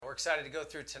excited to go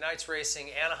through tonight's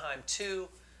racing, Anaheim 2.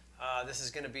 This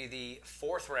is going to be the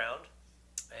 4th round.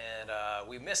 And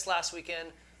we missed last weekend.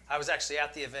 I was actually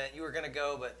at the event. You were going to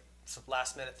go, but some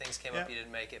last-minute things came up. You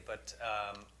didn't make it. But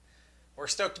we're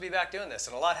stoked to be back doing this.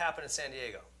 And a lot happened in San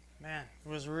Diego. Man, it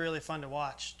was really fun to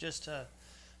watch. Just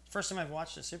first time I've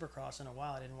watched a Supercross in a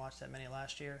while. I didn't watch that many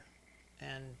last year.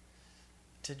 And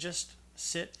to just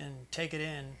sit and take it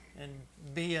in and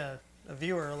be a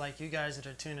viewer like you guys that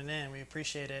are tuning in, we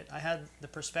appreciate it. I had the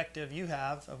perspective you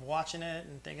have of watching it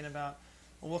and thinking about,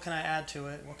 well, what can I add to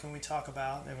it? What can we talk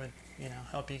about that would,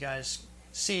 help you guys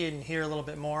see and hear a little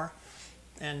bit more?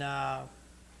 And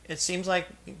it seems like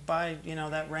by,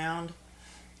 that round,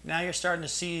 now you're starting to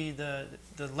see the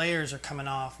layers are coming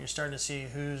off. You're starting to see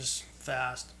who's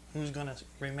fast, who's going to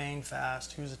remain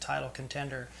fast, who's a title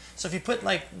contender. So if you put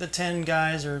like the 10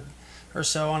 guys or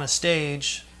so on a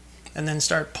stage and then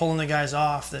start pulling the guys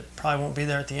off that probably won't be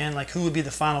there at the end, like who would be the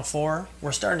final 4?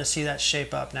 We're starting to see that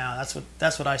shape up now.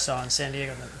 That's what I saw in San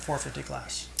Diego in the 450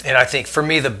 class. And I think for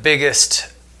me the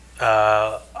biggest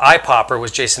eye popper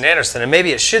was Jason Anderson, and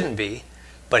maybe it shouldn't be,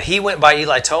 but he went by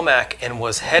Eli Tomac and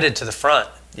was headed to the front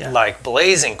like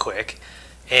blazing quick.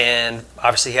 And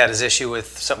obviously he had his issue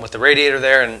with something with the radiator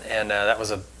there, and that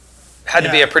was had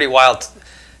to be a pretty wild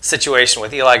situation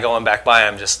with Eli going back by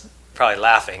him, just probably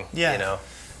laughing.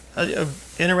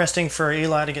 Interesting for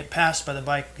Eli to get passed by the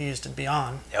bike he used to be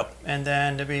on. Yep. And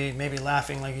then to be maybe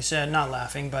laughing, like you said, not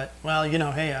laughing, but, well,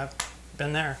 hey, I've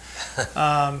been there.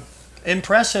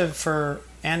 Impressive for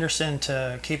Anderson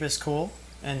to keep his cool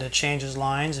and to change his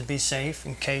lines and be safe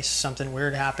in case something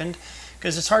weird happened.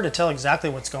 Because it's hard to tell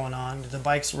exactly what's going on. The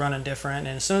bike's running different.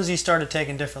 And as soon as he started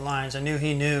taking different lines, I knew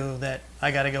he knew that I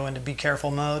got to go into be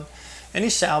careful mode. And he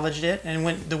salvaged it. And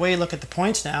the way you look at the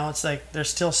points now, it's like they're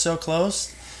still so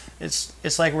close.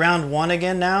 It's like round 1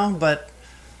 again now, but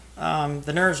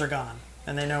the nerves are gone,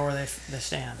 and they know where they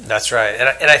stand. That's right.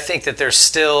 And I think that there's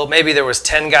still, maybe there was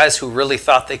 10 guys who really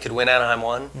thought they could win Anaheim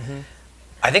 1. Mm-hmm.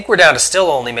 I think we're down to still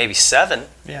only maybe 7,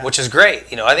 which is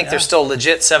great. I think there's still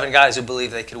legit 7 guys who believe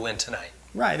they could win tonight.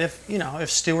 Right. If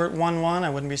Stewart won one,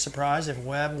 I wouldn't be surprised. If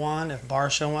Webb won, if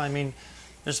Barsha won, I mean,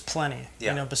 there's plenty,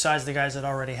 besides the guys that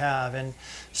already have. And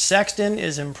Sexton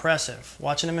is impressive.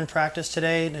 Watching him in practice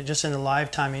today, just in the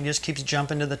live time, he just keeps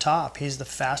jumping to the top. He's the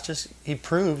fastest. He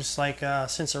proves, like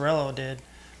Cincerello did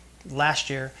last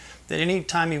year, that any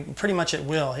time he pretty much at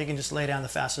will, he can just lay down the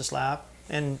fastest lap,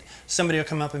 and somebody will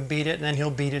come up and beat it, and then he'll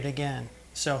beat it again.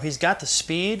 So he's got the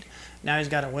speed. Now he's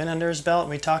got a win under his belt. And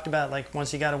we talked about, like,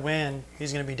 once he got a win,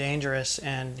 he's going to be dangerous,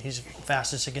 and he's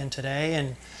fastest again today.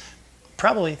 And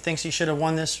probably thinks he should have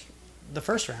won the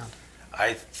first round.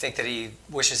 I think that he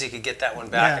wishes he could get that one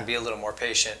back and be a little more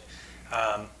patient.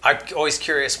 I'm always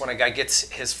curious when a guy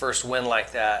gets his first win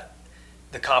like that,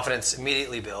 the confidence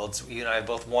immediately builds. You and I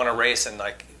both won a race, and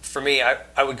like for me,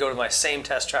 I would go to my same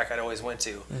test track I'd always went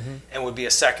to and would be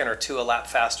a second or 2 a lap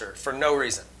faster for no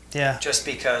reason. Yeah. Just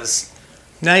because.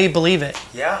 Now you believe it.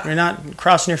 Yeah. You're not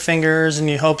crossing your fingers and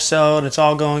you hope so and it's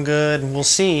all going good and we'll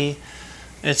see.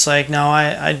 It's like, no,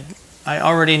 I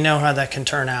already know how that can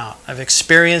turn out. I've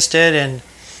experienced it, and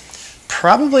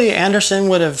probably Anderson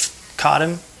would have caught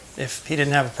him if he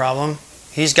didn't have a problem.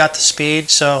 He's got the speed.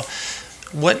 So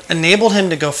what enabled him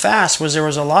to go fast was there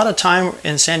was a lot of time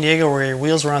in San Diego where your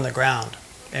wheels were on the ground.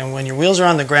 And when your wheels are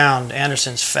on the ground,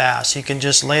 Anderson's fast. He can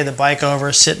just lay the bike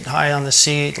over, sit high on the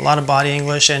seat, a lot of body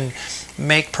English, and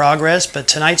make progress. But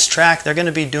tonight's track, they're going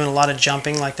to be doing a lot of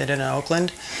jumping like they did in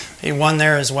Oakland. He won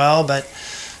there as well, but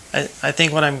I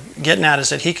think what I'm getting at is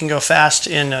that he can go fast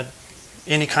in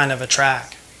any kind of a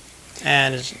track.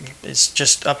 And it's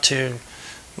just up to,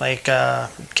 like,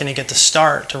 can he get the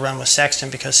start to run with Sexton,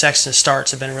 because Sexton's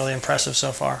starts have been really impressive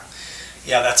so far.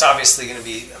 Yeah, that's obviously going to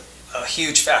be a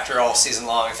huge factor all season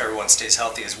long if everyone stays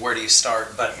healthy, is where do you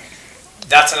start. But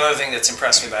that's another thing that's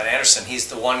impressed me about Anderson. He's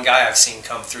the one guy I've seen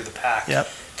come through the pack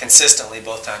consistently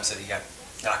both times that he got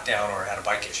knocked down or had a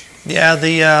bike issue. Yeah,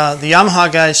 the Yamaha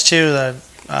guys too,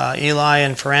 Eli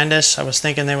and Ferrandis, I was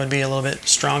thinking they would be a little bit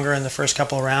stronger in the first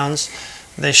couple of rounds.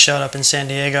 They showed up in San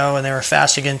Diego and they were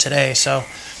fast again today. So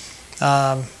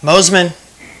Mosiman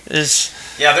is...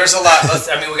 Yeah, there's a lot.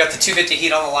 I mean, we got the 250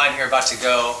 heat on the line here about to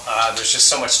go. There's just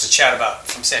so much to chat about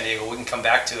from San Diego. We can come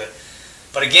back to it.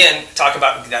 But again, talk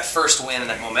about that first win and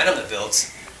that momentum that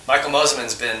builds. Michael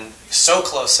Mosiman's been so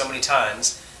close so many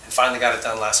times and finally got it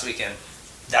done last weekend.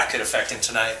 That could affect him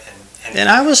tonight. And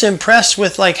I was impressed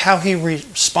with like how he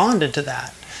responded to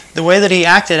that. The way that he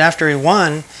acted after he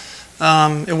won,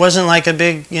 it wasn't like a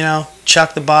big,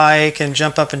 chuck the bike and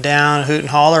jump up and down, hoot and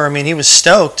holler. I mean, he was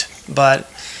stoked, but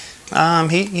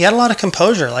He had a lot of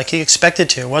composure, like he expected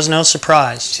to. It was no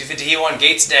surprise. 250 he won,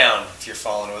 gates down, if you're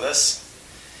following with us.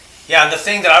 Yeah, and the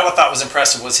thing that I thought was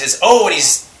impressive was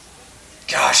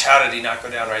gosh, how did he not go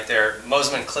down right there?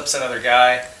 Mosiman clips another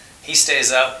guy. He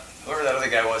stays up. Whoever that other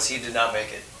guy was, he did not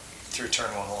make it through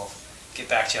turn one. We'll get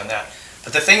back to you on that.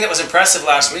 But the thing that was impressive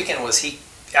last weekend was he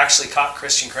actually caught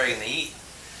Christian Craig in the heat.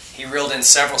 He reeled in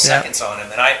several seconds on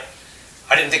him, and I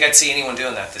didn't think I'd see anyone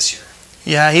doing that this year.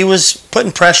 Yeah, he was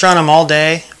putting pressure on him all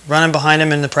day, running behind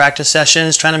him in the practice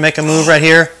sessions, trying to make a move right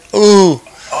here. Ooh.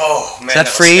 Oh, man, is that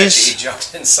Freeze? He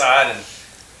jumped inside. And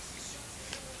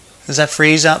is that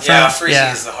Freeze out front? Yeah,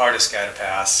 Freeze is the hardest guy to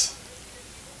pass.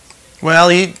 Well,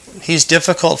 he's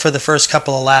difficult for the first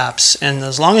couple of laps, and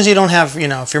as long as you don't have,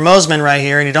 if you're Mosiman right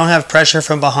here and you don't have pressure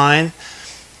from behind,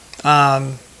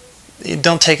 you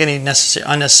don't take any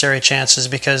unnecessary chances,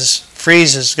 because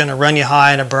Freeze is going to run you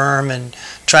high in a berm and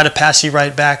try to pass you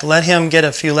right back. Let him get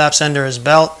a few laps under his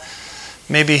belt.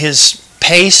 Maybe his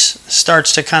pace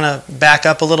starts to kind of back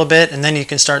up a little bit, and then you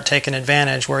can start taking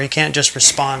advantage where he can't just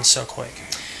respond so quick.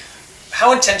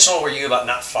 How intentional were you about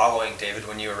not following David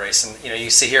when you were racing? You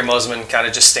see here Mosiman kind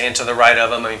of just staying to the right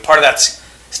of him. I mean, part of that's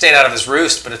staying out of his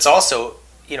roost, but it's also,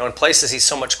 in places he's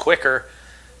so much quicker,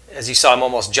 as you saw him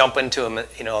almost jump into him,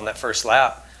 on that first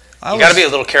lap. You got to be a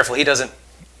little careful he doesn't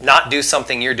not do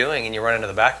something you're doing and you run into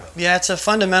the back of him. Yeah, it's a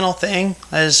fundamental thing.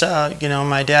 As,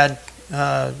 my dad,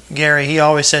 Gary, he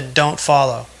always said, don't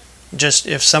follow. Just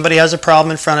if somebody has a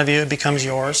problem in front of you, it becomes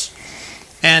yours.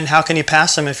 And how can you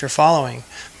pass them if you're following?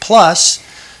 Plus,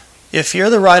 if you're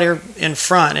the rider in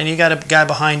front and you got a guy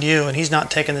behind you and he's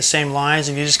not taking the same lines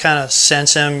and you just kind of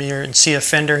sense him and see a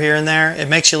fender here and there, it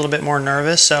makes you a little bit more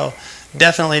nervous. So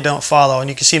definitely don't follow. And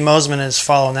you can see Mosiman is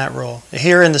following that rule.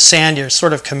 Here in the sand, you're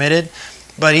sort of committed,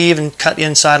 but he even cut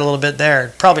inside a little bit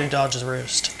there. Probably dodges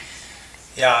roost.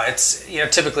 Yeah, it's,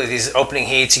 typically these opening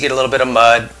heats, you get a little bit of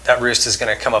mud. That roost is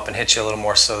going to come up and hit you a little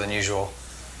more so than usual.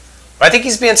 I think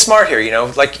he's being smart here,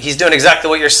 like he's doing exactly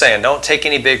what you're saying. Don't take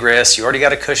any big risks. You already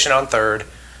got a cushion on third.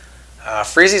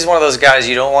 Freezy's one of those guys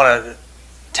you don't want to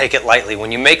take it lightly.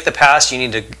 When you make the pass, you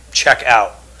need to check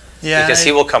out, because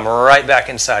he will come right back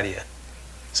inside of you.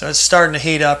 So it's starting to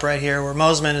heat up right here where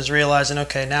Mosiman is realizing,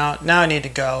 okay, now I need to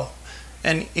go.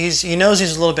 And he knows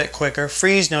he's a little bit quicker.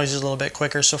 Freeze knows he's a little bit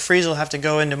quicker, so Freeze will have to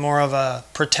go into more of a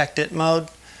protect it mode,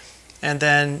 and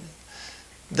then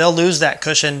they'll lose that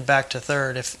cushion back to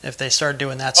third if they start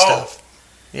doing that stuff.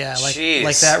 Yeah, like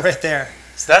that right there.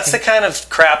 So that's the kind of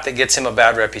crap that gets him a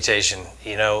bad reputation.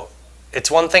 It's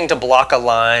one thing to block a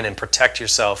line and protect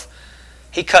yourself.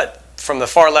 He cut from the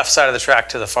far left side of the track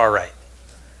to the far right.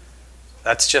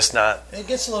 That's just not... It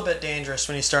gets a little bit dangerous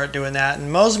when you start doing that.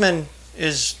 And Mosiman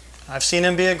I've seen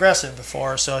him be aggressive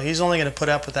before, so he's only going to put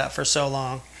up with that for so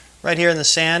long. Right here in the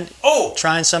sand,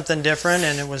 trying something different,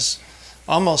 and it was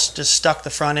almost just stuck the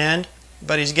front end.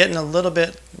 But he's getting a little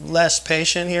bit less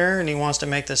patient here, and he wants to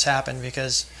make this happen,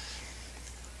 because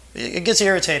it gets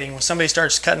irritating when somebody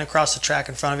starts cutting across the track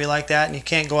in front of you like that, and you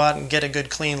can't go out and get a good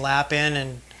clean lap in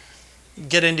and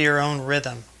get into your own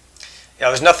rhythm. Yeah,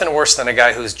 there's nothing worse than a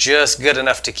guy who's just good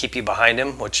enough to keep you behind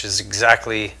him, which is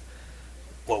exactly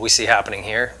what we see happening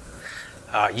here.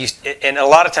 And a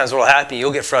lot of times what will happen,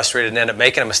 you'll get frustrated and end up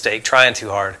making a mistake, trying too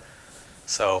hard.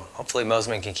 So hopefully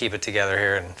Mosiman can keep it together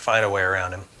here and find a way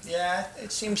around him. Yeah,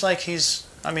 it seems like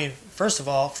first of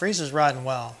all, Freeze is riding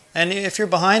well. And if you're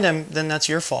behind him, then that's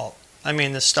your fault.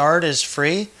 The start is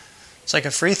free. It's like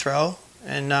a free throw.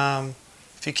 And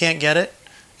if you can't get it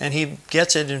and he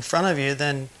gets it in front of you,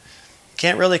 then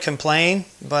can't really complain.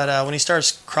 But when he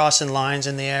starts crossing lines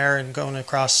in the air and going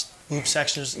across loop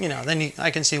sections, then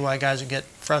I can see why guys would get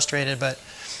frustrated. But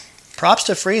props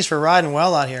to Freeze for riding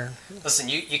well out here. Listen,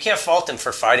 you can't fault him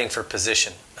for fighting for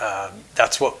position.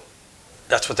 That's what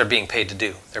they're being paid to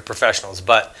do. They're professionals.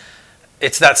 But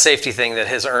it's that safety thing that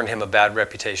has earned him a bad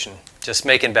reputation. Just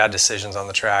making bad decisions on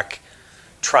the track,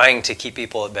 trying to keep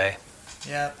people at bay.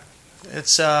 Yeah,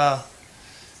 it's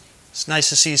nice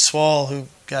to see Swole, who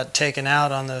got taken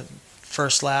out on the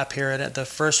first lap here at the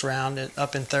first round,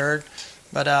 up in third.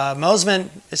 But Mosiman,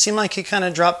 it seemed like he kind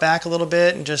of dropped back a little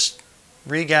bit and just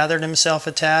regathered himself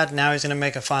a tad. Now he's going to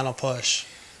make a final push.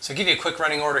 So I'll give you a quick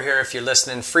running order here if you're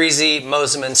listening. Freezy,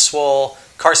 Mosiman, Swole,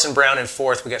 Carson Brown in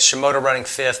fourth. We got Shimoda running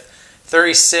fifth.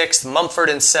 36th, Mumford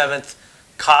in seventh.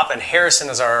 Kopp and Harrison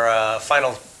is our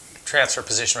final transfer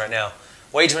position right now.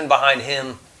 Wageman behind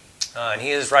him, and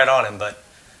he is right on him, but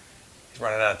he's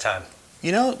running out of time.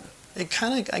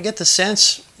 I get the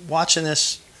sense watching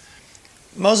this,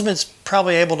 Mosiman's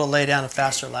probably able to lay down a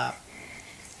faster lap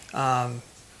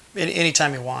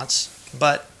anytime he wants,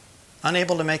 but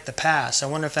unable to make the pass. I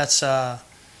wonder if that's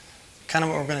kind of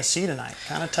what we're going to see tonight.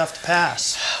 Kind of tough to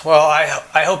pass. Well,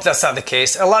 I hope that's not the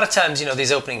case. A lot of times,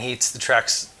 these opening heats, the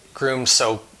track's groomed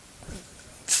so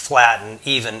flat and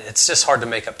even, it's just hard to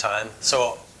make up time.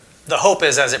 So the hope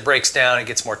is as it breaks down, it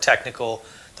gets more technical,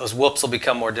 those whoops will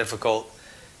become more difficult,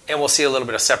 and we'll see a little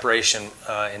bit of separation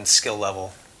in skill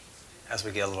level as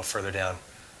we get a little further down.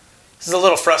 This is a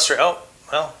little frustrating. Oh,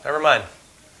 well, never mind.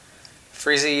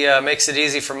 Freese makes it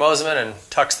easy for Mosiman and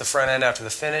tucks the front end after the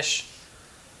finish.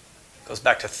 Goes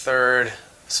back to third.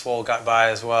 Swoll got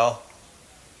by as well.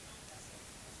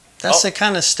 That's the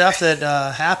kind of stuff that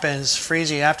happens.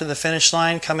 Freese after the finish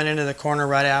line, coming into the corner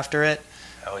right after it.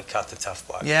 Oh, he caught the tough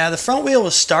block. Yeah, the front wheel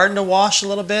was starting to wash a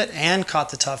little bit and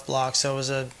caught the tough block, so it was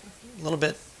a little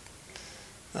bit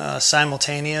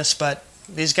simultaneous. But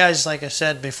these guys, like I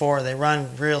said before, they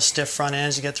run real stiff front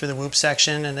ends to get through the whoop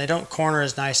section, and they don't corner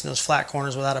as nice in those flat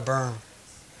corners without a berm.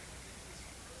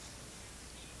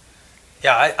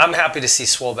 Yeah, I'm happy to see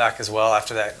Swoll back as well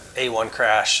after that A1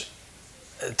 crash.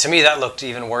 To me, that looked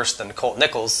even worse than Colt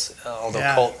Nichols,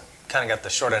 although Colt kind of got the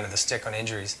short end of the stick on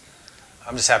injuries.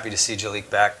 I'm just happy to see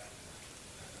Jalek back.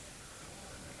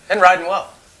 And riding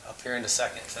well up here into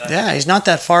second tonight. Yeah, he's not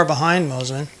that far behind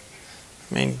Mosiman.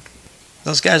 I mean,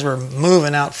 those guys were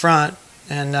moving out front,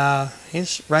 and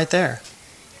he's right there.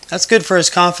 That's good for his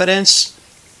confidence.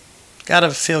 Got to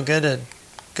feel good to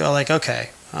go like, okay,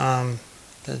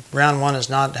 round one is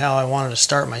not how I wanted to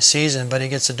start my season, but he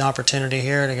gets an opportunity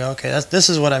here to go, okay, this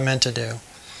is what I meant to do.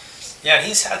 Yeah, and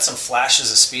he's had some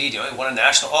flashes of speed. He won a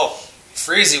national. Oh,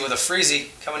 Freese with a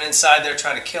Freese coming inside there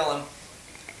trying to kill him.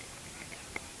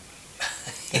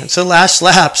 It's the last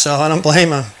lap, so I don't blame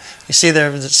him. You see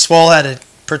there, Swoll had to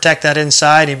protect that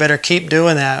inside. He better keep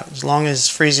doing that as long as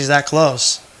Freese's that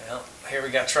close. Well, here we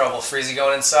got trouble. Freese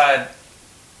going inside.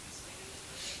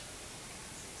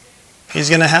 He's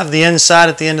going to have the inside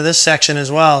at the end of this section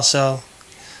as well, so.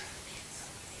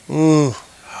 Ooh.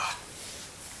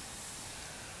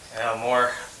 Yeah,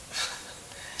 more.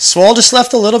 Swoll just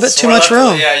left a little bit too much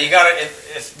room. Yeah, you got to,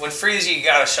 when Freese, you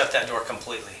got to shut that door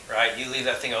completely, right? You leave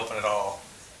that thing open at all,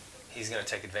 he's going to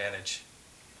take advantage.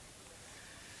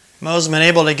 Mosiman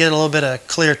able to get a little bit of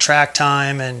clear track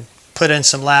time and put in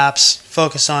some laps,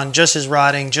 focus on just his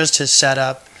riding, just his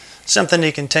setup, something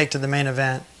he can take to the main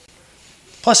event.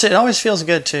 Plus, it always feels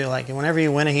good, too. Like, whenever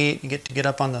you win a heat, you get to get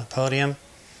up on the podium,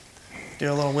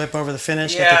 do a little whip over the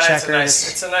finish, get the checker.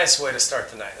 It's a nice way to start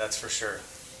the night, that's for sure.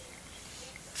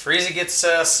 Freese gets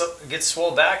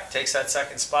Swoll back, takes that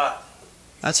second spot.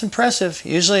 That's impressive.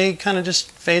 Usually he kind of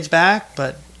just fades back,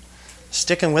 but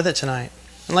sticking with it tonight.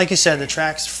 And like you said, the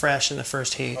track's fresh in the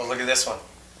first heat. Oh, look at this one.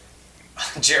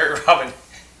 Jerry Robin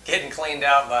getting cleaned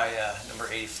out by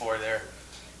number 84 there.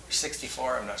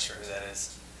 64, I'm not sure who that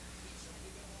is.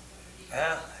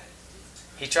 Yeah,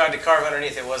 he tried to carve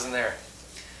underneath, it wasn't there.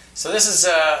 So this is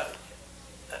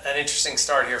an interesting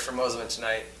start here for Mosiman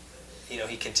tonight.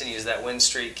 He continues that win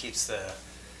streak, keeps the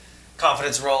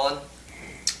confidence rolling.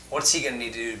 What's he going to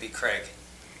need to do to beat Craig?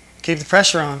 Keep the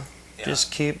pressure on. Yeah.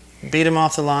 Just beat him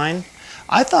off the line.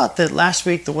 I thought that last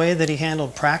week the way that he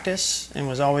handled practice and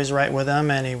was always right with him,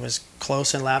 and he was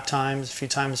close in lap times, a few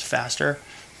times faster.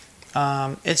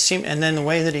 It seemed, and then the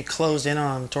way that he closed in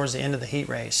on him towards the end of the heat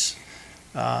race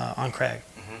on Craig.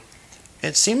 Mm-hmm.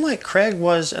 It seemed like Craig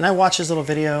was, and I watched his little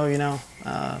video,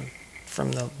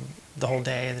 from the whole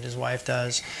day that his wife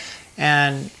does,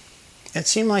 and it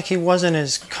seemed like he wasn't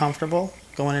as comfortable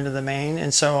going into the main,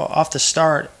 and so off the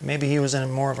start maybe he was in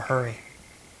more of a hurry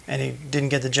and he didn't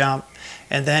get the jump,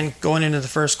 and then going into the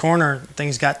first corner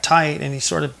things got tight and he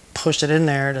sort of pushed it in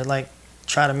there to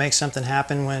try to make something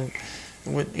happen when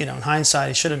in hindsight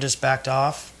he should have just backed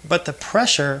off. But the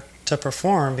pressure to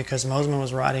perform, because Mosiman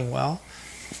was riding well,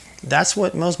 that's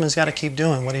what Mosiman's got to keep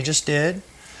doing, what he just did.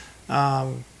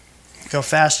 Go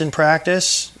fast in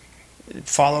practice,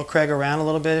 follow Craig around a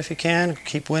little bit if you can,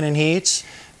 keep winning heats,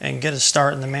 and get a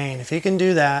start in the main. If he can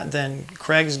do that, then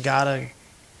Craig's got to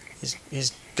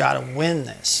win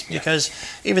this. Because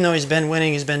even though he's been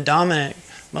winning, he's been dominant,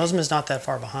 Mosiman's not that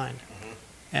far behind. Mm-hmm.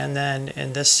 And then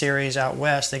in this series out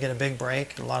west, they get a big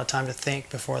break, a lot of time to think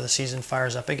before the season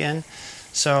fires up again.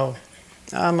 So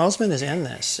Mosiman is in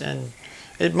this, and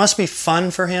it must be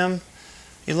fun for him.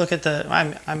 You look at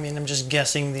I'm just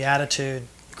guessing the attitude.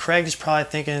 Craig's probably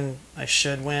thinking, I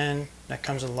should win. That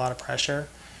comes with a lot of pressure.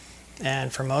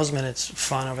 And for Mosiman, it's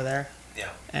fun over there.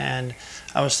 Yeah. And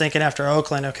I was thinking after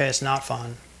Oakland, okay, it's not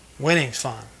fun. Winning's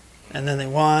fun. And then they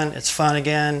won, it's fun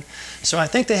again. So I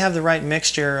think they have the right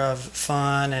mixture of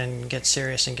fun and get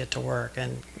serious and get to work.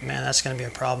 And, man, that's going to be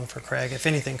a problem for Craig, if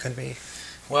anything could be.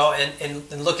 Well,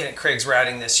 and looking at Craig's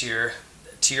riding this year,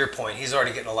 to your point, he's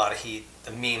already getting a lot of heat.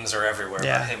 The memes are everywhere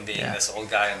about him being this old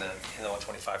guy in the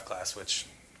 125 class, which,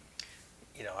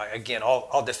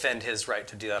 I'll defend his right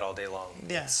to do that all day long.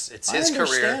 Yeah. It's his career. I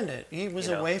understand it. He was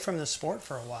away from the sport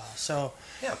for a while. So,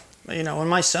 when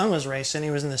my son was racing, he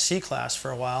was in the C class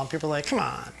for a while, and people were like, come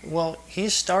on. Well, he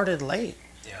started late.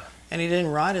 Yeah. And he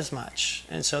didn't ride as much.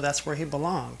 And so that's where he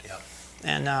belonged. Yeah.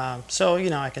 And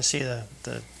I can see the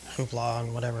hoopla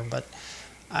and whatever, but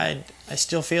I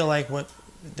still feel like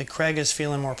the Craig is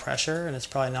feeling more pressure, and it's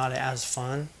probably not as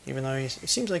fun, even though it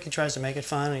seems like he tries to make it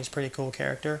fun, and he's a pretty cool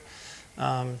character.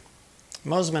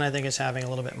 Mosiman, I think, is having a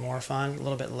little bit more fun, a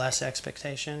little bit less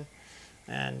expectation,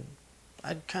 and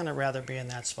I'd kind of rather be in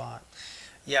that spot.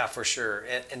 Yeah, for sure.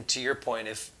 And to your point,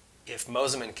 if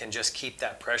Mosiman can just keep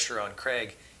that pressure on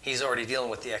Craig, he's already dealing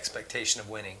with the expectation of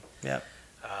winning. Yep.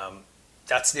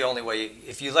 That's the only way.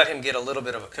 If you let him get a little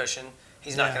bit of a cushion,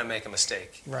 he's not going to make a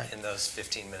mistake in those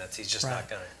 15 minutes. He's just not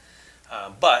going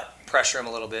to. But pressure him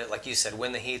a little bit. Like you said,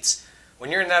 win the heats.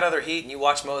 When you're in that other heat and you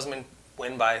watch Mosiman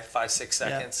win by 5-6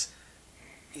 seconds,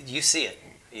 you see it.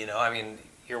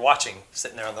 You're watching,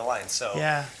 sitting there on the line. So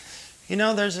yeah.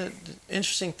 There's an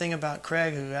interesting thing about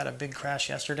Craig, who had a big crash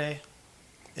yesterday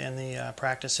in the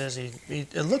practices.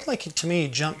 It looked like, to me, he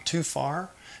jumped too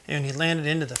far, and he landed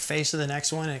into the face of the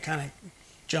next one, and it kind of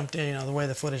jumped in, the way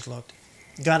the footage looked.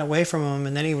 Got away from him,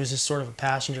 and then he was just sort of a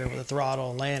passenger with a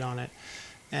throttle and laying on it.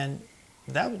 And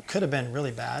that could have been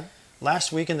really bad.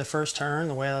 Last week in the first turn,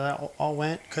 the way that all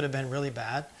went could have been really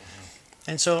bad.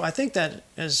 Mm-hmm. And so I think that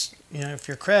if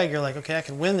you're Craig, you're like, okay, I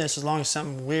can win this as long as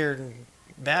something weird and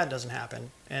bad doesn't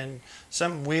happen. And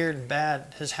something weird and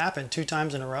bad has happened 2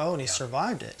 times in a row, and he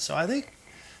survived it. So I think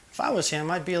if I was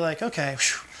him, I'd be like, okay,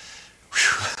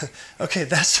 okay,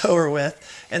 that's over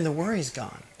with, and the worry's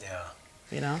gone.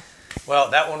 Yeah. Well,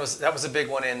 that was a big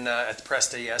one at the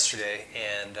press day yesterday,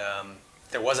 and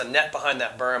there was a net behind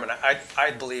that berm, and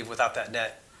I believe without that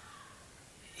net,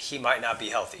 he might not be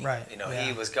healthy. Right.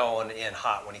 He was going in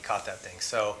hot when he caught that thing.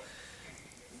 So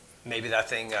maybe that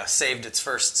thing saved its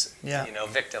first,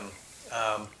 victim.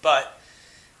 But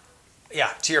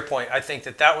yeah, to your point, I think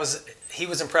he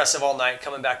was impressive all night,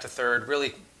 coming back to third.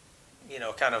 Really,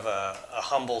 kind of a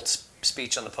humble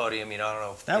speech on the podium. I don't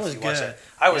know if you watched it.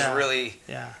 I was really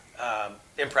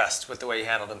impressed with the way he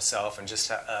handled himself and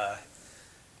just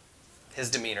his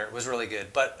demeanor. It was really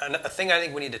good. But a thing I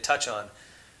think we need to touch on,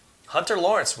 Hunter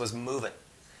Lawrence was moving.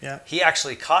 Yeah. He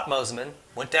actually caught Mosiman,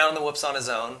 went down in the whoops on his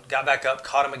own, got back up,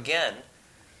 caught him again.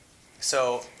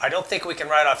 So I don't think we can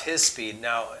write off his speed.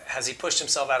 Now, has he pushed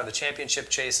himself out of the championship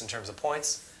chase in terms of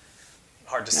points?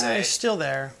 Hard to say. He's still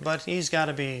there, but he's got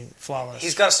to be flawless.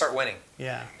 He's got to start winning.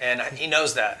 Yeah. And he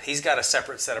knows that. He's got a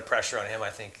separate set of pressure on him, I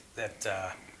think,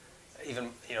 that even,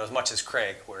 as much as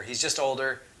Craig, where he's just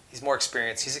older, he's more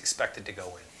experienced, he's expected to go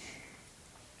win.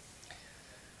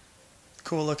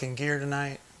 Cool looking gear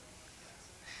tonight.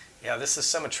 Yeah, this is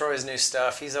some of Troy's new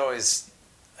stuff. He's always,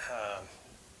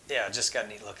 just got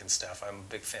neat looking stuff. I'm a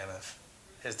big fan of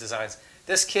his designs.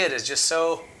 This kid is just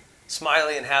so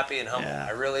smiley and happy and humble. Yeah.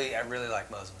 I really like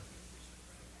Mosiman.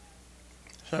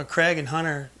 So Craig and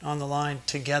Hunter on the line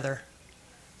together.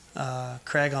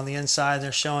 Craig on the inside,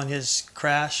 they're showing his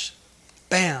crash.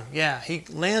 Bam! Yeah, he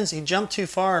jumped too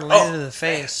far and landed in the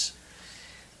face. Man.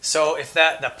 So if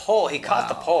the pole, he caught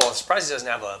the pole. I'm surprised he doesn't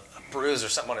have a bruise or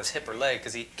something on his hip or leg,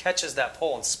 because he catches that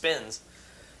pole and spins.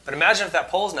 But imagine if that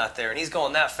pole's not there and he's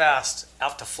going that fast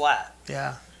out to flat.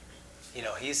 Yeah.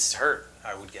 He's hurt,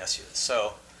 I would guess you.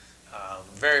 So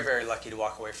very, very lucky to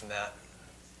walk away from that.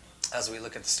 As we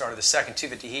look at the start of the second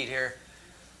 250 heat here,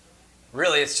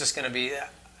 really it's just going to be,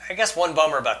 I guess one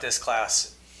bummer about this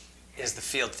class is the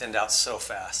field thinned out so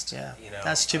fast. Yeah,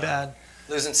 that's too bad.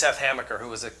 Losing Seth Hamaker, who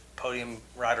was a podium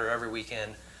rider every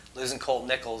weekend. Losing Colt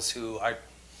Nichols, who I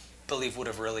believe would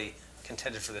have really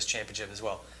contended for this championship as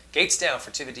well. Gates down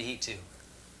for 250 heat 2.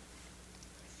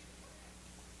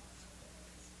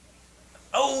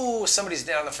 Oh, somebody's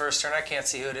down the first turn. I can't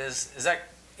see who it is. Is that,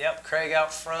 Craig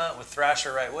out front with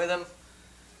Thrasher right with him.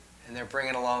 And they're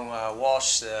bringing along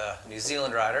Walsh, the New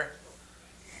Zealand rider.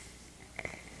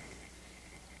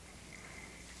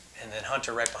 And then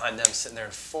Hunter right behind them, sitting there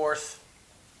in fourth.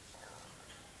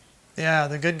 Yeah,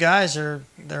 the good guys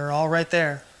they're all right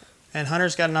there. And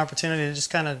Hunter's got an opportunity to just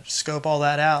kind of scope all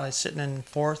that out. He's sitting in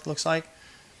fourth, looks like.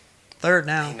 Third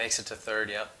now. He makes it to third,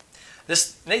 yeah.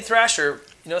 This Nate Thrasher,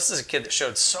 this is a kid that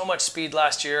showed so much speed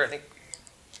last year. I think,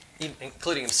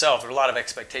 including himself, there was a lot of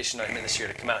expectation on him this year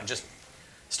to come out and just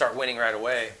start winning right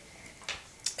away.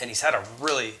 And he's had a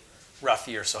really rough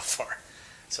year so far.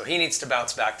 So he needs to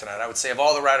bounce back tonight. I would say of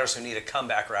all the riders who need a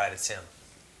comeback ride, it's him.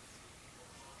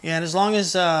 Yeah, and as long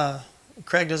as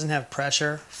Craig doesn't have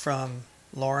pressure from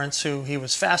Lawrence, who he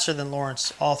was faster than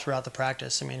Lawrence all throughout the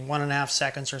practice. I mean, 1.5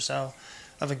 seconds or so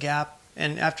of a gap.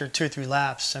 And after 2 or 3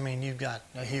 laps, I mean, you've got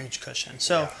a huge cushion.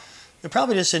 So you'll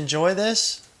probably just enjoy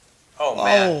this. Oh,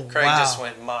 man. Craig just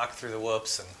went mock through the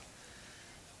whoops and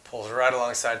pulls right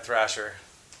alongside Thrasher.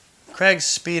 Craig's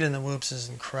speed in the whoops is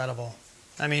incredible.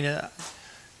 I mean,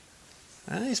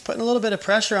 he's putting a little bit of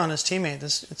pressure on his teammate.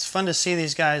 It's fun to see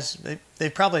these guys. They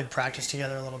probably practiced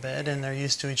together a little bit, and they're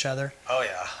used to each other. Oh,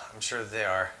 yeah. I'm sure they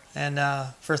are. And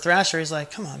for Thrasher, he's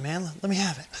like, come on, man, let me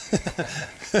have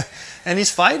it. And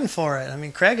he's fighting for it. I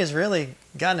mean, Craig has really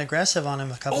gotten aggressive on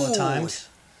him a couple of times.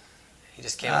 He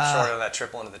just came up short on that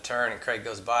triple into the turn, and Craig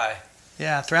goes by.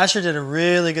 Yeah, Thrasher did a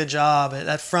really good job.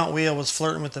 That front wheel was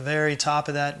flirting with the very top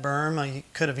of that berm. He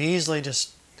could have easily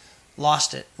just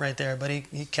lost it right there, but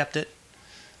he kept it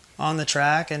on the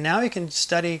track. And now he can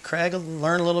study Craig and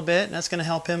learn a little bit, and that's going to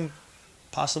help him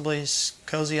possibly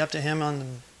cozy up to him on the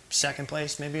second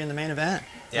place, maybe in the main event.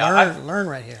 Yeah, learn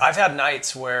right here. I've had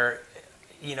nights where,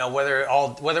 whether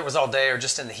it was all day or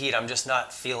just in the heat, I'm just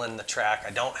not feeling the track.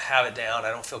 I don't have it down. I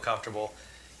don't feel comfortable.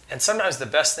 And sometimes the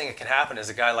best thing that can happen is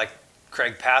a guy like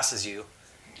Craig passes you,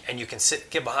 and you can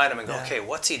get behind him and go, okay,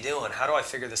 what's he doing? How do I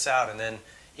figure this out? And then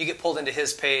you get pulled into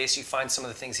his pace. You find some of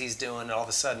the things he's doing, and all of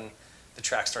a sudden the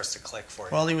track starts to click for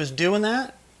you. Well, he was doing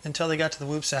that until they got to the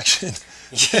whoop section.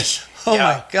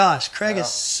 My gosh, Craig is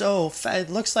so fast. It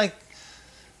looks like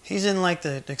he's in like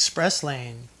the express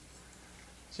lane.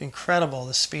 It's incredible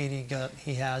the speed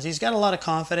he has. He's got a lot of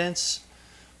confidence,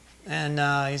 and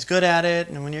he's good at it.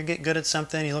 And when you get good at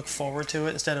something, you look forward to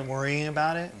it instead of worrying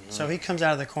about it. Mm-hmm. So he comes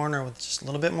out of the corner with just a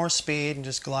little bit more speed and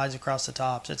just glides across the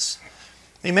tops.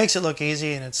 He makes it look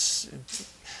easy, and it's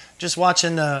just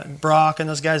watching Brock and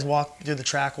those guys do the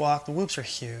track walk. The whoops are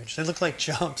huge. They look like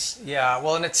jumps. Yeah,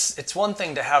 well, and it's one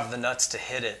thing to have the nuts to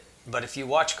hit it, but if you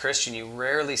watch Christian, you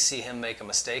rarely see him make a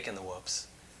mistake in the whoops.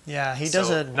 Yeah, he does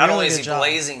a really good job. Not only is he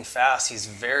blazing fast, he's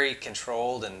very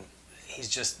controlled, and he's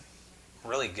just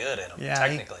really good at them,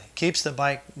 technically. He keeps the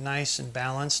bike nice and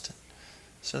balanced,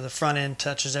 so the front end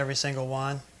touches every single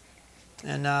one.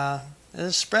 And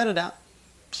spread it out.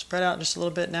 Spread out just a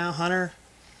little bit now. Hunter,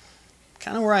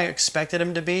 kind of where I expected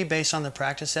him to be based on the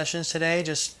practice sessions today,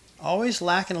 just always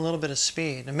lacking a little bit of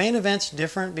speed. The main event's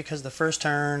different because the first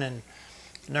turn and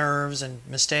nerves and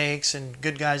mistakes and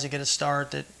good guys that get a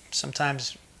start that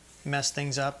sometimes mess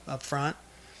things up front.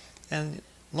 And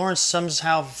Lawrence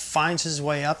somehow finds his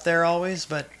way up there always,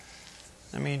 but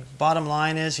I mean, bottom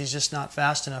line is he's just not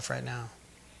fast enough right now.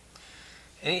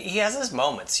 And he has his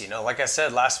moments, like I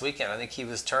said last weekend, I think he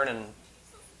was turning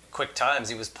quick times.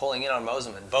 He was pulling in on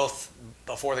Moseman, both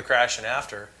before the crash and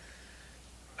after.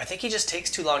 I think he just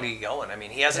takes too long to get going. I mean,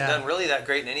 he hasn't done really that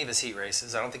great in any of his heat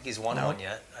races. I don't think he's won one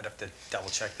yet. I'd have to double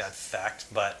check that fact,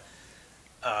 but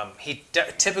he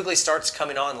typically starts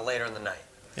coming on later in the night.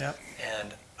 Yeah.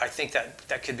 And I think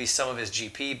that could be some of his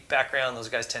GP background. Those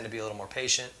guys tend to be a little more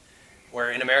patient,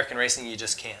 where in American racing you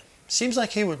just can't. Seems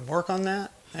like he would work on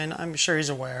that, and I'm sure he's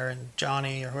aware, and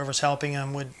Johnny or whoever's helping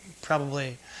him would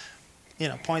probably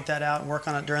point that out and work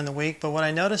on it during the week. But what I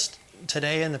noticed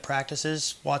today in the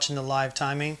practices, watching the live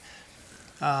timing,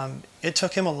 it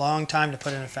took him a long time to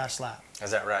put in a fast lap.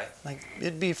 Is that right? Like,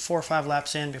 it'd be 4 or 5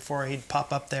 laps in before he'd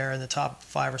pop up there in the top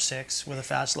 5 or 6 with a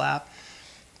fast lap.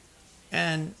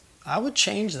 And I would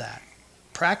change that.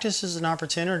 Practice is an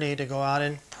opportunity to go out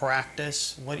and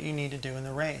practice what you need to do in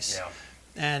the race. Yeah.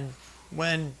 And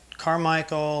when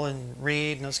Carmichael and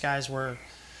Reed and those guys were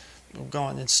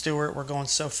going, and Stewart were going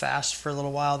so fast for a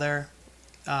little while there,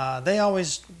 they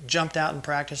always jumped out in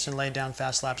practice and laid down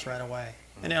fast laps right away.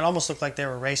 And it almost looked like they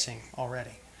were racing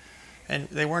already. And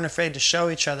they weren't afraid to show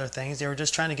each other things. They were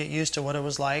just trying to get used to what it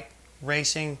was like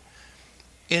racing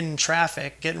in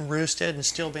traffic, getting roosted, and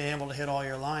still being able to hit all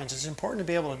your lines. It's important to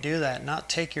be able to do that, not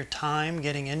take your time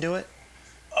getting into it.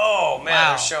 Oh, man, wow.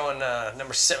 They're showing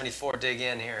number 74 dig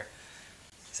in here.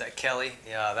 Is that Kelly?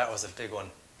 Yeah, that was a big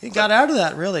one. He got out of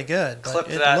that really good. Clipped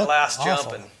that last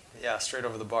jump and, straight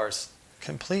over the bars.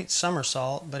 Complete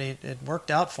somersault, but it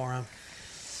worked out for him.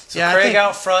 So Craig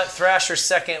out front, Thrasher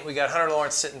second. We got Hunter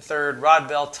Lawrence sitting third, Rod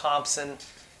Bell, Thompson,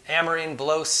 Amarine,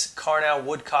 Blos, Carnow,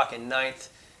 Woodcock in ninth,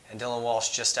 and Dylan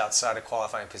Walsh just outside of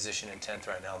qualifying position in 10th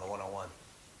right now in the 101.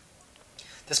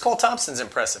 This Cole Thompson's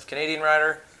impressive. Canadian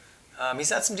rider. He's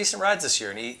had some decent rides this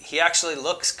year, and he actually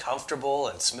looks comfortable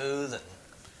and smooth and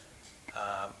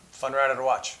fun rider to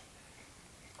watch.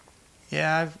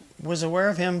 Yeah, I was aware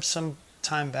of him some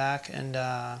time back, and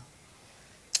I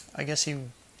guess he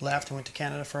left and went to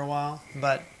Canada for a while,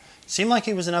 but seemed like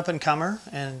he was an up-and-comer,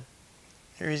 and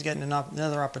here he's getting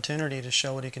another opportunity to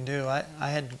show what he can do. I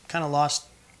had kind of lost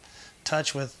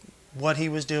touch with what he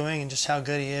was doing and just how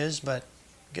good he is, but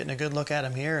getting a good look at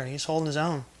him here, and he's holding his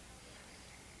own.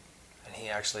 And he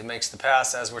actually makes the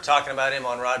pass as we're talking about him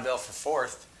on Rod Bell for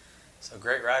fourth. So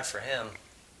great ride for him.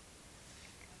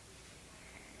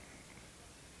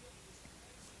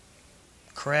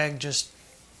 Craig just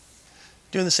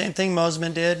doing the same thing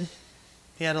Mosiman did.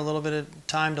 He had a little bit of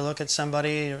time to look at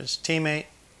somebody. His teammate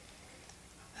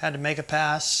had to make a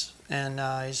pass, and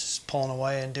he's just pulling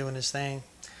away and doing his thing.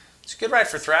 It's a good ride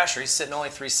for Thrasher. He's sitting only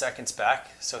 3 seconds back,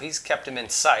 so he's kept him in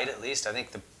sight at least. I think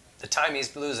the time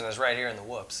he's losing is right here in the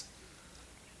whoops.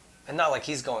 And not like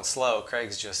he's going slow.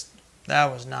 Craig's just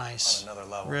that was nice. On another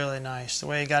level. Really nice. The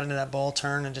way he got into that bowl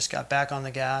turn and just got back on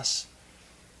the gas.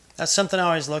 That's something I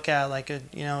always look at. Like,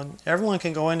 you know, everyone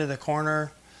can go into the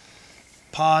corner,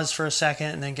 pause for a second,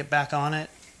 and then get back on it.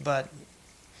 But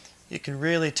you can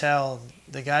really tell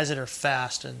the guys that are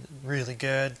fast and really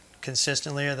good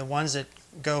consistently are the ones that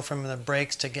go from the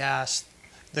brakes to gas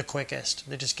the quickest.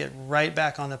 They just get right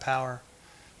back on the power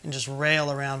and just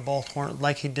rail around both corners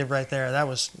like he did right there. That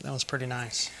was pretty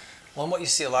nice. Well, and what you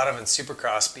see a lot of in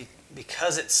Supercross,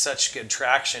 because it's such good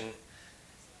traction,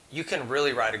 you can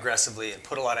really ride aggressively and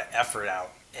put a lot of effort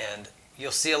out. And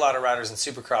you'll see a lot of riders in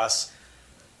Supercross,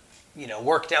 you know,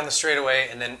 work down the straightaway,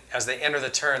 and then as they enter the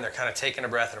turn, they're kind of taking a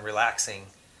breath and relaxing.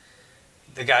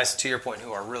 The guys, to your point,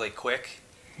 who are really quick,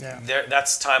 yeah,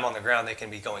 that's time on the ground. They can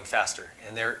be going faster,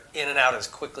 and they're in and out as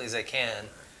quickly as they can.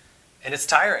 And it's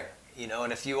tiring, you know,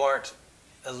 and if you aren't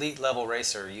elite level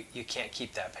racer, you can't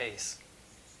keep that pace.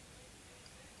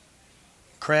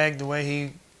 Craig, the way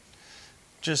he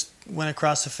just went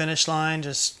across the finish line,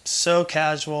 just so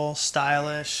casual,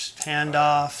 stylish,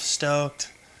 handoff,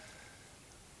 stoked.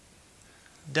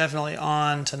 Definitely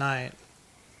on tonight.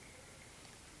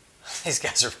 These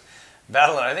guys are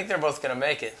battling. I think they're both going to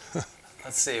make it.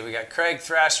 Let's see. We got Craig,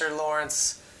 Thrasher,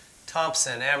 Lawrence,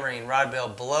 Thompson, Amarine, Rod Bell,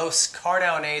 Belos,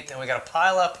 Carnow in 8th, and we got a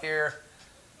pile up here.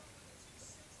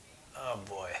 Oh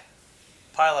boy.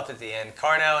 Pile up at the end.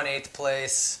 Carnow in 8th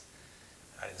place.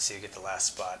 I didn't see you get the last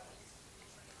spot.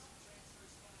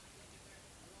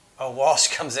 Oh, Walsh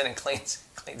comes in and cleans.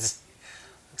 Looks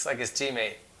like his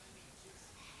teammate.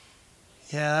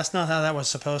 Yeah, that's not how that was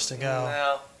supposed to go.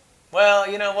 No. Well,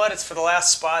 you know what? It's for the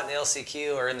last spot in the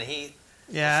LCQ or in the heat.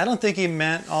 Yeah, I don't think he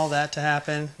meant all that to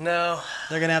happen. No.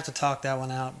 They're going to have to talk that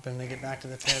one out when they get back to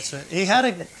the pits. But he had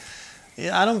a...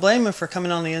 Yeah, I don't blame him for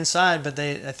coming on the inside, but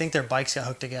I think their bikes got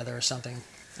hooked together or something.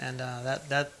 And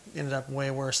that ended up way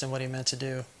worse than what he meant to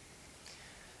do.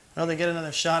 Well, they get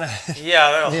another shot at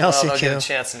yeah, the LCQ. They'll get a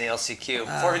chance in the LCQ.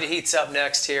 Before the heat's up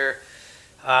next here,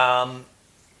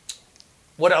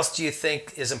 what else do you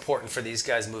think is important for these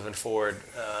guys moving forward?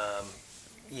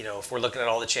 You know, if we're looking at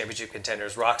all the championship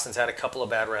contenders, Roxon's had a couple of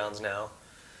bad rounds now.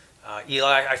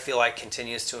 Eli, I feel like,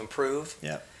 continues to improve.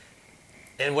 Yep.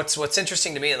 And what's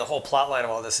interesting to me in the whole plot line of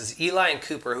all this is Eli and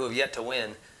Cooper, who have yet to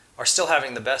win, are still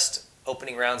having the best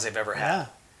opening rounds they've ever had. Yeah.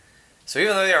 So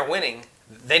even though they aren't winning,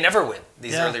 they never win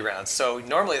these early rounds. So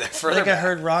normally they're further I think back. I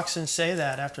heard Roxon say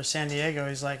that after San Diego.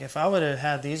 He's like, if I would have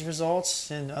had these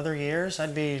results in other years,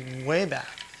 I'd be way back.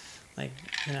 Like,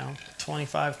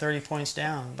 25, 30 points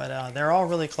down. But they're all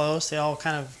really close. They all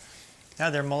kind of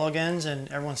have their mulligans,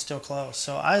 and everyone's still close.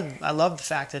 So I love the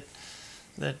fact that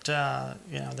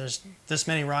there's this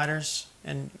many riders.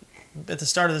 And at the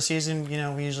start of the season,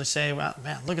 we usually say, well,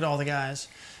 man, look at all the guys.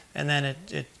 And then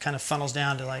it kind of funnels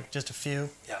down to like just a few.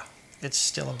 Yeah. It's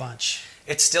still a bunch.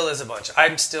 It still is a bunch. I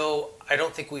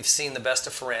don't think we've seen the best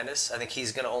of Ferrandis. I think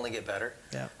he's going to only get better.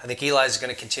 Yeah. I think Eli's going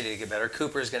to continue to get better.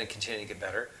 Cooper is going to continue to get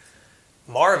better.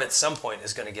 Marv at some point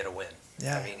is going to get a win.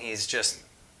 Yeah. I mean, he's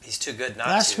too good not to.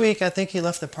 Last week, I think he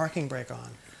left the parking brake on.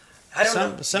 I don't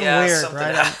know. Something weird, something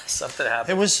right? Something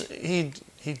happened. It was he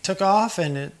took off,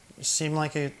 and it seemed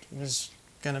like it was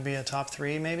going to be a top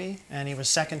 3 maybe, and he was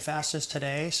second fastest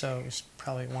today, so he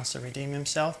probably wants to redeem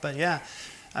himself. But yeah,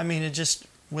 I mean, it just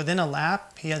within a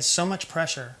lap he had so much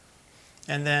pressure,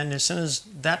 and then as soon as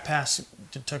that pass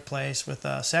took place with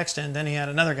Sexton, then he had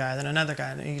another guy,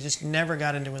 and he just never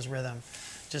got into his rhythm.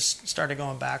 Just started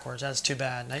going backwards. That's too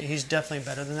bad. He's definitely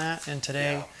better than that. And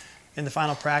today, in the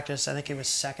final practice, I think he was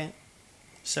second.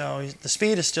 So the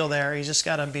speed is still there. He's just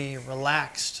got to be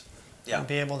relaxed and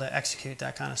be able to execute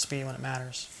that kind of speed when it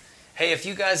matters. Hey, if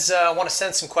you guys want to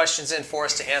send some questions in for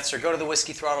us to answer, go to the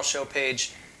Whiskey Throttle Show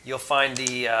page. You'll find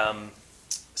the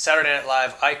Saturday Night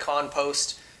Live icon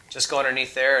post. Just go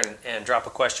underneath there and drop a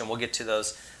question. We'll get to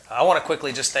those. I want to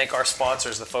quickly just thank our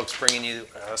sponsors, the folks bringing you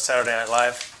Saturday Night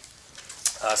Live,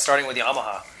 starting with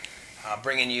Yamaha,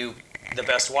 bringing you the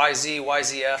best YZ,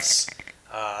 YZFs,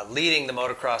 leading the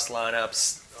motocross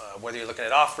lineups, whether you're looking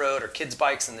at off-road or kids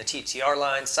bikes in the TTR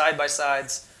line,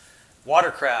 side-by-sides,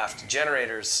 watercraft,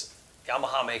 generators.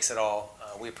 Yamaha makes it all.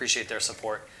 We appreciate their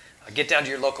support. Get down to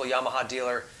your local Yamaha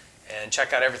dealer and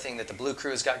check out everything that the Blue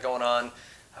Crew's got going on,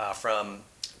 from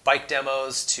bike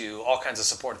demos to all kinds of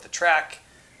support at the track.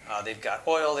 They've got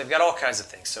oil, they've got all kinds of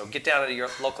things. So get down to your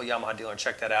local Yamaha dealer and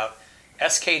check that out.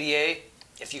 SKDA,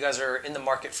 if you guys are in the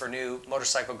market for new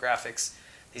motorcycle graphics,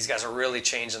 these guys are really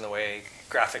changing the way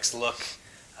graphics look.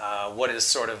 What is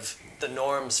sort of the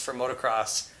norms for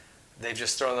motocross, they've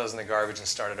just thrown those in the garbage and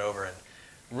started over and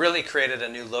really created a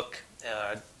new look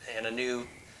and a new,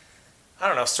 I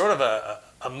don't know, sort of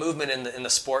a movement in the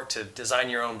sport to design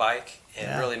your own bike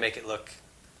and really make it look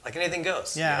like anything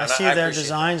goes. Yeah, you know, I see their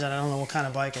designs, and I don't know what kind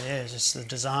of bike it is. It's the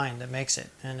design that makes it,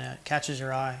 and it catches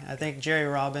your eye. I think Jerry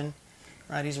Robin,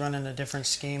 right, he's running a different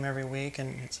scheme every week,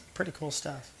 and it's pretty cool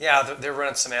stuff. Yeah, they're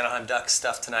running some Anaheim Ducks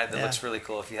stuff tonight that looks really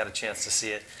cool if you had a chance to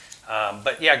see it.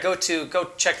 But yeah, go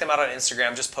check them out on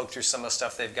Instagram. Just poke through some of the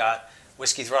stuff they've got.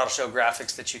 Whiskey Throttle Show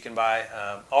graphics that you can buy.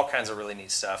 All kinds of really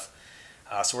neat stuff.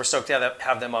 So we're stoked to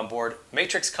have them on board.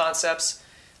 Matrix Concepts.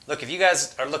 Look, if you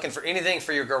guys are looking for anything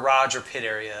for your garage or pit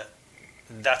area,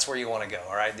 that's where you want to go,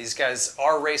 all right? These guys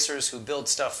are racers who build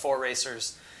stuff for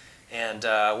racers. And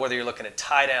whether you're looking at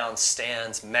tie-downs,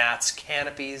 stands, mats,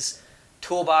 canopies,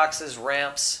 toolboxes,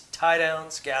 ramps,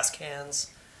 tie-downs, gas cans,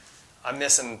 I'm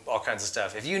missing all kinds of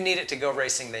stuff. If you need it to go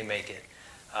racing, they make it.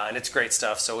 And it's great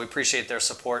stuff, so we appreciate their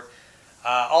support.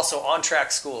 Also,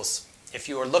 on-track schools. If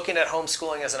you are looking at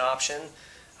homeschooling as an option,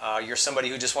 you're somebody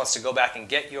who just wants to go back and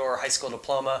get your high school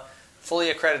diploma, fully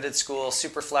accredited school,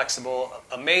 super flexible,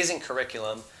 amazing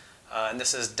curriculum. And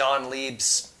this is Don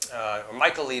Lieb's, or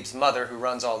Michael Lieb's mother who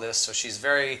runs all this, so she's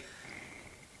very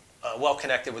well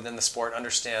connected within the sport,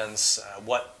 understands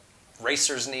what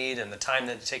racers need and the time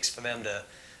that it takes for them to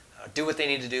do what they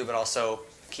need to do, but also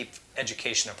keep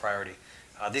education a priority.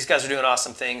 These guys are doing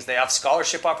awesome things. They have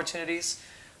scholarship opportunities,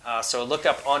 so look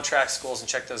up on-track schools and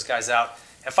check those guys out.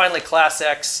 And finally, Class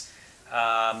X,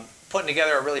 putting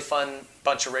together a really fun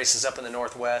bunch of races up in the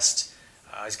Northwest.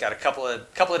 He's got a couple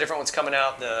of different ones coming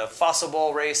out. The Fossil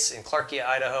Bowl race in Clarkia,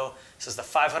 Idaho. This is the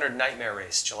 500 Nightmare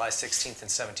race, July 16th and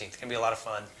 17th. It's going to be a lot of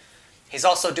fun. He's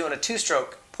also doing a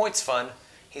two-stroke points fund.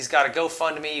 He's got a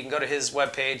GoFundMe. You can go to his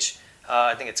webpage.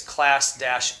 I think it's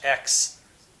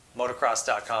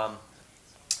class-xmotocross.com.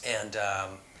 And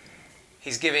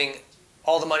he's giving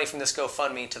all the money from this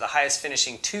GoFundMe to the highest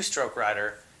finishing two-stroke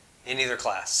rider in either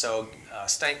class. So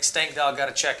Stank Dog got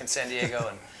a check in San Diego,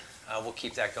 and we'll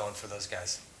keep that going for those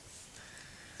guys.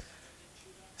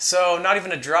 So not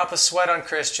even a drop of sweat on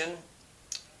Christian.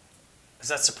 Does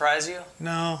that surprise you?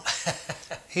 No.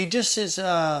 He just is,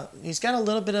 he's got a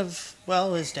little bit of,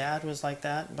 well, his dad was like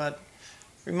that, but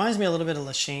reminds me a little bit of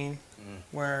Lachine,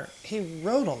 where he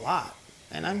rode a lot.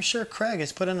 And I'm sure Craig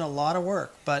has put in a lot of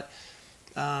work, but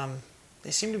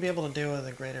they seem to be able to do it with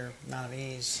a greater amount of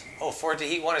ease. Oh, Ford to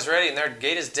Heat 1 is ready, and their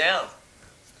gate is down.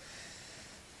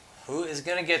 Who is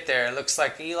going to get there? It looks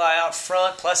like Eli out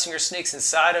front. Plessinger sneaks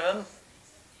inside of him.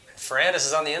 Ferrandis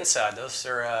is on the inside. Those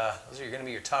are going to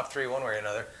be your top three one way or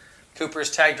another. Cooper's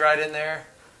tagged right in there.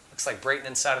 Looks like Brayton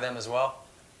inside of them as well.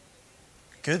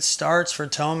 Good starts for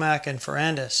Tomac and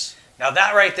Ferrandis. Now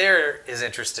that right there is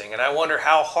interesting, and I wonder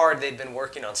how hard they've been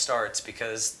working on starts,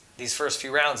 because these first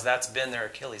few rounds, that's been their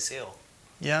Achilles heel.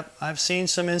 Yep, I've seen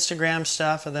some Instagram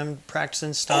stuff of them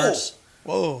practicing starts. Oh.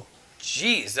 Whoa.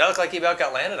 Jeez, that looked like he about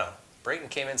got landed on. Brayton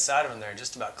came inside of him there and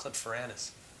just about clipped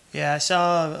Ferrandis. Yeah, I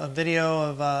saw a video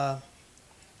of, I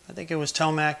think it was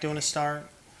Tomac doing a start.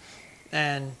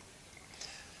 And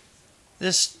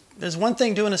there's one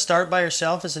thing doing a start by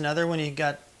yourself, is another when you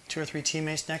got 2 or 3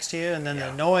 teammates next to you, and then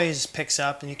the noise picks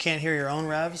up and you can't hear your own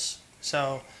revs.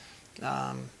 So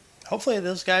hopefully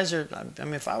those guys are, I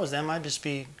mean, if I was them, I'd just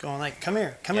be going like, come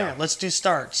here, let's do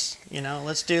starts. You know,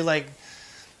 let's do like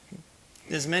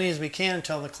as many as we can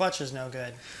until the clutch is no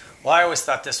good. Well, I always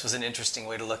thought this was an interesting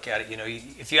way to look at it. You know,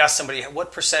 if you ask somebody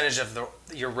what percentage of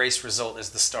your race result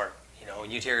is the start, you know,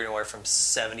 you'd hear anywhere from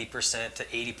 70% to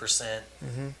 80%.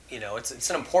 Mm-hmm. You know, it's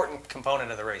an important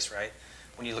component of the race, right?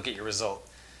 When you look at your result.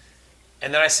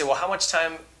 And then I say, well, how much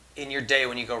time in your day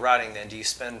when you go riding then do you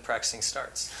spend practicing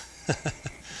starts?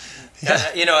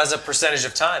 You know, as a percentage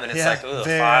of time, and it's like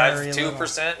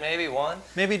 2%, maybe 1.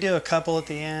 Maybe do a couple at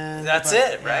the end. That's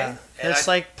it, right? Yeah. It's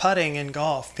like putting in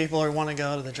golf. People want to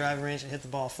go to the driving range and hit the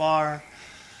ball far,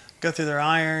 go through their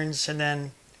irons, and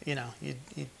then you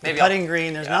the putting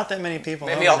green. There's not that many people.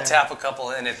 Maybe I'll tap a couple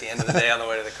in at the end of the day on the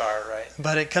way to the car, right?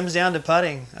 But it comes down to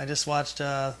putting. I just watched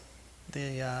the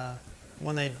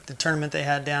tournament they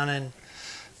had down in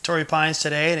Torrey Pines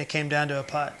today, and it came down to a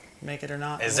putt. Make it or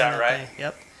not. Is that right?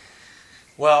 Yep.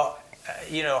 Well,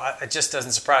 it just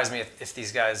doesn't surprise me if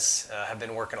these guys have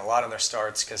been working a lot on their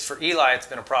starts, because for Eli, it's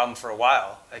been a problem for a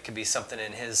while. It could be something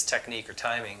in his technique or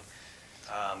timing.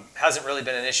 Hasn't really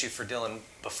been an issue for Dylan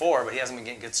before, but he hasn't been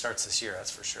getting good starts this year,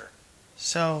 that's for sure.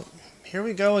 So here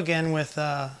we go again with,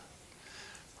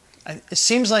 it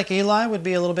seems like Eli would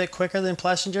be a little bit quicker than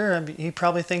Plessinger. He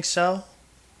probably thinks so.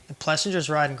 And Plessinger's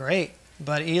riding great.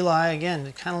 But Eli,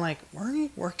 again, kind of like,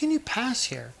 where can you pass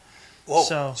here? Whoa,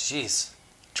 so, jeez.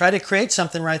 Try to create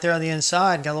something right there on the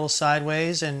inside. Got a little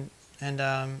sideways, and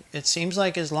it seems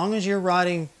like as long as you're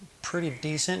riding pretty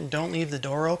decent and don't leave the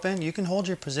door open, you can hold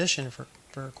your position for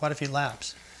quite a few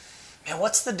laps. Man,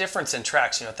 what's the difference in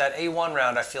tracks? At that A1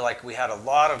 round, I feel like we had a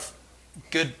lot of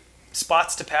good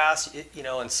spots to pass,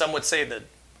 and some would say that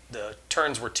the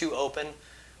turns were too open,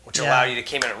 which allowed you to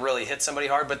come in and really hit somebody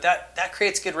hard. But that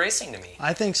creates good racing to me.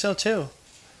 I think so too.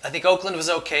 I think Oakland was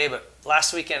okay, but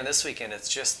last weekend and this weekend,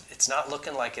 it's not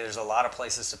looking like there's a lot of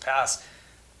places to pass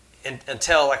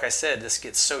until, like I said, this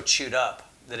gets so chewed up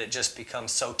that it just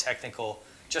becomes so technical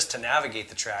just to navigate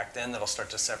the track. Then that'll start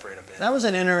to separate a bit. That was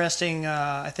an interesting,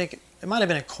 I think it might have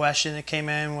been a question that came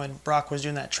in when Brock was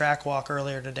doing that track walk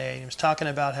earlier today. He was talking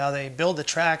about how they build the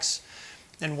tracks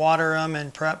and water them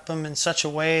and prep them in such a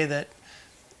way that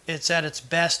it's at its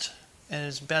best and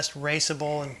its best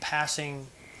raceable and passing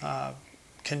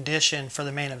condition for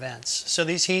the main events. So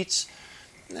these heats,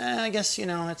 I guess,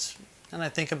 it's, and I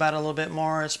think about it a little bit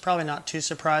more, it's probably not too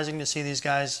surprising to see these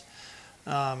guys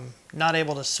not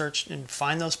able to search and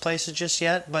find those places just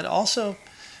yet. But also,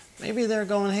 maybe they're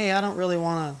going, hey, I don't really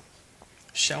want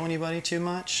to show anybody too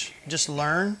much. Just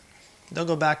learn. They'll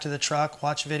go back to the truck,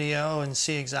 watch video, and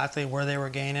see exactly where they were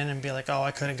gaining and be like, oh,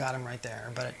 I could have got him right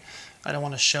there. But I don't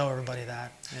want to show everybody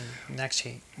that in the next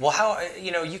heat. Well, how,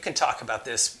 you can talk about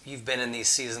this. You've been in these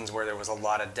seasons where there was a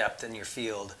lot of depth in your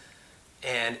field.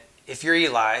 And if you're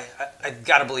Eli, I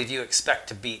got to believe you expect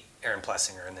to beat Aaron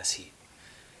Plessinger in this heat.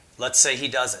 Let's say he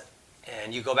doesn't,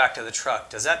 and you go back to the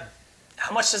truck.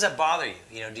 How much does that bother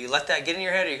you? Do you let that get in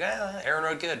your head, or you go, Aaron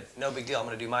rode good, no big deal, I'm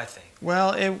going to do my thing?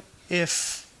 Well,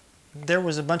 if there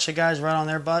was a bunch of guys right on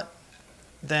their butt,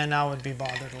 then I would be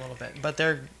bothered a little bit. But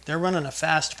they're running a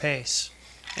fast pace,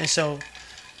 and so,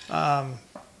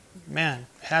 man,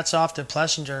 hats off to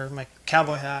Plessinger, my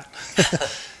cowboy hat.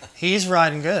 He's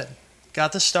riding good.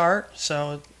 Got the start,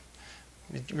 so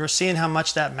we're seeing how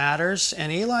much that matters.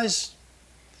 And he's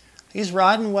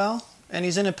riding well, and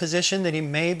he's in a position that he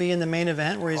may be in the main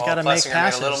event where he's got to make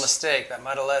passes. Made a little mistake that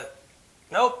might have let it.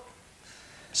 Nope.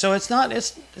 So it's not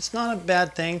a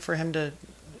bad thing for him to.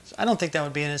 I don't think that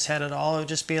would be in his head at all. It would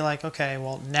just be like, okay,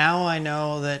 well, now I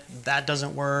know that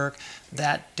doesn't work.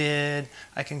 That did.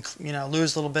 I can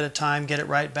lose a little bit of time, get it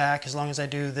right back as long as I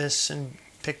do this and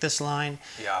pick this line.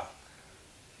 Yeah.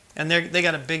 And they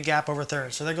got a big gap over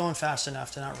third, so they're going fast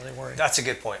enough to not really worry. That's a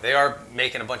good point. They are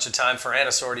making a bunch of time.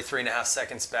 Ferrandis already 3.5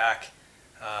 seconds back.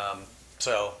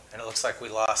 And it looks like we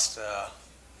lost.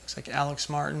 Looks like Alex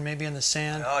Martin maybe in the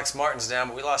sand. Alex Martin's down,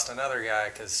 but we lost another guy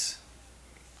because,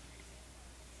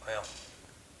 well.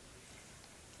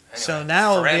 Anyway, so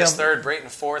now Ferrandis third, Brayton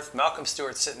fourth, Malcolm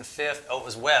Stewart sitting fifth. Oh, it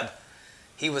was Webb.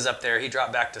 He was up there. He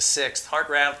dropped back to sixth.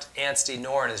 Hartranft, Anstey,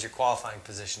 Noren is your qualifying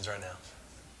positions right now.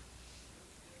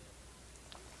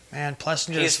 Man,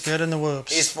 Plessinger's good in the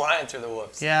whoops. He's flying through the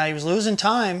whoops. Yeah, he was losing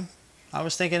time. I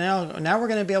was thinking, now we're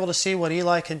going to be able to see what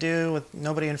Eli can do with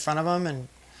nobody in front of him, and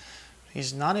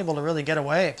he's not able to really get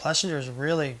away. Plessinger's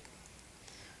really,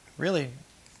 really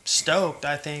stoked,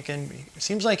 I think, and it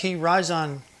seems like he rides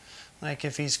on, like,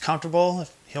 if he's comfortable,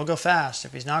 he'll go fast.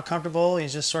 If he's not comfortable,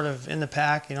 he's just sort of in the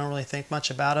pack. You don't really think much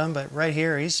about him, but right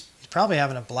here, he's probably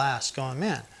having a blast going,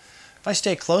 man, if I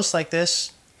stay close like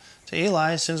this to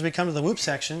Eli, as soon as we come to the whoop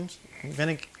section, I'm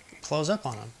going to close up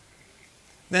on him.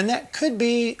 Then that could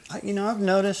be, I've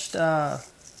noticed,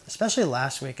 especially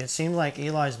last week, it seemed like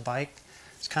Eli's bike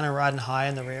is kind of riding high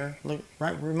in the rear.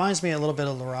 Reminds me a little bit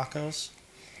of Larocco's.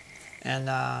 And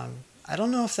I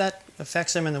don't know if that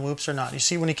affects him in the whoops or not. You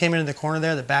see when he came into the corner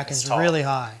there, the back end's really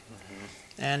high.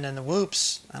 Mm-hmm. And in the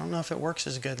whoops, I don't know if it works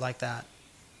as good like that.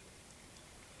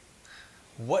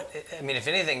 If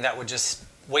anything, that would just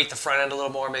weight the front end a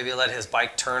little more, maybe let his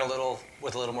bike turn a little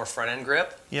with a little more front end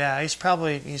grip. Yeah, he's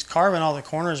carving all the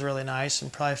corners really nice,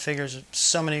 and probably figures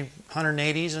so many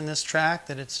 180s in this track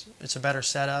that it's a better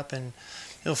setup, and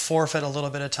he'll forfeit a little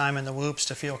bit of time in the whoops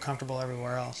to feel comfortable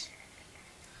everywhere else.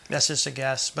 That's just a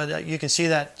guess, but you can see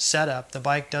that setup. The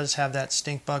bike does have that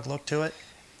stink bug look to it.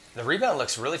 The rebound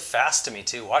looks really fast to me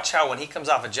too. Watch how when he comes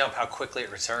off a jump, how quickly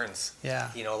it returns.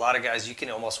 Yeah. A lot of guys, you can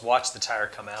almost watch the tire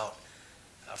come out.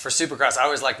 For Supercross, I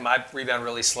always liked my rebound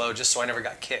really slow just so I never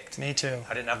got kicked. Me too.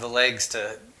 I didn't have the legs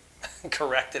to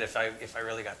correct it if I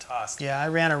really got tossed. Yeah, I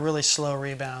ran a really slow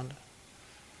rebound.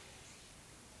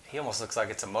 He almost looks like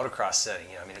it's a motocross setting.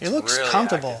 I mean, it's He looks really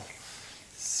comfortable.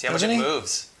 Active. See how much it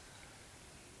moves.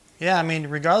 Yeah, I mean,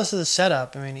 regardless of the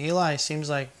setup, I mean, Eli seems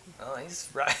like... Oh, he's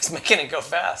making it go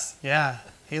fast. Yeah,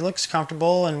 he looks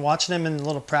comfortable, and watching him in the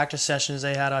little practice sessions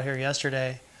they had out here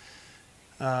yesterday,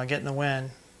 getting the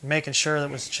win, making sure that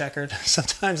it was checkered.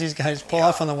 Sometimes these guys pull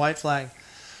off on the white flag.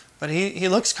 But he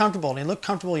looks comfortable, and he looked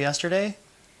comfortable yesterday.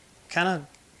 Kind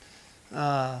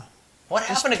of... What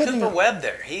happened to Cooper Webb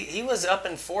there? He was up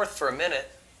in fourth for a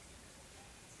minute,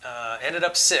 ended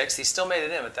up sixth. He still made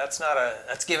it in, but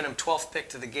that's giving him 12th pick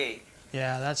to the gate.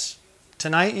 Yeah,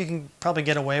 tonight you can probably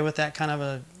get away with that kind of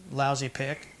a lousy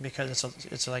pick because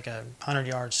it's like a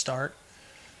 100-yard start.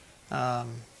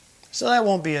 So that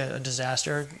won't be a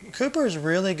disaster. Cooper is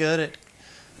really good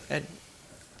at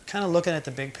kind of looking at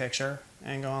the big picture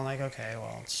and going like, okay,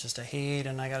 well, it's just a heat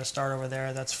and I got to start over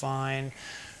there. That's fine.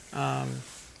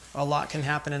 A lot can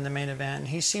happen in the main event. And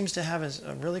he seems to have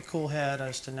a really cool head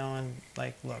as to knowing,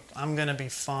 like, look, I'm going to be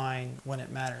fine when it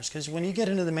matters. Because when you get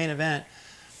into the main event,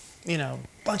 a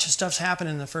bunch of stuff's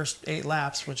happening in the first 8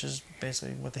 laps, which is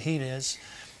basically what the heat is.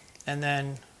 And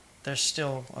then there's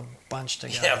still a bunch to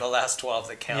go. Yeah, the last 12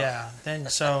 that count. Yeah,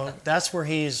 so that's where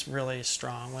he's really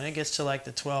strong. When it gets to like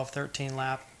the 12, 13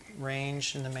 lap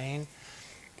range in the main,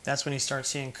 that's when you start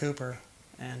seeing Cooper.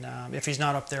 And if he's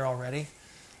not up there already,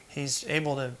 he's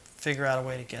able to figure out a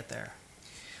way to get there.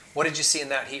 What did you see in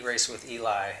that heat race with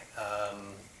Eli?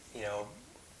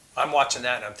 I'm watching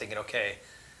that and I'm thinking, okay,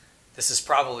 this is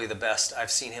probably the best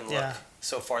I've seen him look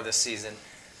so far this season.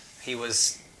 He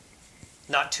was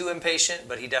not too impatient,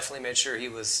 but he definitely made sure he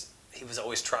was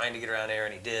always trying to get around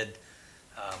Aaron. He did.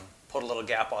 Put a little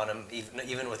gap on him,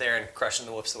 even with Aaron crushing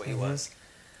the whoops the way he was.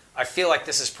 I feel like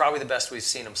this is probably the best we've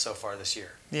seen him so far this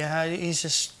year. Yeah, he's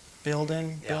just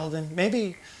building.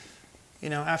 Maybe,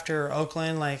 after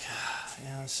Oakland,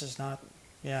 this is not,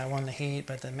 I won the heat,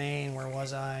 but the main, where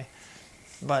was I?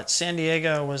 But San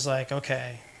Diego was like,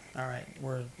 okay, all right,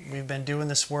 we've been doing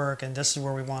this work, and this is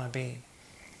where we want to be.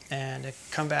 And to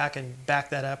come back and back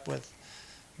that up with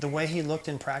the way he looked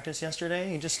in practice yesterday,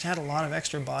 he just had a lot of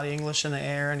extra body English in the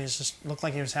air, and he just looked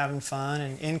like he was having fun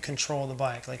and in control of the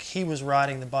bike. Like he was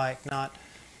riding the bike, not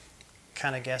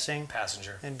kind of guessing.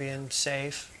 Passenger. And being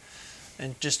safe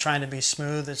and just trying to be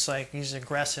smooth. It's like he's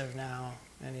aggressive now,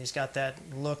 and he's got that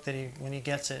look that when he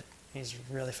gets it, he's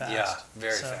really fast. Yeah,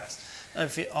 very fast.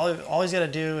 All he's got to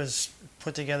do is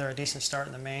put together a decent start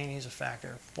in the main, he's a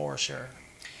factor for sure.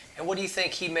 And what do you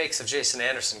think he makes of Jason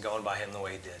Anderson going by him the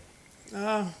way he did?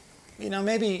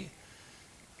 Maybe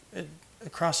it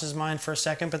crosses his mind for a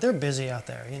second, but they're busy out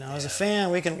there. As a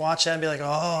fan, we can watch that and be like, oh,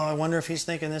 I wonder if he's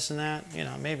thinking this and that.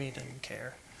 Maybe he didn't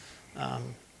care.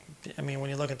 When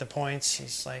you look at the points,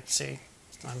 he's like, see,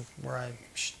 I'm where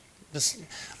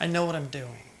I know what I'm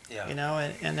doing. Yeah.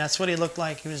 And that's what he looked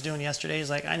like he was doing yesterday. He's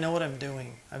like, I know what I'm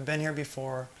doing. I've been here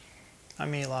before.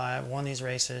 I'm Eli. I've won these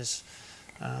races.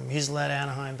 He's led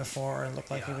Anaheim before and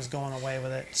looked like he was going away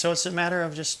with it. So it's a matter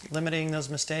of just limiting those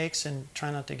mistakes and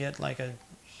trying not to get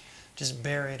just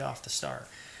buried off the start.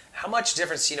 How much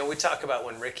difference, we talk about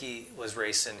when Ricky was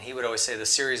racing, he would always say the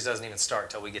series doesn't even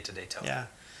start till we get to Daytona. Yeah.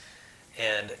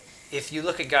 And if you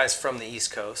look at guys from the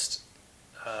East Coast,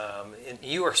 and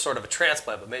you are sort of a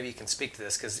transplant, but maybe you can speak to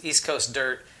this, because East Coast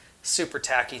dirt, super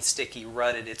tacky, sticky,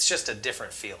 rutted, it's just a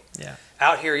different feel. Yeah.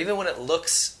 Out here, even when it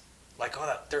looks like, oh,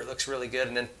 that dirt looks really good,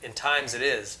 and then in times it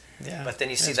is. Yeah. But then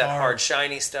you see that hard,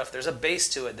 shiny stuff. There's a base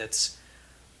to it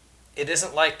it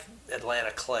isn't like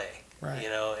Atlanta clay. Right.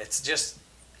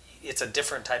 It's a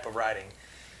different type of riding.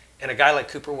 And a guy like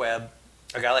Cooper Webb,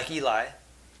 a guy like Eli, I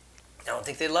don't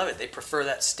think they love it. They prefer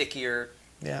that stickier,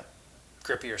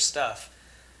 grippier stuff.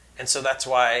 And so that's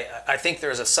why I think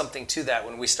there's something to that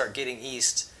when we start getting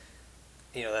east,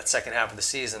 that second half of the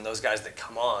season, those guys that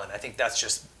come on, I think that's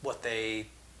just what they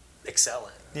excel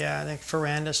in. Yeah, I think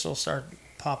Ferrandis will start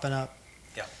popping up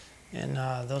in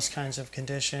those kinds of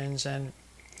conditions. And,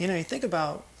 you think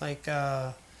about,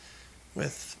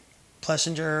 with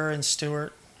Plessinger and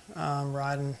Stewart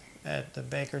riding at the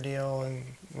Baker deal and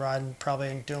riding probably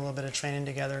and doing a little bit of training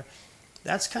together,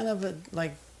 that's kind of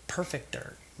perfect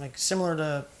dirt. Similar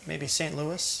to maybe St.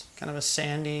 Louis, kind of a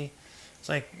sandy. It's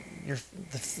like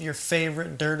your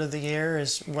favorite dirt of the year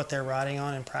is what they're riding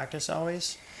on in practice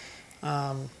always.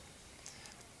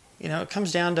 It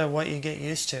comes down to what you get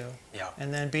used to. Yeah.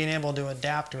 And then being able to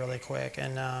adapt really quick.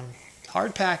 And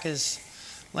hard pack is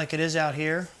like it is out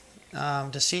here.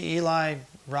 To see Eli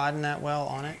riding that well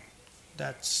on it,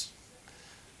 that's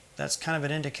that's kind of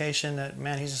an indication that,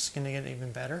 man, he's just going to get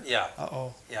even better. Yeah.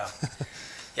 Uh-oh. Yeah.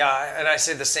 Yeah, and I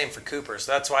say the same for Cooper.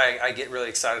 So that's why I get really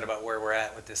excited about where we're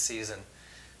at with this season.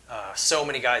 So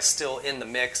many guys still in the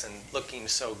mix and looking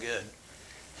so good.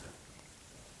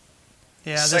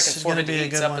 Yeah, this Second is going to be a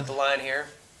good up one. at the line here.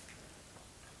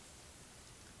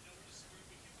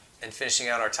 And finishing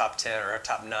out our top 10 or our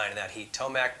top 9 in that heat.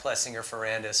 Tomac, Plessinger,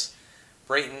 Ferrandis,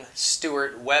 Brayton,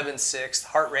 Stewart, Webb in 6th,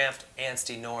 Hartranft,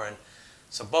 Anstey, Noren.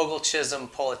 So Bogle, Chisholm,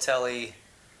 Politelli,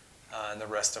 and the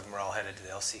rest of them are all headed to the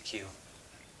LCQ.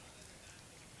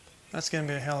 That's going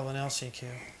to be a hell of an LCQ.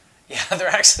 Yeah,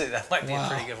 that might be a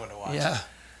pretty good one to watch. Yeah.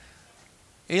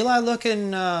 Eli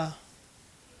looking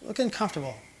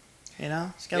comfortable, you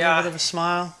know? He's got a little bit of a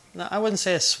smile. No, I wouldn't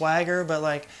say a swagger, but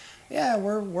like, yeah,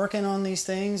 we're working on these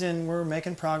things and we're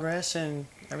making progress and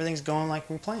everything's going like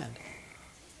we planned.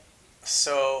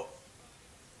 So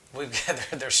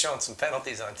they're showing some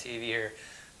penalties on TV here.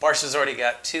 Barsha's already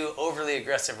got 2 overly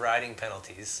aggressive riding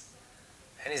penalties,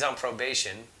 and he's on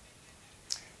probation.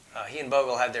 He and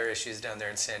Bogle had their issues down there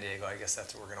in San Diego. I guess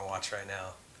that's what we're going to watch right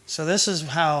now. So this is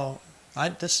what I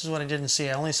didn't see.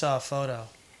 I only saw a photo.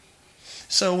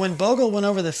 So when Bogle went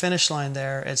over the finish line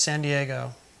there at San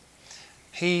Diego,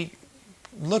 he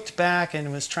looked back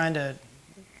and was trying to,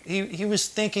 he was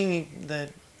thinking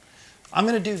that I'm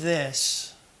going to do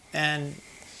this, and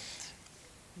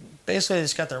basically they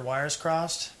just got their wires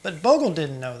crossed. But Bogle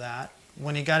didn't know that.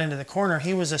 When he got into the corner,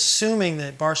 he was assuming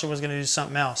that Barsha was going to do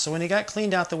something else. So when he got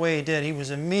cleaned out the way he did, he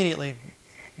was immediately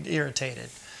irritated.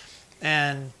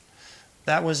 And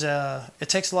that was, it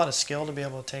takes a lot of skill to be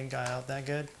able to take a guy out that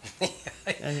good.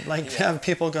 And have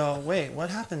people go, wait, what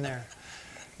happened there?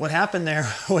 What happened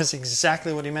there was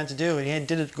exactly what he meant to do. He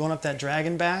did it going up that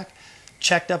dragon back,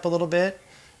 checked up a little bit,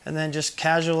 and then just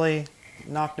casually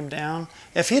knocked him down.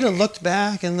 If he'd have looked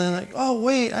back and then like, oh,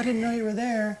 wait, I didn't know you were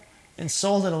there, and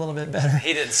sold it a little bit better.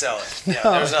 He didn't sell it. Yeah,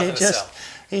 there was nothing to sell.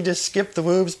 He just skipped the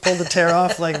whoobs, pulled the tear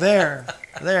off, like there.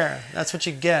 That's what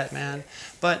you get, man.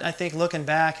 But I think looking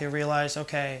back, he realized,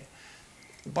 okay,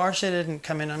 Barsha didn't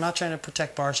come in. I'm not trying to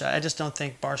protect Barsha. I just don't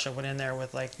think Barsha went in there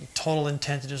with like total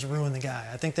intent to just ruin the guy.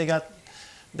 I think they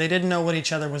didn't know what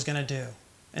each other was going to do.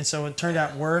 And so it turned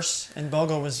out worse, and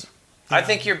Bogle was... I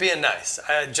think you're being nice.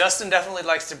 Justin definitely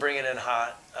likes to bring it in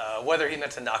hot. Whether he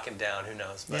meant to knock him down, who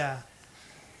knows? But, yeah.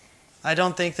 I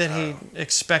don't think that he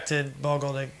expected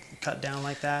Bogle to cut down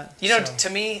like that. You know, to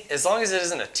me, as long as it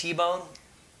isn't a T-bone,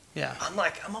 yeah,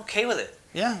 I'm okay with it.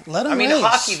 Yeah, let them race. race.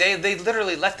 Hockey, they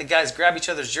literally let the guys grab each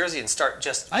other's jersey and start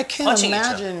just I can't punching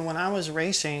imagine each other. When I was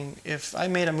racing, if I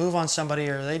made a move on somebody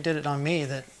or they did it on me,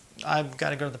 that I've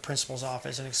got to go to the principal's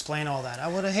office and explain all that. I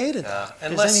would have hated that.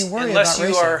 Unless you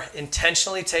racing. are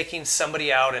intentionally taking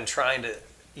somebody out and trying to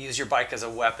use your bike as a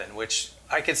weapon, which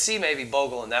I could see maybe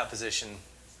Bogle in that position.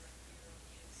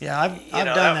 Yeah, I've done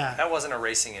that. That wasn't a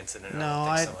racing incident. No,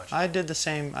 I don't think so much. I did the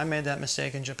same. I made that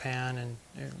mistake in Japan, and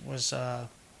it was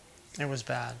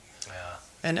bad. Yeah.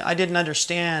 And I didn't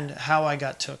understand how I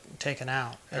got taken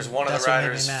out. There's one of the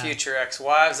riders' future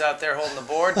ex-wives out there holding the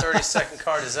board. 30-second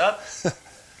card is up.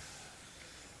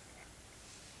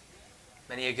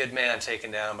 Many a good man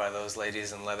taken down by those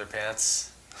ladies in leather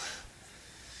pants.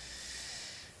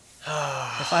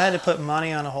 If I had to put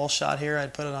money on a whole shot here,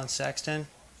 I'd put it on Sexton.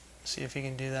 See if he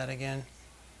can do that again.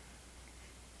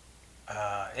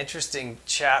 Interesting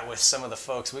chat with some of the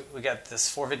folks. We got this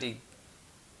 450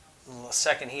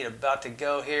 second heat about to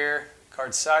go here.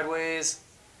 Card sideways.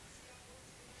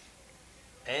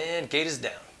 And gate is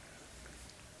down.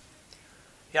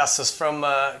 Yeah, so it's from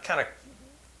kind of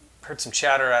heard some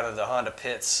chatter out of the Honda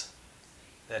pits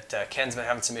that Ken's been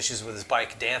having some issues with his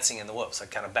bike dancing in the whoops, like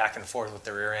kind of back and forth with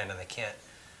the rear end, and they can't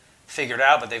figure it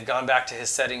out, but they've gone back to his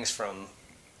settings from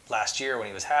last year when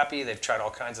he was happy. They've tried all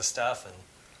kinds of stuff, and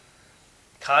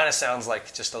kind of sounds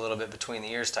like just a little bit between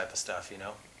the ears type of stuff, you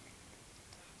know?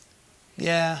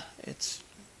 Yeah, it's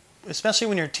especially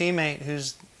when your teammate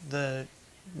who's the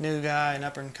new guy, an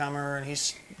up-and-comer, and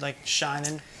he's like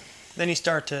shining, then you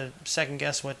start to second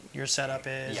guess what your setup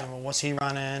is, and well, what's he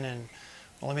running, and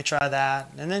well, let me try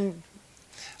that. And then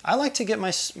I like to get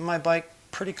my bike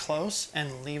pretty close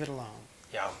and leave it alone.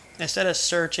 Yeah. Instead of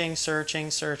searching.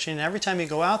 Every time you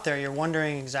go out there, you're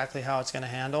wondering exactly how it's going to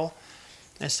handle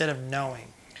instead of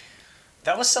knowing.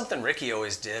 That was something Ricky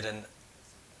always did, and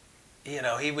you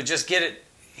know, he would just get it.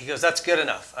 He goes, that's good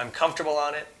enough. I'm comfortable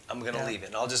on it. I'm going to leave it,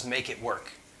 and I'll just make it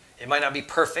work. It might not be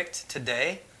perfect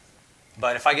today,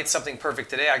 but if I get something perfect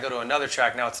today, I go to another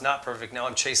track. Now it's not perfect. Now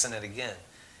I'm chasing it again.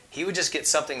 He would just get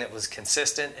something that was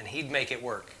consistent, and he'd make it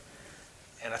work.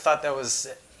 And I thought that was,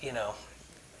 you know,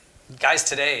 guys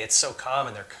today, it's so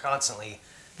common. They're constantly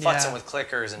futzing with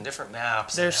clickers and different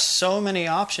maps. There's so many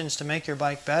options to make your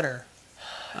bike better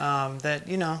that,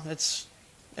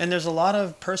 and there's a lot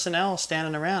of personnel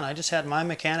standing around. I just had my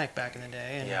mechanic back in the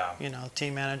day and,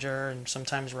 team manager and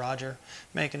sometimes Roger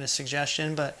making a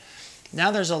suggestion. But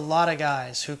now there's a lot of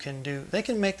guys who they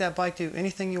can make that bike do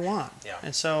anything you want. Yeah.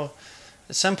 And so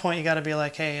at some point you got to be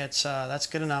like, hey, that's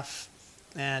good enough.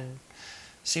 And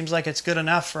seems like it's good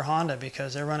enough for Honda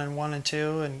because they're running 1 and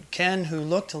 2. And Ken, who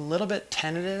looked a little bit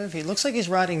tentative, he looks like he's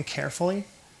riding carefully.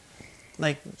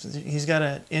 Like he's got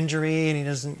an injury and he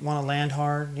doesn't want to land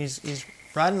hard. He's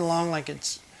riding along like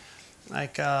it's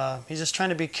like he's just trying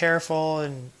to be careful,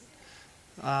 and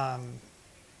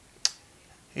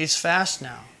he's fast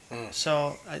now.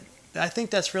 So I think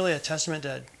that's really a testament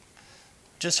to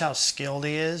just how skilled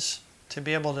he is to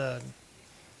be able to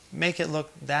make it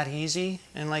look that easy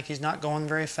and like he's not going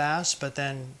very fast, but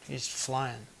then he's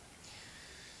flying.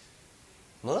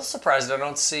 I'm a little surprised I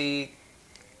don't see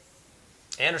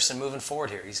Anderson moving forward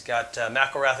here. He's got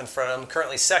McElrath in front of him.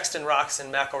 Currently Sexton,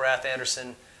 Roczen, McElrath,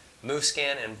 Anderson,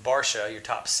 Musquin, and Barcia, your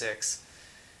top 6.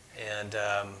 And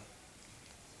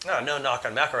no knock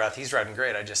on McElrath. He's riding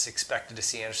great. I just expected to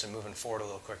see Anderson moving forward a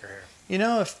little quicker here.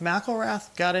 If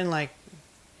McElrath got in,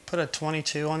 put a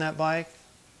 22 on that bike,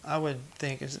 I would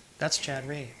think that's Chad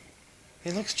Reed.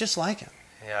 He looks just like him.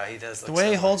 Yeah, he does look the way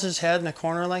similar. He holds his head in a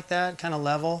corner like that, kind of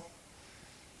level.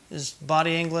 His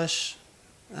body English.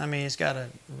 I mean, he's got a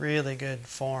really good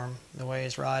form the way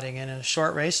he's riding. And in a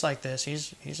short race like this,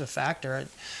 he's a factor.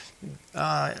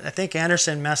 I think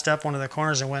Anderson messed up one of the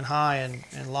corners and went high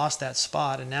and lost that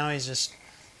spot. And now he's just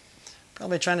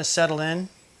probably trying to settle in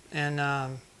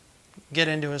and get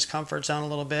into his comfort zone a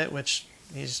little bit, which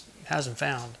he hasn't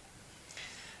found.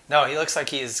 No, he looks like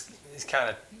he's kind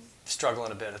of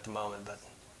struggling a bit at the moment, but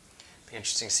it'll be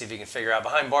interesting to see if he can figure out.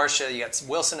 Behind Barcia, you got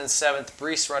Wilson in 7th,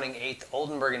 Brees running 8th,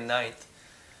 Oldenburg in 9th.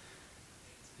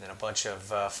 And then a bunch of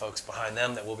folks behind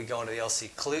them that will be going to the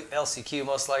LCQ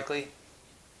most likely.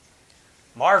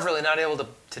 Marv really not able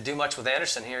to do much with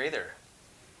Anderson here either.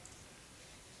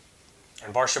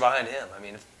 And Barcia behind him. I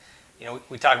mean,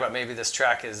 we talked about maybe this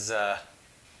track is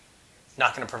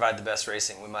not going to provide the best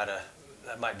racing.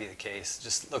 That might be the case.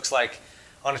 Just looks like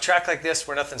on a track like this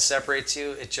where nothing separates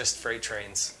you, it just freight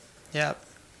trains. Yeah.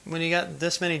 When you got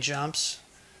this many jumps,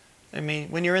 I mean,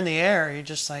 when you're in the air, you're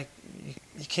just like,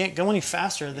 you can't go any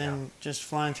faster than just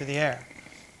flying through the air.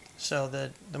 So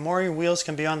the more your wheels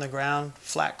can be on the ground,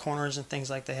 flat corners and things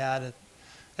like they had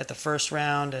at the first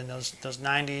round, and those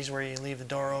 90s where you leave the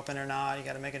door open or not, you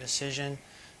got to make a decision.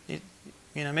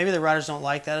 Maybe the riders don't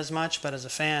like that as much, but as a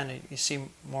fan, you see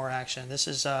more action. This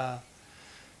is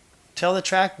till the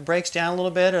track breaks down a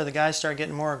little bit or the guys start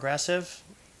getting more aggressive,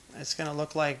 it's going to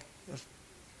look like a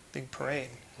big parade.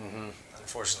 Mm-hmm.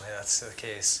 Unfortunately, that's the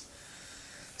case.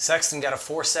 Sexton got a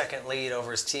 4-second lead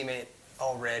over his teammate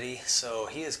already, so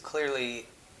he is clearly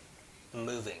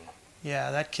moving.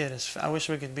 Yeah, that kid is. I wish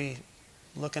we could be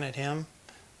looking at him.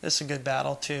 This is a good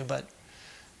battle too, but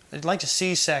I'd like to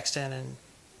see Sexton and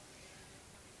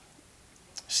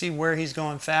see where he's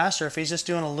going fast, or if he's just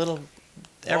doing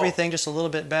everything just a little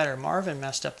bit better. Marvin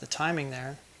messed up the timing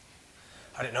there.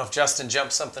 I didn't know if Justin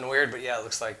jumped something weird, but yeah, it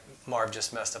looks like Marv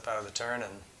just messed up out of the turn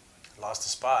and lost a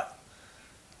spot.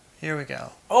 Here we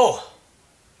go. Oh!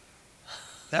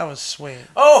 That was sweet.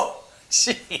 Oh!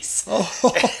 Jeez. Oh.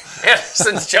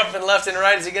 Anderson's jumping left and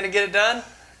right. Is he going to get it done?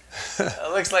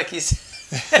 It looks like he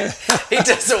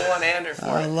does a one-hander for it.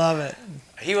 I love it.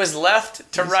 He was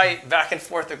left to right, back and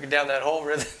forth down that whole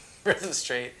rhythm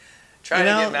straight, trying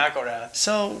to get McElrath.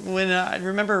 So when I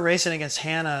remember racing against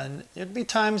Hanna, and there'd be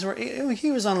times where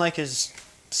he was on like his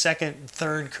second,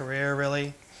 third career,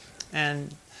 really,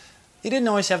 and he didn't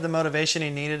always have the motivation he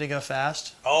needed to go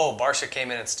fast. Oh, Barcia came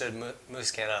in and stood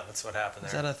Musquin up. That's what happened there.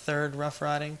 Is that a third rough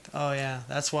riding? Oh, yeah.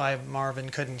 That's why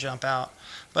Marvin couldn't jump out.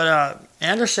 But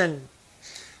Anderson,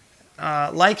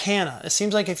 like Hanna, it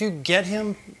seems like if you get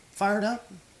him fired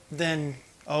up, then,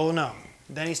 oh, no.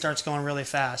 Then he starts going really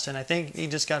fast. And I think he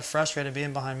just got frustrated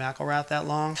being behind McElrath that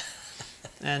long.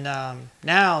 And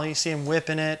now you see him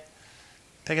whipping it,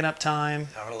 picking up time.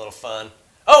 Having a little fun.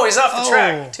 Oh, he's off the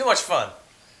track. Too much fun.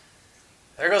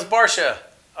 There goes Barcia.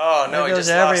 Oh, no, he just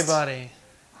lost. Everybody.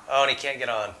 Oh, and he can't get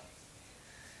on.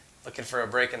 Looking for a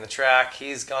break in the track.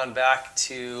 He's gone back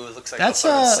to, looks like that's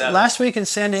last week in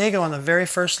San Diego on the very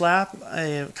first lap,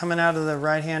 coming out of the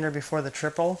right-hander before the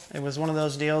triple. It was one of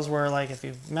those deals where, like, if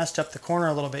you messed up the corner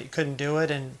a little bit, you couldn't do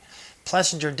it, and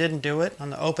Plessinger didn't do it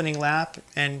on the opening lap,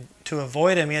 and to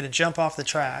avoid him, he had to jump off the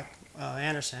track,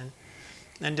 Anderson,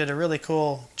 and did a really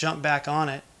cool jump back on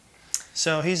it.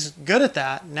 So he's good at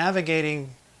that,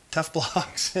 navigating tough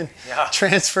blocks and Yeah.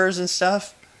 transfers and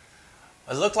stuff.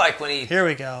 It looked like when he Here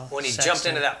we go. when he Sexton. jumped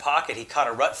into that pocket, he caught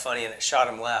a rut funny and it shot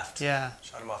him left. Yeah.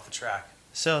 Shot him off the track.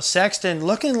 So Sexton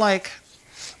looking like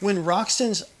when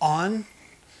Roxton's on,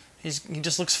 he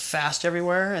just looks fast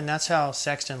everywhere, and that's how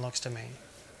Sexton looks to me.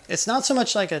 It's not so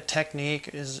much like a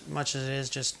technique as much as it is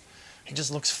just he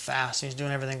just looks fast. He's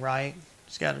doing everything right.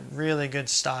 He's got a really good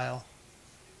style.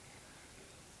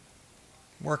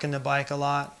 Working the bike a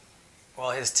lot.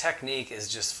 Well, his technique is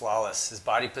just flawless. His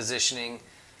body positioning,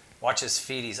 watch his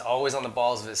feet. He's always on the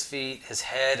balls of his feet. His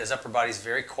head, his upper body's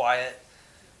very quiet.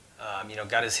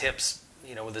 Got his hips,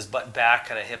 with his butt back,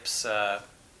 kind of hips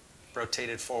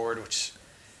rotated forward, which,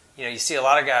 you see a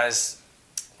lot of guys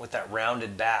with that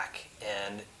rounded back.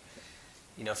 And,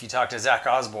 if you talk to Zach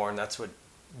Osborne, that's what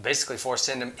basically forced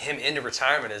him into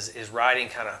retirement is riding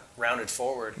kind of rounded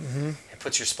forward. Mm-hmm. It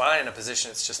puts your spine in a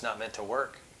position it's just not meant to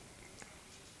work.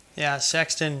 Yeah,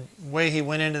 Sexton, the way he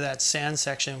went into that sand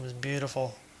section was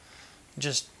beautiful.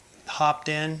 Just hopped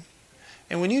in.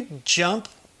 And when you jump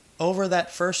over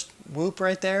that first whoop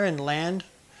right there and land,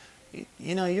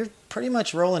 you're pretty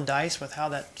much rolling dice with how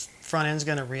that front end's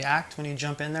going to react when you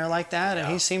jump in there like that. And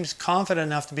he seems confident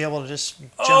enough to be able to just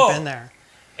jump in there.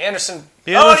 Anderson.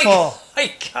 Beautiful. Oh,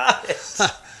 he got it.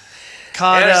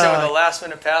 Caught, Anderson with a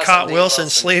last-minute pass. Caught Wilson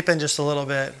sleeping just a little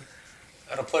bit.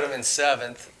 That'll put him in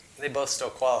 7th. They both still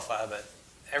qualify, but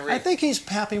I think he's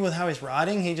happy with how he's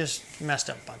riding. He just messed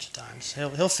up a bunch of times.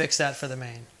 He'll fix that for the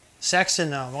main.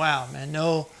 Sexton, though, wow, man,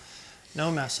 no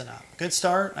messing up. Good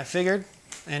start, I figured,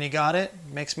 and he got it.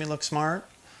 Makes me look smart.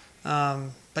 But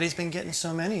he's been getting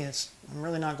so many. I'm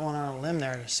really not going on a limb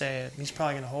there to say it. He's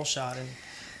probably going to hole shot, and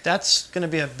that's going to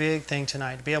be a big thing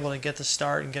tonight, to be able to get the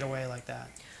start and get away like that.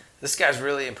 This guy's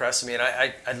really impressing me, and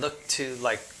I look to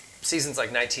seasons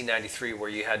like 1993 where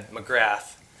you had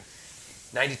McGrath.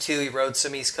 92, he rode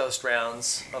some East Coast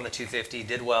rounds on the 250,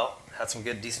 did well, had some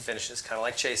good, decent finishes, kind of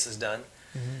like Chase has done.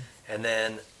 Mm-hmm. And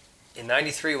then in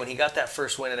 93, when he got that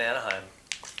first win at Anaheim,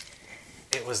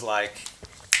 it was like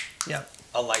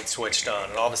a light switched on,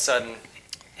 and all of a sudden,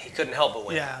 he couldn't help but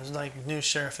win. Yeah, it was like new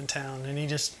sheriff in town, and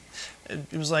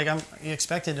it was like he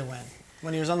expected to win.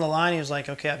 When he was on the line, he was like,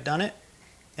 okay, I've done it,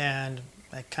 and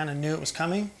I kind of knew it was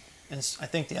coming, and I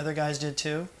think the other guys did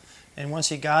too. And once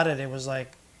he got it, it was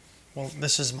like, well,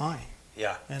 this is mine.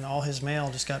 Yeah. And all his mail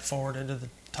just got forwarded to the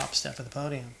top step of the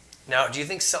podium. Now, do you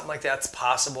think something like that's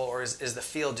possible, or is the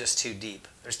field just too deep?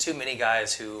 There's too many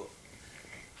guys who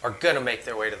are going to make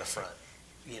their way to the front.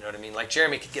 You know what I mean? Like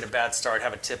Jeremy could get a bad start,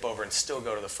 have a tip over, and still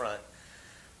go to the front.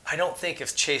 I don't think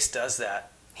if Chase does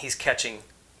that, he's catching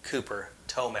Cooper,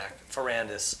 Tomac,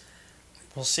 Ferrandis.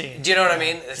 We'll see. Do you know what I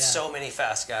mean? There's so many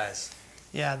fast guys.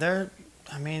 Yeah,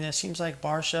 it seems like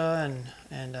Barsha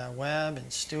and Webb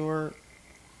and Stewart,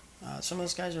 some of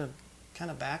those guys are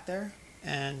kind of back there,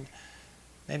 and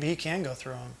maybe he can go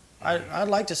through them. I'd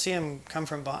like to see him come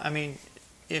from.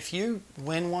 If you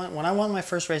win one, when I won my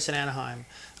first race in Anaheim,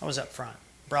 I was up front.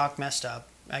 Brock messed up.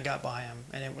 I got by him,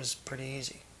 and it was pretty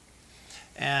easy.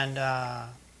 And I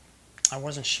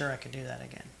wasn't sure I could do that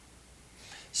again.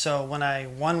 So when I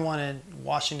won one in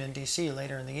Washington, D.C.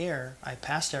 later in the year, I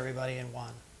passed everybody and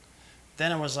won.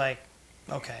 Then it was like,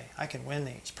 okay, I can win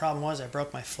these. Problem was I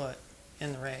broke my foot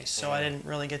in the race, so I didn't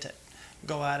really get to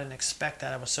go out and expect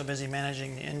that. I was so busy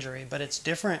managing the injury. But it's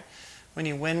different when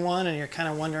you win one and you're kind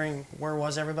of wondering where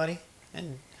was everybody.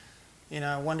 And,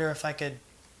 I wonder if I could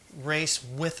race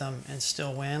with them and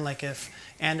still win. Like if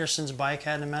Anderson's bike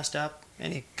hadn't messed up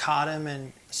and he caught him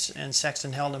and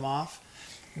Sexton held him off,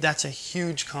 that's a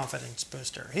huge confidence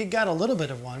booster. He got a little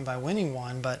bit of one by winning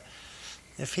one, but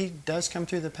if he does come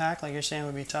through the pack, like you're saying,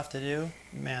 would be tough to do,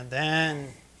 man, then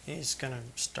he's going to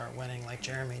start winning like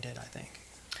Jeremy did, I think.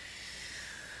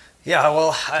 Yeah,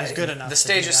 well, he's good enough. The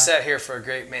stage is set here for a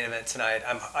great main event tonight.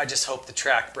 I just hope the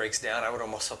track breaks down. I would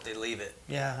almost hope they leave it.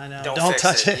 Yeah, I know. Don't fix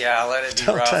touch it. Yeah, let it be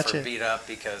Don't rough or beat up,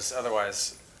 because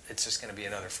otherwise it's just going to be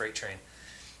another freight train.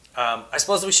 I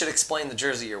suppose we should explain the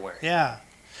jersey you're wearing. Yeah.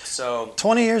 So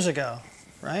 20 years ago,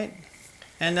 right?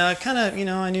 And kind of,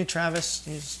 I knew Travis.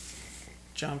 He's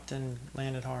jumped and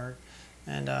landed hard.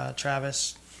 And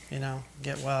Travis,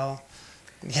 get well.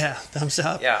 Yeah, thumbs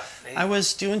up. Yeah. I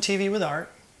was doing TV with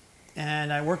Art,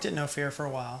 and I worked at No Fear for a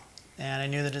while. And I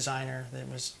knew the designer that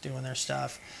was doing their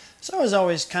stuff. So I was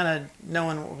always kind of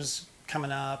knowing what was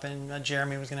coming up, and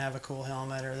Jeremy was going to have a cool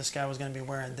helmet, or this guy was going to be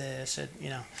wearing this,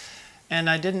 And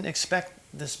I didn't expect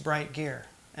this bright gear.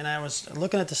 And I was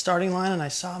looking at the starting line, and I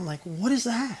saw him like, what is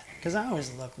that? Because I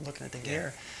always looking at the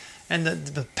gear. And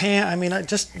the pant,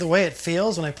 just the way it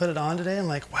feels when I put it on today, I'm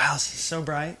like, wow, this is so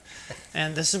bright.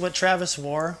 And this is what Travis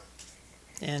wore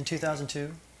in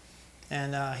 2002.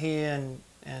 and he and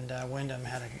Wyndham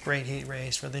had a great heat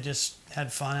race where they just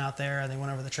had fun out there, and they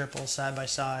went over the triples side by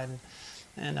side,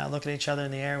 and look at each other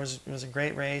in the air. It was a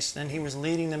great race. Then he was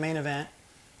leading the main event.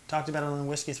 Talked about it on the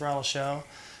Whiskey Throttle show,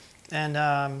 and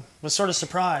was sort of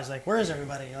surprised, like, where is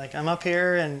everybody? Like, I'm up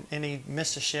here, and he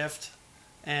missed a shift,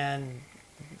 and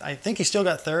I think he still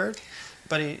got third,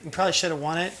 but he probably should have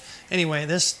won it. Anyway,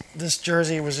 this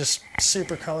jersey was just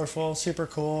super colorful, super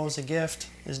cool. It was a gift.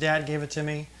 His dad gave it to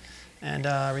me, and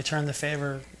returned the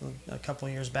favor a couple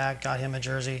of years back, got him a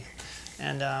jersey.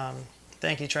 And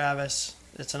thank you, Travis.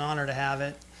 It's an honor to have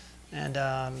it, and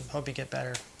hope you get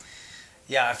better.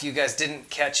 Yeah, if you guys didn't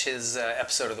catch his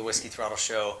episode of the Whiskey Throttle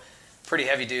show, pretty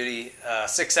heavy duty,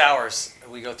 6 hours.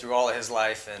 We go through all of his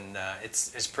life, and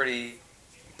it's pretty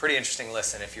interesting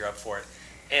listen if you're up for it.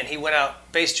 And he went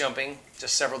out base jumping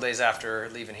just several days after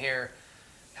leaving here,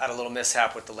 had a little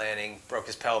mishap with the landing, broke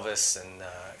his pelvis and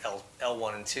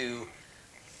L1 and 2.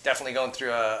 Definitely going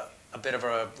through a bit of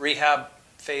a rehab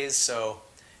phase, so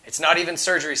it's not even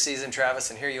surgery season, Travis,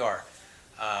 and here you are.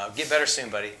 Get better soon,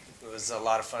 buddy. It was a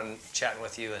lot of fun chatting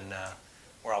with you, and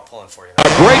we're all pulling for you.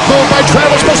 A great move by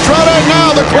Travis Pastrana, and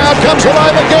now the crowd comes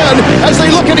alive again as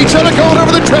they look at each other going over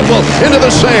the triple into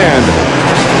the sand.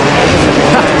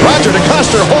 Roger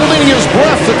DeCoster holding his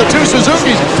breath that the two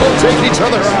Suzukis will take each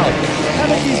other out. I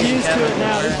think he's used to it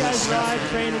now. These guys ride,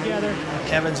 train together.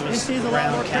 Kevin's was He sees a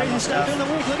lot more around camo crazy stuff stuff. during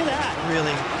the week. Look at that.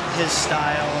 Really his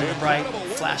style and the bright,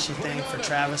 flashy thing for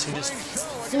Travis, who just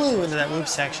flew into that whoop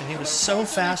section. He was so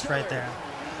fast right there.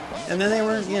 And then they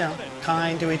were,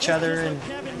 kind to each other, and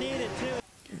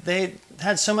they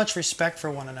had so much respect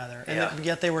for one another, and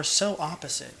yet they were so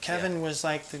opposite. Kevin was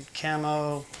like the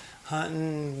camo,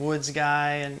 hunting, woods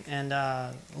guy,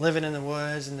 and living in the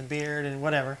woods and the beard and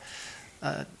whatever.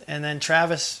 And then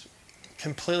Travis,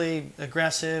 completely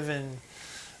aggressive and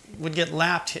would get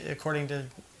lapped, according to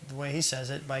the way he says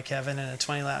it, by Kevin in a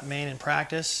 20-lap main in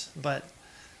practice. But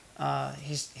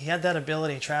he had that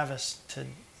ability, Travis,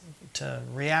 to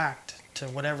react to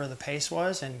whatever the pace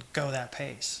was and go that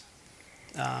pace.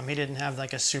 He didn't have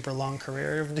like a super long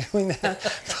career of doing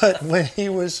that, but when he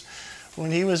was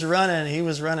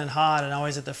running hot and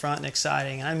always at the front and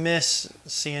exciting. And I miss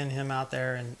seeing him out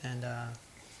there, and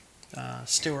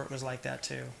Stewart was like that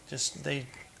too. Just they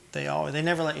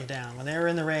never let you down. When they were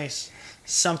in the race,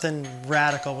 something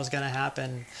radical was going to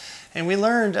happen. And we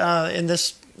learned in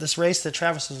this race that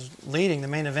Travis was leading, the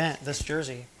main event, this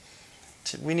jersey,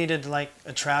 we needed like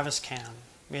a Travis cam,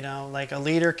 like a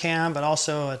leader cam, but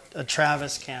also a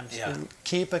Travis cam. Yeah.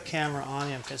 Keep a camera on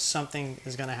him because something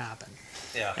is going to happen.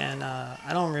 Yeah. And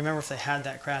I don't remember if they had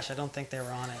that crash. I don't think they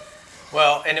were on it.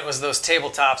 Well, and it was those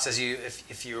tabletops,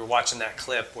 if you were watching that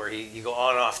clip where you go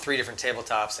on and off 3 different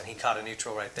tabletops, and he caught a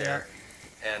neutral right there.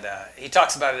 Yeah. And he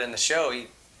talks about it in the show.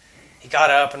 He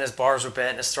got up and his bars were bent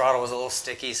and his throttle was a little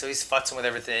sticky, so he's futzing with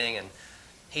everything, and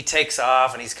he takes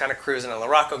off and he's kind of cruising, and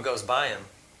LaRocco goes by him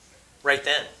right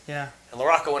then. Yeah. And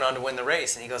LaRocco went on to win the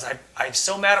race, and he goes, I'm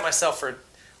so mad at myself for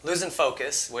losing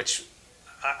focus, which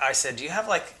I said, do you have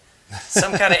like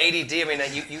some kind of ADD? I mean,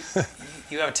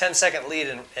 you have a 10-second lead,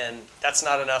 and that's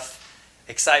not enough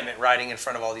excitement riding in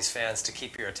front of all these fans to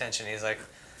keep your attention. He's like,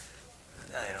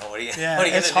 what are you Yeah, what are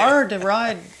you it's gonna do? hard to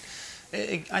ride.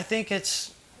 I think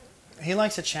he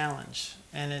likes a challenge,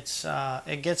 and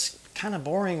it gets kind of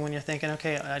boring when you're thinking,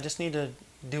 okay, I just need to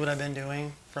do what I've been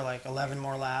doing for like 11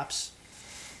 more laps.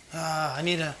 I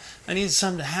need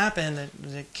something to happen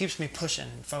that keeps me pushing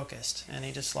and focused. And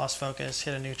he just lost focus,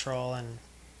 hit a neutral, and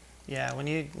yeah, when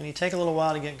you take a little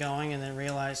while to get going and then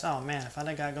realize, oh man, if I'd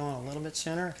have got going a little bit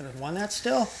sooner, I could have won that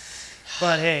still.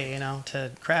 But hey,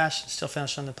 to crash and still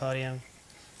finish on the podium,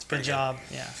 good job.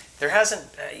 Yeah. There hasn't,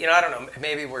 I don't know,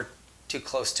 maybe we're too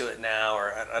close to it now,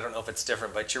 or I don't know if it's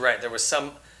different, but you're right. There was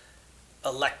some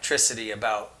electricity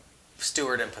about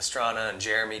Stewart and Pastrana and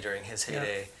Jeremy during his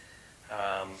heyday.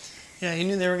 Yeah, he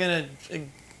knew they were going to,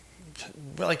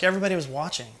 like everybody was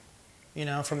watching,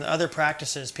 from the other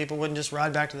practices. People wouldn't just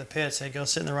ride back to the pits. They'd go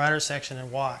sit in the rider's section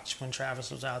and watch when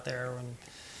Travis was out there,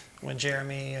 when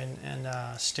Jeremy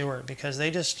and Stewart, because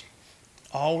they just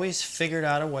always figured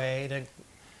out a way to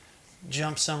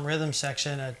jump some rhythm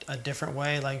section a different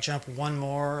way, like jump one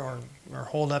more or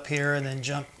hold up here and then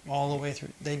jump all the way through.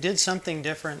 They did something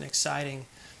different and exciting.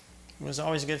 It was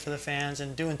always good for the fans.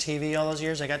 And doing TV all those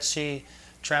years, I got to see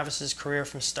Travis's career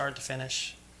from start to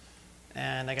finish.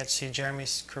 And I got to see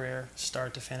Jeremy's career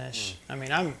start to finish. I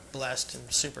mean, I'm blessed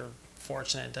and super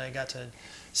fortunate that I got to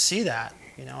see that.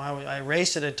 I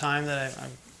raced at a time that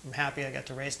I'm happy I got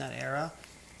to race in that era.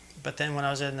 But then when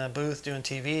I was in the booth doing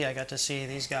TV, I got to see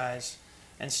these guys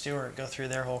and Stewart go through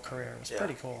their whole career. It was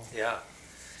pretty cool. Yeah.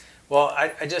 Well,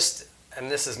 I just, and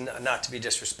this is not to be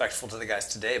disrespectful to the guys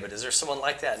today, but is there someone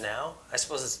like that now? I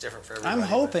suppose it's different for everybody. I'm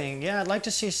hoping, yeah. I'd like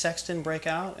to see Sexton break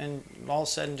out and all of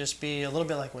a sudden just be a little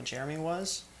bit like what Jeremy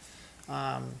was.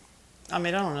 I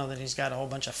mean, I don't know that he's got a whole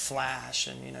bunch of flash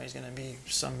and, he's going to be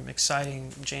some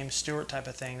exciting James Stewart type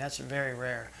of thing. That's very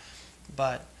rare.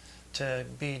 But to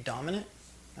be dominant,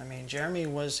 I mean, Jeremy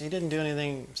he didn't do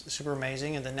anything super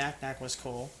amazing, and the knack was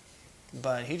cool,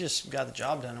 but he just got the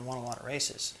job done and won a lot of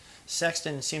races.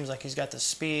 Sexton seems like he's got the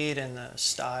speed and the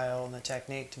style and the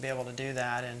technique to be able to do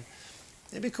that, and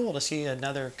it'd be cool to see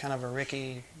another kind of a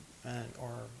Ricky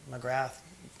or McGrath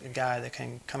guy that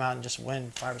can come out and just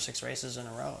win 5 or 6 races in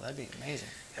a row. That'd be amazing.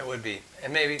 It would be,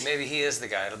 and maybe he is the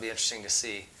guy. It'll be interesting to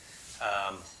see.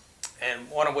 And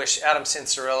want to wish Adam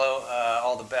Cincerillo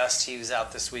all the best. He was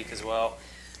out this week as well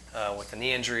with a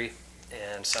knee injury,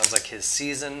 and sounds like his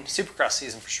Supercross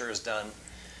season for sure is done.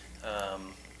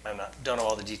 Don't know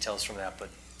all the details from that, but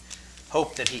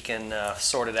hope that he can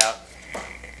sort it out,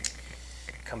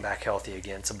 come back healthy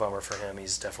again. It's a bummer for him.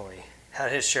 He's definitely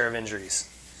had his share of injuries.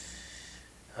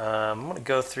 I'm going to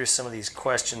go through some of these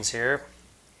questions here.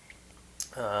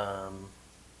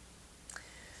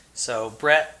 So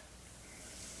Brett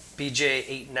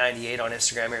BJ898 on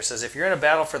Instagram here says, if you're in a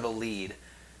battle for the lead,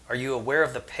 are you aware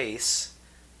of the pace,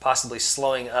 possibly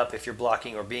slowing up if you're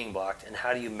blocking or being blocked, and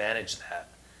how do you manage that?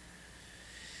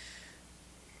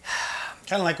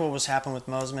 Kind of like what was happening with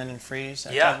Mosman and Freeze,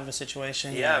 that type of a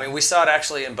situation. Yeah, I mean, we saw it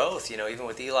actually in both. Even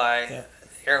with Eli,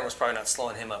 Aaron was probably not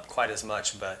slowing him up quite as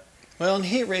much, but... Well, in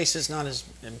heat race, it's not as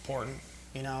important.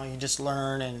 You just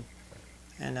learn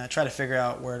and try to figure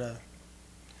out where to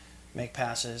make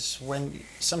passes.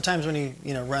 Sometimes when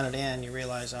you run it in, you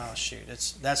realize, oh shoot,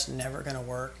 that's never going to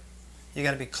work. You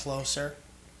got to be closer.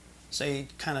 So you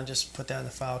kind of just put that in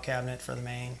the file cabinet for the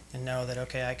main and know that,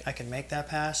 okay, I can make that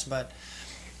pass, but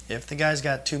if the guy's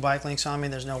got 2 bike links on me,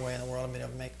 there's no way in the world I'm going to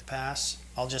be able to make the pass.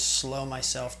 I'll just slow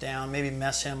myself down, maybe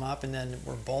mess him up, and then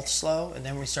we're both slow, and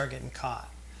then we start getting caught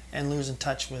and losing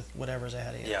touch with whatever's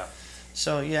ahead of you. Yeah.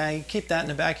 So, you keep that in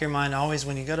the back of your mind always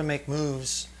when you go to make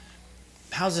moves.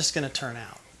 How's this going to turn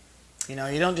out? You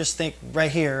don't just think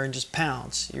right here and just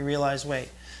pounce. You realize, wait,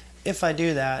 if I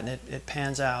do that and it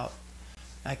pans out,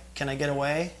 can I get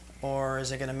away? Or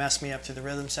is it going to mess me up through the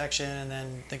rhythm section and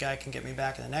then the guy can get me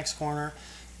back in the next corner?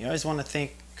 You always want to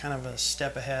think kind of a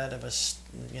step ahead of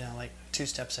like 2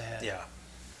 steps ahead.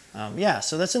 Yeah.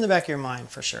 So that's in the back of your mind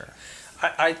for sure.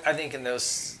 I think in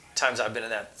those times I've been in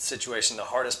that situation, the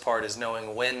hardest part is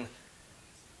knowing when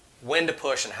to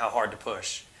push and how hard to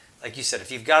push. Like you said, if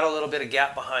you've got a little bit of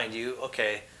gap behind you,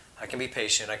 okay, I can be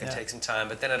patient, I can take some time.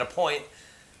 But then at a point,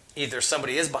 either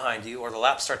somebody is behind you or the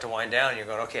laps start to wind down and you're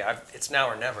going, okay, it's now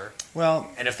or never. Well,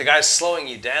 and if the guy's slowing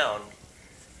you down,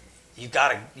 you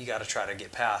gotta try to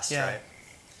get past, right?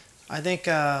 I think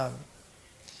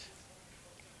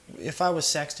if I was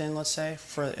Sexton, let's say,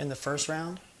 in the first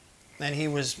round, and he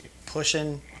was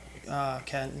pushing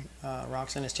Ken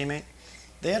Roczen, his teammate,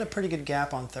 they had a pretty good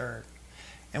gap on third.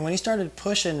 And when he started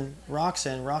pushing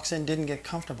Roczen didn't get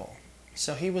comfortable.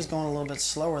 So he was going a little bit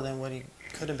slower than what he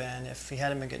could have been if he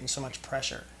hadn't been getting so much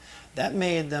pressure. That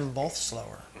made them both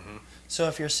slower. Mm-hmm. So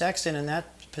if you're Sexton in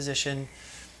that position,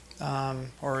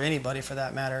 or anybody for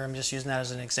that matter, I'm just using that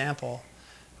as an example,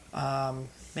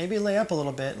 maybe lay up a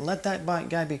little bit and let that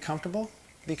guy be comfortable,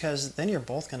 because then you're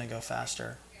both going to go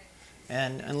faster.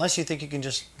 And unless you think you can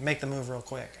just make the move real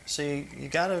quick. So you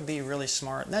got to be really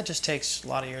smart. And that just takes a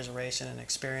lot of years of racing and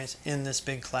experience in this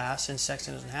big class, and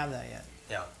Sexton doesn't have that yet.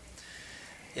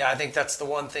 Yeah, I think that's the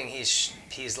one thing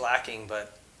he's lacking,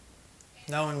 but...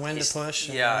 Knowing when to push.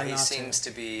 And he seems to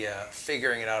be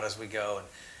figuring it out as we go. And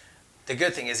the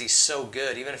good thing is he's so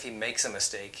good, even if he makes a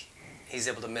mistake, he's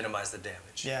able to minimize the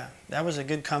damage. Yeah, that was a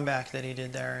good comeback that he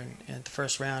did there in the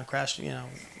first round. Crashed,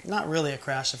 not really a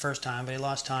crash the first time, but he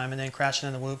lost time and then crashing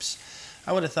in the whoops.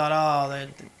 I would have thought,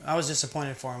 I was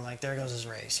disappointed for him. Like, there goes his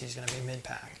race. He's going to be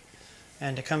mid-pack.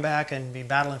 And to come back and be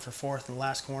battling for 4th in the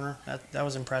last corner, that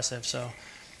was impressive. So,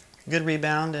 good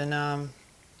rebound. And, I'm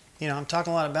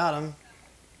talking a lot about him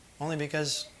only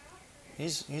because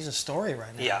he's a story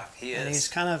right now. Yeah, he is. And he's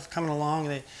kind of coming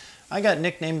along. I got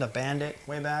nicknamed the Bandit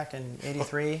way back in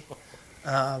 '83.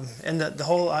 And the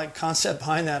whole concept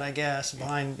behind that, I guess,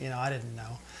 I didn't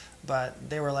know. But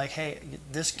they were like, hey,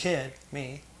 this kid,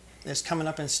 me, is coming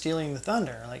up and stealing the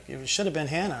thunder. Like, it should have been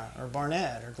Hannah or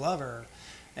Barnett or Glover,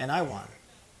 and I won.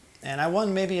 And I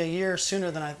won maybe a year sooner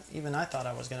than I thought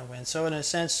I was going to win. So in a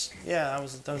sense, that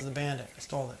was the Bandit. I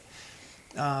stole it.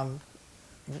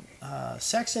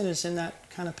 Sexton is in that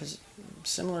kind of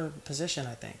similar position,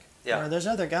 I think. Yeah. Where there's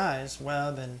other guys,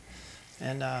 Webb and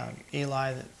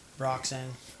Eli, that Roczen,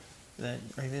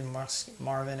 or even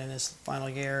Marvin in his final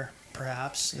year,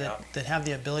 perhaps, that have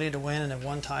the ability to win and have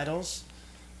won titles,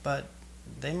 but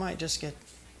they might just get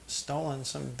stolen.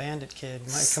 Some bandit kid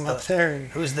might come up there and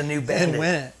who's the new bandit and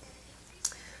win it.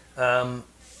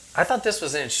 I thought this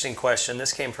was an interesting question.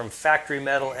 This came from Factory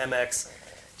Metal MX.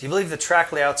 Do you believe the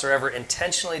track layouts are ever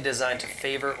intentionally designed to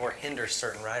favor or hinder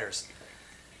certain riders?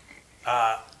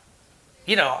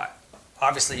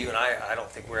 Obviously you and I don't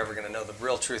think we're ever going to know the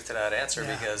real truth to that answer,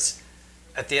 because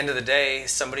at the end of the day,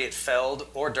 somebody at Feld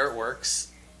or Dirtworks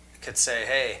could say,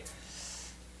 hey,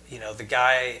 the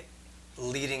guy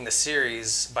leading the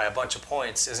series by a bunch of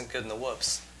points isn't good in the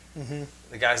whoops. Mm-hmm.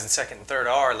 The guys in second and third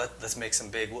are. Let's make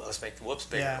the whoops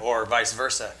bigger, or vice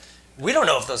versa. We don't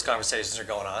know if those conversations are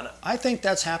going on. I think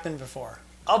that's happened before.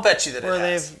 I'll bet you that where it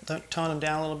has. They've toned them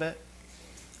down a little bit.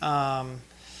 I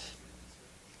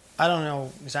don't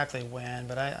know exactly when,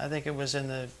 but I think it was in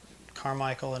the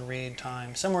Carmichael and Reed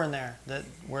time, somewhere in there,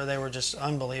 where they were just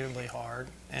unbelievably hard.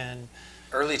 And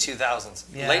early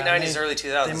 2000s, late 90s, early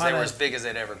 2000s, they were as big as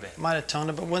they'd ever been. Might have toned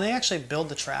it, but when they actually build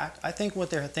the track, I think what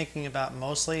they're thinking about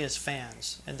mostly is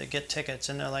fans and to get tickets.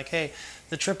 And they're like, hey,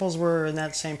 the triples were in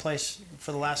that same place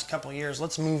for the last couple of years.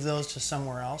 Let's move those to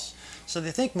somewhere else. So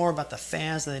they think more about the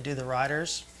fans than they do the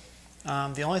riders.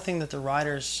 The only thing that the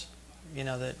riders,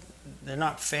 that they're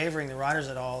not favoring the riders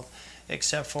at all,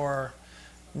 except for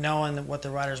knowing what the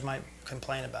riders might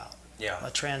complain about. Yeah. A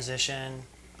transition.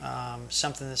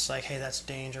 Something that's like, hey, that's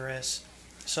dangerous.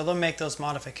 So they'll make those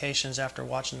modifications after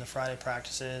watching the Friday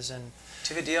practices. And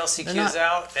to the DLCQ's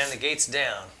out and the gate's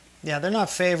down. Yeah, they're not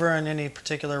favoring any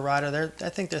particular rider. I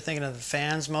think they're thinking of the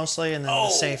fans mostly, and then the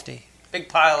safety. Big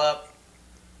pile up.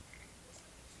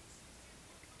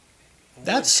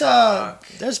 That's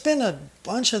there's been a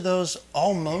bunch of those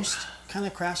almost kind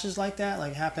of crashes like that,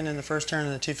 like happened in the first turn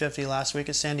of the 250 last week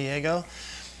at San Diego.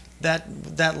 That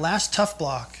last tough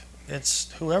block.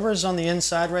 It's whoever's on the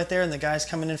inside right there and the guy's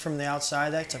coming in from the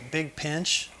outside. That's a big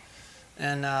pinch.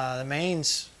 And the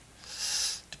mains,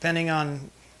 depending on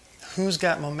who's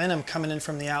got momentum coming in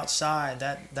from the outside,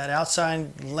 that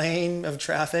outside lane of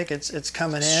traffic, it's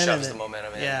coming in. Shoves the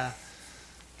momentum in. Yeah.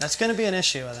 That's going to be an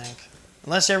issue, I think.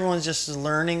 Unless everyone's just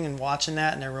learning and watching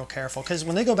that and they're real careful. Because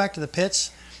when they go back to the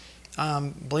pits,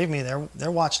 believe me,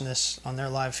 they're watching this on their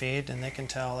live feed and they can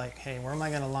tell, like, hey, where am I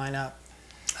going to line up?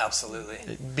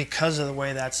 Absolutely. Because of the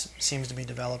way that seems to be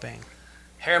developing.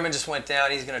 Harriman just went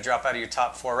down. He's going to drop out of your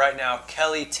top four. Right now,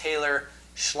 Kelly, Taylor,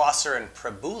 Schlosser, and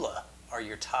Prabula are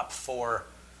your top four.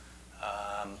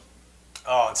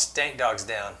 And Stank Dog's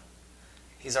down.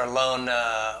 He's our lone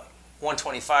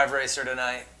 125 racer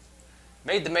tonight.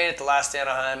 Made the main at the last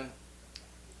Anaheim.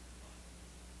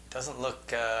 Doesn't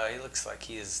look, he looks like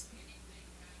he is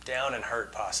down and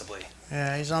hurt possibly.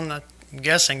 Yeah, he's on I'm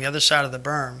guessing, the other side of the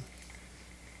berm.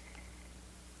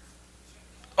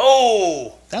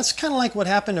 Oh! That's kind of like what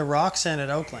happened to Roczen at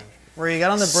Oakland, where he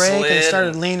got on the brake and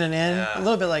started leaning in. Yeah. A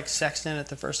little bit like Sexton at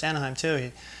the first Anaheim,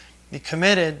 too. He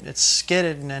committed, it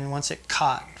skidded, and then once it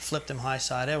caught, flipped him high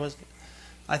side.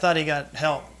 I thought he got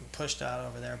help pushed out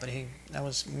over there, but that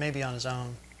was maybe on his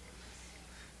own.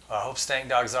 Well, I hope Stank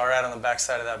Dog's all right on the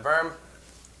backside of that berm.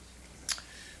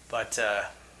 But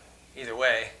either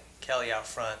way, Kelly out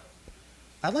front.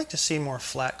 I'd like to see more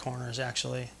flat corners,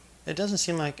 actually. It doesn't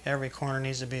seem like every corner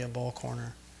needs to be a bull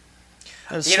corner.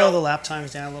 It would slow the lap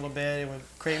times down a little bit. It would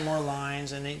create more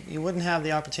lines, and you wouldn't have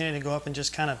the opportunity to go up and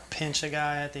just kind of pinch a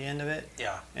guy at the end of it.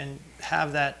 Yeah. And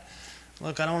have that,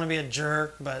 look, I don't want to be a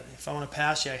jerk, but if I want to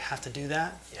pass you, I have to do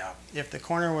that. Yeah. If the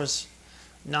corner was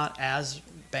not as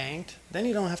banked, then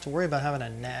you don't have to worry about having a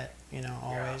net,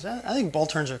 always. Yeah. I think bull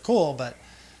turns are cool, but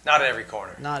not at every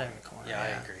corner. Not every corner. Yeah, I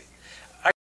agree.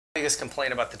 My biggest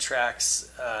complaint about the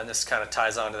tracks, and this kind of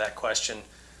ties on to that question,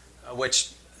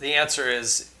 which the answer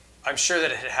is, I'm sure that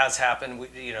it has happened.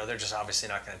 They're just obviously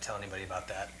not going to tell anybody about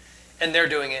that. And they're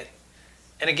doing it.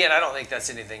 And again, I don't think that's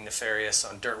anything nefarious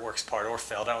on Dirtworks' part or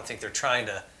Feld. I don't think they're trying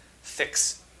to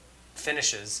fix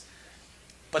finishes.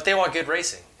 But they want good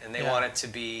racing, and they want it to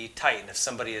be tight. And if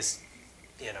somebody is,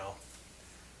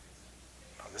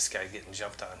 this guy's getting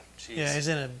jumped on. Jeez. Yeah, he's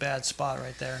in a bad spot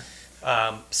right there.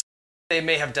 So they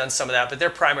may have done some of that, but their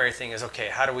primary thing is, okay,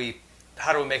 how do we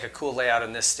make a cool layout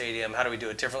in this stadium? How do we do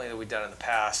it differently than we've done in the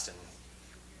past? And,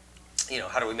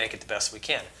 how do we make it the best we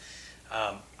can?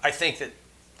 I think that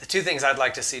the two things I'd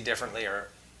like to see differently are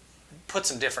put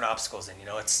some different obstacles in.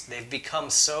 They've become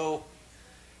so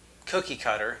cookie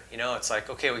cutter. It's like,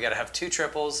 okay, we got to have 2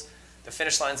 triples. The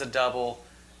finish line's a double.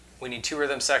 We need 2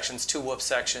 rhythm sections, 2 whoop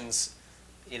sections.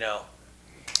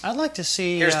 I'd like to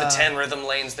see. Here's the 10 rhythm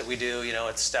lanes that we do.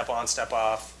 It's step on, step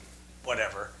off,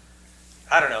 whatever.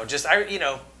 I don't know. Just I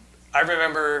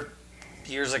remember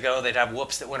years ago they'd have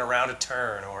whoops that went around a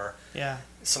turn, or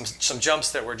some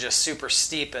jumps that were just super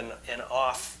steep and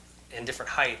off in different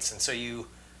heights, and so you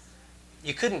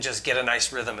couldn't just get a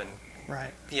nice rhythm and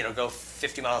go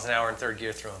 50 miles an hour in third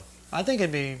gear through them. I think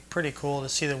it'd be pretty cool to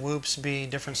see the whoops be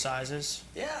different sizes.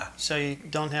 Yeah. So you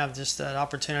don't have just that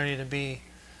opportunity to be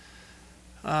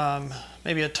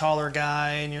maybe a taller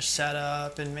guy in your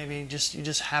setup, and maybe you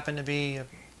just happen to be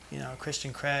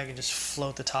Christian Craig and just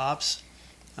float the tops.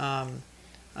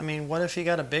 I mean, what if you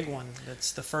got a big one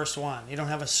that's the first one? You don't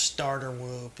have a starter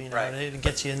whoop, it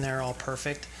gets you in there all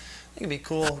perfect. I think it'd be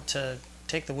cool to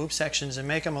take the whoop sections and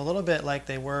make them a little bit like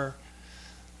they were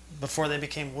before they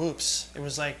became whoops. It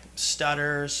was like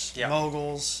stutters,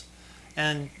 moguls,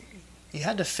 and you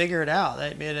had to figure it out.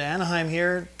 At Anaheim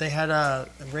here, they had a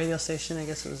radio station, I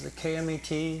guess it was the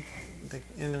KMET,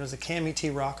 and there was the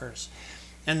KMET Rockers.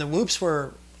 And the whoops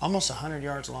were almost 100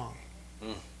 yards long.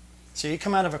 Mm. So you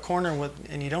come out of a corner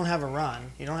and you don't have a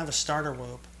run, you don't have a starter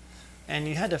whoop, and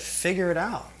you had to figure it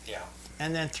out. Yeah.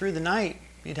 And then through the night,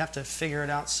 you'd have to figure it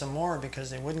out some more because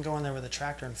they wouldn't go in there with a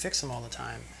tractor and fix them all the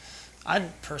time.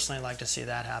 I'd personally like to see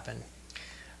that happen.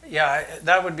 Yeah,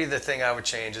 that would be the thing I would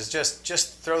change, is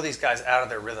just throw these guys out of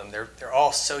their rhythm. They're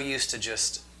all so used to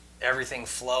just everything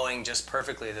flowing just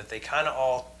perfectly that they kind of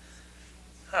all,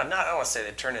 I don't want to say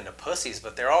they turn into pussies,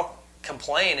 but they're all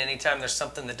complain anytime there's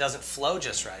something that doesn't flow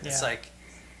just right. It's like,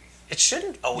 it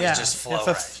shouldn't always just flow right.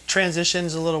 If a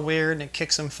transition's a little weird and it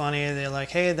kicks them funny, they're like,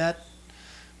 hey,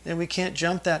 then we can't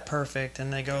jump that perfect,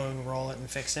 and they go and roll it and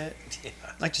fix it. Yeah.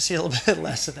 I'd like to see a little bit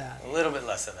less of that. A little bit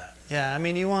less of that. Yeah, I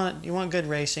mean, you want good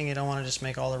racing. You don't want to just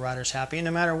make all the riders happy. And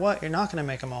no matter what, you're not going to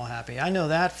make them all happy. I know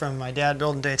that from my dad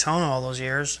building Daytona all those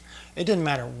years. It didn't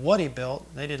matter what he built.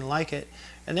 They didn't like it.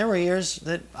 And there were years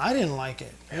that I didn't like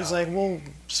it. It was like, well,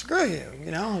 screw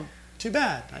you, too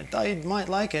bad. I thought you might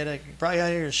like it. I brought you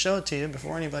out here to show it to you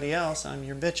before anybody else, and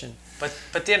you're bitching. But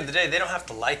at the end of the day, they don't have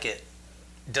to like it.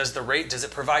 Does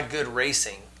it provide good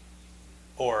racing,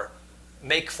 or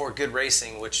make for good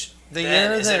racing, which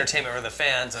then is entertainment for the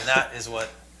fans, and that is what.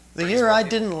 The year I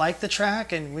didn't like the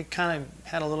track, and we kind of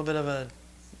had a little bit of a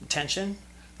tension,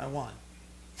 I won.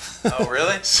 Oh,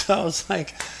 really? So I was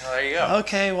like, oh, there you go.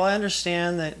 Okay, well, I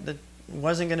understand that it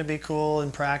wasn't going to be cool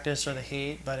in practice or the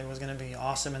heat, but it was going to be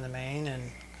awesome in the main, and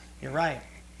you're right.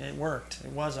 It worked.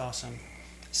 It was awesome.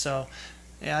 So,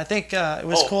 yeah, I think it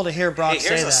was cool to hear Brock say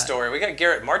that. Here's a story. We got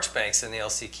Garrett Marchbanks in the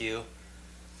LCQ,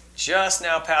 just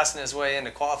now passing his way into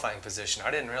qualifying position.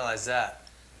 I didn't realize that.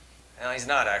 No, he's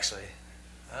not, actually.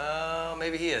 Oh,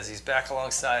 maybe he is. He's back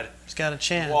alongside. He's got a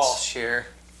chance. Walsh here.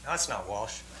 No, it's not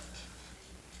Walsh.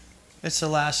 It's the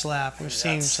last lap. We've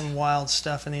seen some wild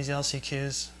stuff in these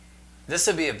LCQs. This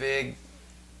would be a big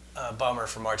bummer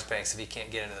for Marchbanks if he can't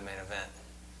get into the main event.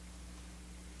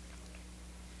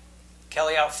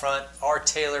 Kelly out front, R.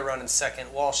 Taylor running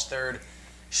second, Walsh third,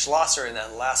 Schlosser in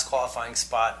that last qualifying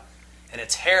spot, and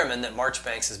it's Harriman that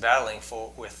Marchbanks is battling for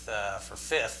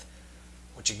fifth,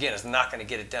 which again is not going to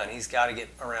get it done. He's got to get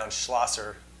around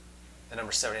Schlosser, the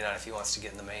number 79, if he wants to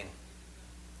get in the main.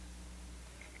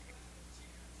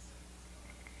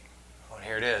 Oh, and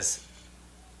here it is.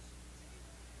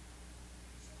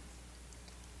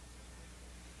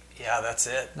 Yeah, that's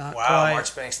it. Not wow, quite.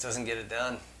 Marchbanks doesn't get it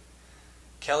done.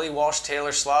 Kelly, Walsh,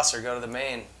 Taylor, Schlosser go to the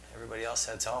main. Everybody else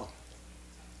heads home.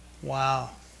 Wow.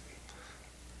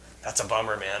 That's a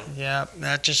bummer, man. Yeah,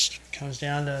 that just comes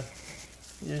down to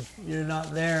you're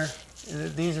not there.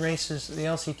 These races, the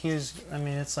LCQs, I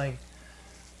mean, it's like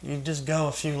you just go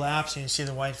a few laps and you see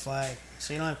the white flag.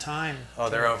 So you don't have time. Oh,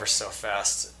 they're over so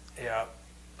fast. Yeah.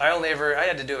 I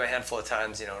had to do it a handful of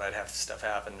times, when I'd have stuff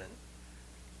happen. And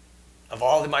of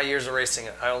all my years of racing,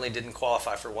 I only didn't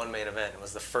qualify for one main event. It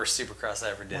was the first Supercross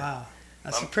I ever did. Wow.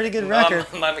 That's a pretty good record.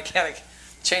 My mechanic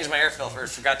changed my air filter,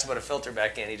 forgot to put a filter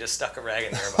back in. He just stuck a rag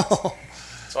in there. Oh.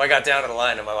 So I got down to the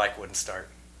line and my bike wouldn't start.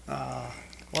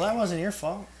 Well, that wasn't your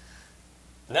fault.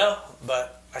 No,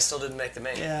 but I still didn't make the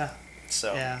main. Yeah.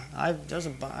 So. Yeah.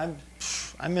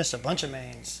 I missed a bunch of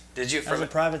mains. Did you? As a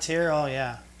privateer, oh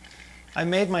yeah. I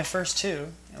made my first two.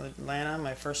 Atlanta,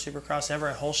 my first Supercross ever.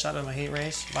 I hole shot in my heat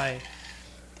race by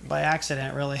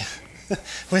accident, really.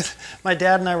 With my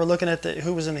dad and I were looking at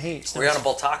who was in the heats. Were you on a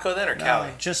Bultaco then or Cowie?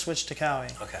 No, just switched to Cowie.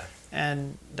 Okay.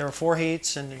 And there were 4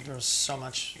 heats, and there was so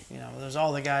much, there was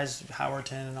all the guys,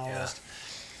 Howerton and all this.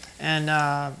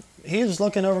 And he was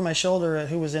looking over my shoulder at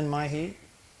who was in my heat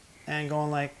and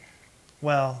going like,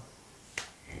 well,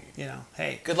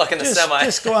 hey. Good luck in the semi.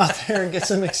 Just go out there and get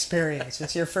some experience.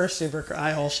 It's your first Supercross.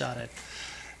 I hole shot it.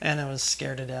 And I was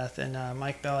scared to death. And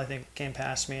Mike Bell, I think, came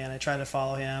past me, and I tried to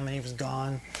follow him, and he was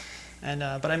gone. And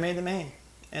but I made the main.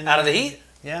 And Out of the heat?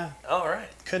 Yeah. Oh, all right.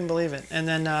 Couldn't believe it. And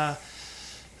then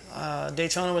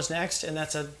Daytona was next, and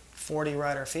that's a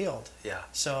 40-rider field. Yeah.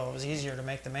 So it was easier to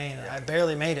make the main. Yeah. I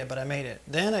barely made it, but I made it.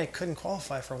 Then I couldn't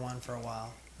qualify for one for a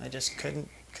while. I just couldn't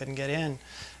get in.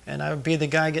 And I would be the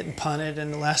guy getting punted in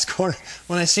the last corner.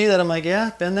 When I see that, I'm like, yeah,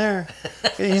 been there.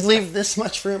 You leave this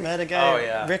much room. I had a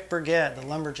guy, Rick Burgett, the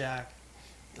lumberjack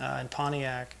in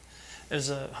Pontiac.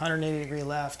 There's a 180-degree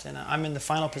left, and I'm in the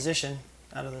final position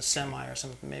out of the semi or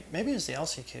something. Maybe it was the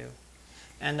LCQ.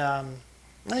 And I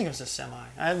think it was the semi.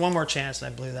 I had one more chance,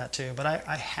 and I blew that too. But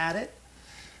I had it.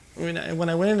 When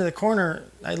I went into the corner,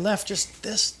 I left just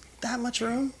that much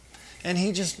room. And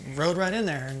he just rode right in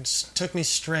there and took me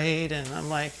straight. And I'm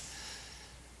like,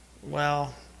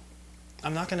 well,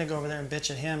 I'm not going to go over there and bitch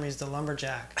at him. He's the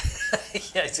lumberjack.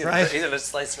 Yeah, he's going to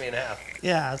slice me in half.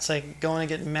 Yeah, it's like going and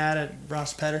getting mad at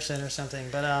Ross Pedersen or something.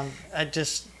 But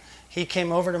he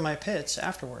came over to my pits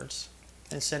afterwards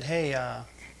and said, hey,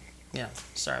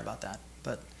 sorry about that.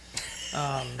 But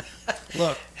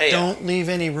look, don't leave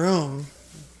any room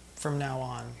from now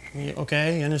on.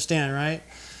 Okay, you understand, right?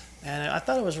 And I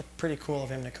thought it was pretty cool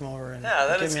of him to come over and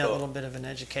give me a little bit of an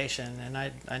education, and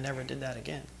I never did that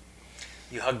again.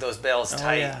 You hugged those bales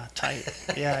tight. Oh, yeah, tight.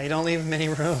 Yeah, you don't leave him any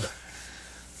room.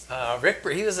 Rick,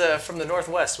 he was from the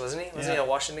Northwest, wasn't he? Wasn't he a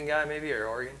Washington guy maybe, or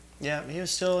Oregon? Yeah, he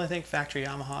was still, I think, factory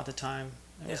Yamaha at the time.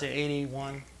 It was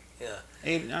 81. Yeah.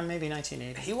 Maybe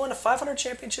 1980. He won a 500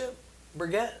 championship,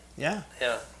 Burgett? Yeah.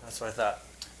 Yeah, that's what I thought.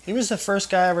 He was the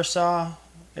first guy I ever saw.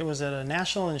 It was at a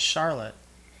national in Charlotte.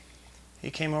 He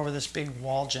came over this big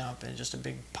wall jump and just a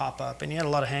big pop-up, and he had a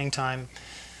lot of hang time.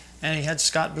 And he had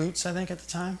Scott boots, I think, at the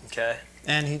time. Okay.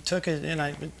 And he took it,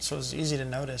 so it was easy to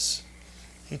notice.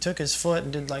 He took his foot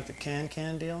and did like the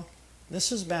can deal.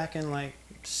 This is back in like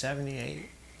 78.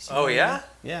 Oh, yeah? Like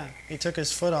yeah. He took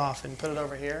his foot off and put it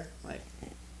over here, like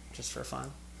just for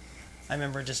fun. I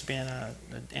remember just being an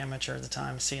amateur at the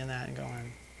time, seeing that and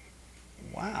going,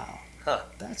 wow,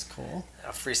 that's cool.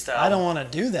 Freestyle. I don't want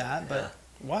to do that, but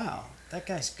wow. That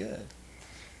guy's good.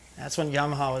 That's when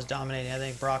Yamaha was dominating. I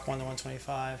think Brock won the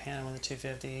 125, Hannon won the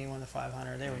 250, he won the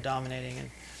 500. They were dominating,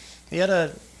 and he had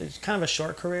it's kind of a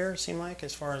short career, it seemed like,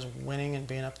 as far as winning and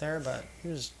being up there. But he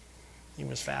was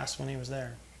fast when he was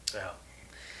there. Yeah.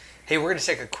 Hey, we're going to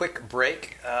take a quick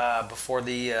break before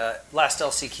the last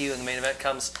LCQ and the main event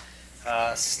comes.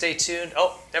 Stay tuned.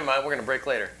 Oh, never mind. We're going to break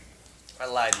later. I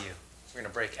lied to you. We're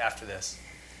going to break after this.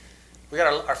 We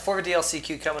got our 450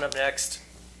 LCQ coming up next.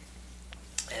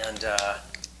 And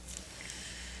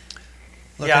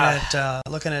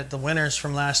looking at the winners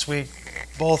from last week,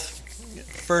 both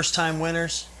first-time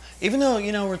winners. Even though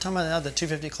we're talking about how the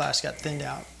 250 class got thinned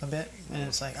out a bit, and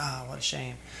it's like, what a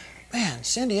shame. Man,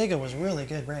 San Diego was a really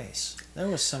good race. There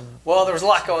was some. Well, there was a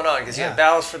lot going on because you had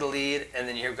battles for the lead, and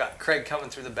then you've got Craig coming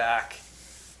through the back.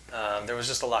 There was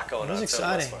just a lot going on. It was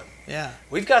exciting. So it was fun. Yeah.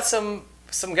 We've got some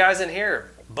guys in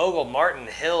here: Bogle, Martin,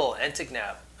 Hill,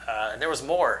 Enticknap. And there was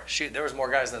more. Shoot, there was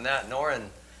more guys than that. Noren.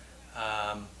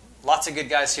 Lots of good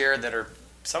guys here that are,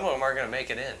 some of them are going to make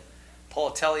it in.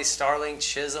 Politelli, Starling,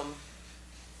 Chisholm.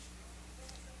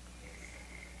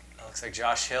 Looks like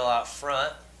Josh Hill out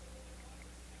front.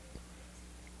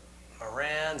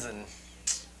 Moran's and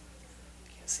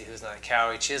can't see who's not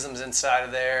Cowie. Chisholm's inside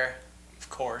of there, of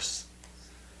course.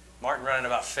 Martin running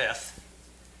about 5th.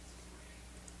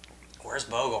 Where's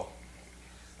Bogle?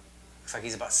 Looks like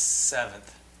he's about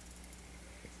 7th.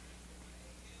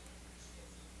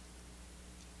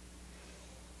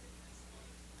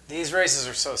 These races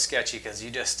are so sketchy because you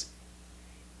get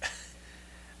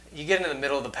into the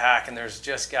middle of the pack and there's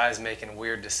just guys making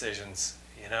weird decisions,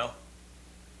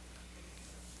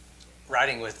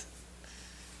 Riding with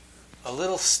a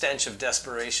little stench of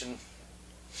desperation.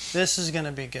 This is going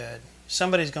to be good.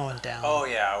 Somebody's going down. Oh,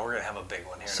 yeah, we're going to have a big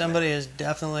one here. Somebody is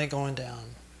definitely going down.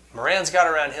 Moran's got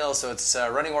around Hill, so it's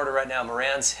running order right now.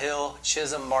 Moran's, Hill,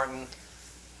 Chisholm, Martin.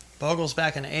 Bogle's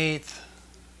back in 8th.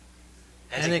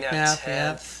 Enticknap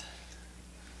 10th.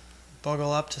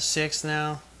 Bogle up to 6th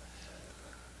now.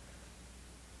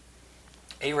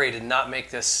 A-Ray did not make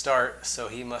this start, so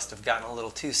he must have gotten a little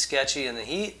too sketchy in the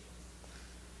heat.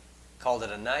 Called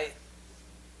it a night.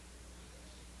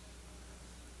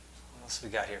 What else we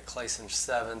got here? Clayson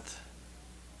 7th.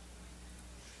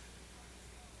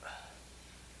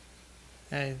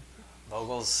 Hey.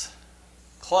 Bogle's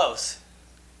close,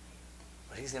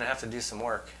 but he's going to have to do some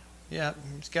work. Yeah,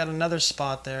 he's got another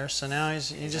spot there, so now he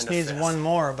just needs 5th. One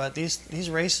more, but these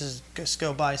races just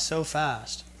go by so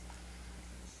fast.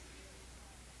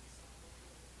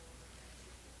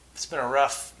 It's been a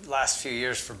rough last few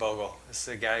years for Bogle. This is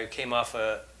a guy who came off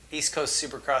a East Coast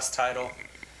Supercross title.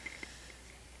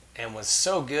 and was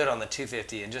so good on the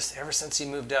 250. And just ever since he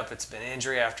moved up, it's been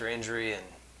injury after injury. And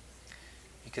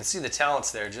you can see the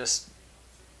talents there. Just,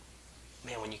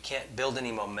 man, when you can't build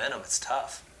any momentum, it's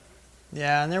tough.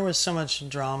 Yeah, and there was so much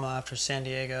drama after San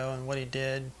Diego and what he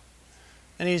did.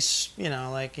 And he's,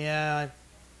 like, yeah,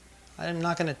 I'm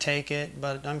not going to take it,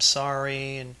 but I'm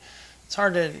sorry. And it's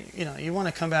hard to, you want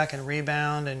to come back and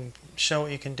rebound and show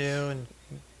what you can do and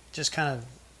just kind of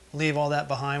leave all that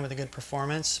behind with a good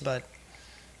performance. But,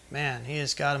 man, he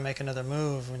has got to make another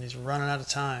move when he's running out of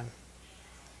time.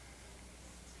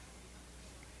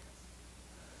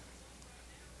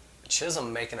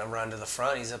 Chisholm making a run to the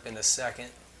front. He's up into second.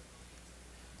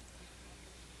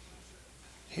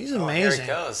 He's amazing.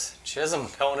 Here he goes. Chisholm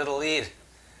going to the lead.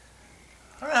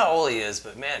 I don't know how old he is,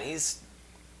 but man,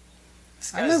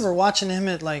 I remember watching him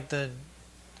at like the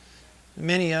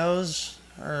Mini O's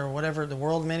or whatever, the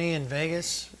World Mini in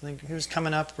Vegas. I think he was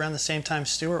coming up around the same time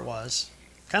Stewart was.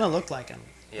 Kind of looked like him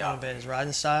a little bit, his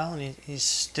riding style, and he's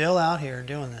still out here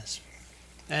doing this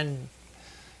and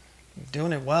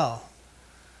doing it well.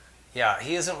 Yeah,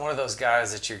 he isn't one of those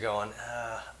guys that you're going,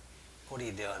 what are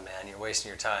you doing, man? You're wasting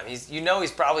your time. He's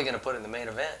probably going to put it in the main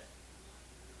event.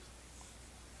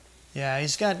 Yeah,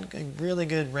 he's got a really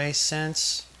good race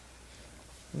sense.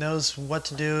 Knows what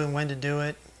to do and when to do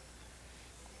it.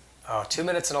 Oh, 2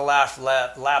 minutes and a lap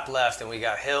left, and we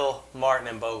got Hill, Martin,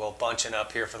 and Bogle bunching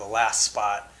up here for the last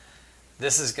spot.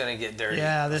 This is going to get dirty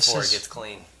before it gets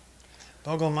clean.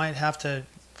 Bogle might have to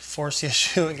force the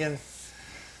issue again.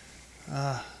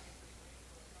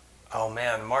 Oh,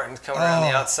 man, Martin's coming around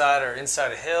the outside or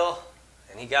inside of Hill,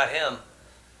 and he got him.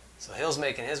 So Hill's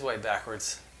making his way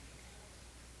backwards.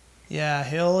 Yeah,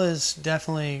 Hill is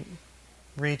definitely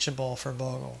reachable for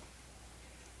Bogle.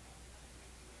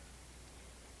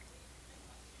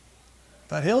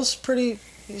 But Hill's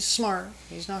he's smart.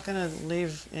 He's not going to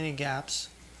leave any gaps.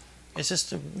 It's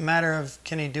just a matter of,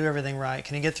 can he do everything right?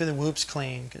 Can he get through the whoops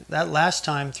clean? That last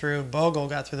time through, Bogle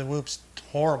got through the whoops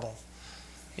horrible.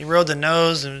 He rode the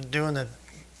nose and was doing the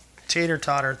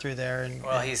teeter-totter through there.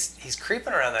 Well, he's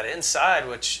creeping around that inside,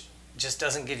 which just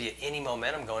doesn't give you any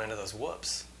momentum going into those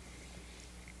whoops.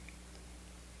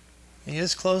 He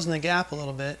is closing the gap a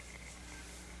little bit.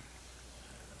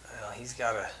 Well, he's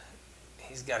got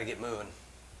to get moving.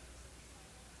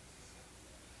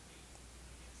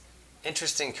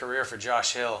 Interesting career for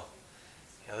Josh Hill.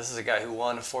 This is a guy who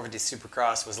won 450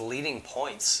 Supercross, was leading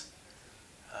points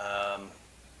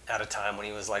at a time when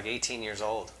he was like 18 years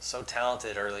old. So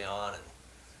talented early on, and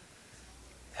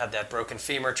had that broken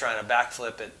femur trying to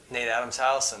backflip at Nate Adams'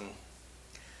 house, and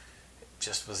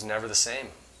just was never the same.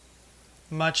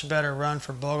 Much better run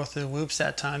for Bogle through the whoops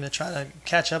that time to try to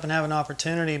catch up and have an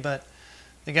opportunity, but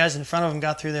the guys in front of him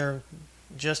got through there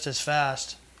just as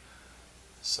fast.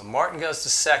 So Martin goes to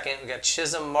second. We got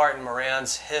Chisholm, Martin,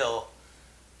 Moran's, Hill.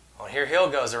 Oh, here Hill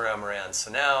goes around Moran.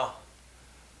 So now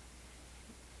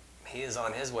he is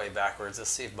on his way backwards.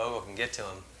 Let's see if Bogle can get to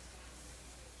him.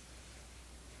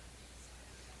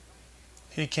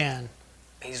 He can.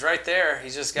 He's right there.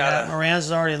 He's just got to...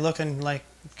 Moran's already looking like,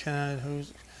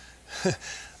 who's...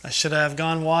 I should have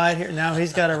gone wide here. Now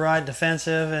he's got to ride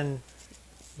defensive, and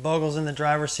Bogle's in the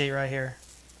driver's seat right here.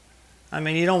 I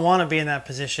mean, you don't want to be in that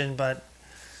position, but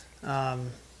he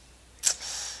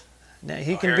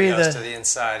can be he goes to the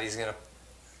inside. He's going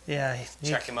to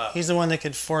check him up. He's the one that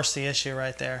could force the issue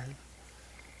right there.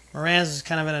 Moran's is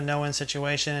kind of in a no-win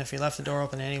situation. If he left the door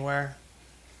open anywhere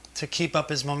to keep up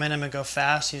his momentum and go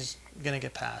fast, he's going to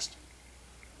get past.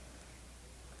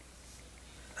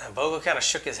 Bogle kind of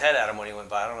shook his head at him when he went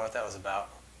by. I don't know what that was about.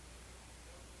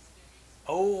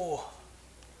 Oh.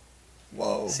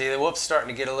 Whoa. See, the whoop's starting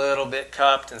to get a little bit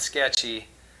cupped and sketchy.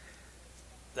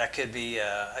 That could be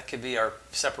our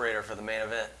separator for the main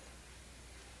event.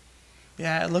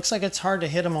 Yeah, it looks like it's hard to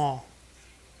hit them all.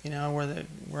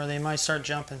 Where they might start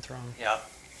jumping through them. Yeah.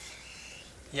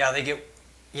 Yeah, they get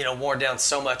worn down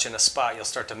so much in a spot, you'll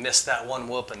start to miss that one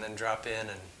whoop and then drop in,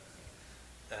 and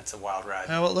that's a wild ride.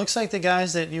 Well, it looks like the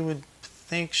guys that you would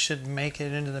think should make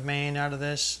it into the main out of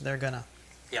this, they're gonna.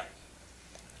 Yeah.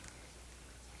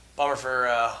 Bummer for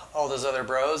all those other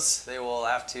bros. They will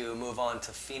have to move on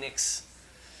to Phoenix.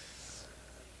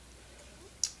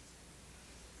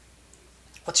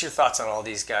 What's your thoughts on all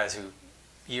these guys who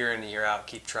year in and year out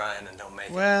keep trying and don't make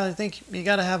it? Well, I think you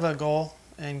got to have a goal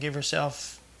and give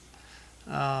yourself.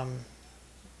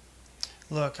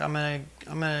 Look, I'm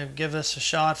gonna give this a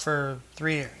shot for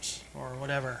 3 years or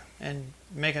whatever, and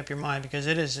make up your mind, because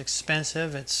it is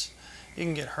expensive. You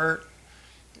can get hurt.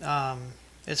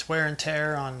 It's wear and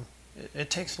tear on. It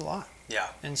takes a lot. Yeah.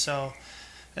 And so,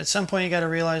 at some point, you got to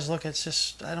realize, look, it's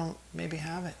just I don't maybe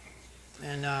have it.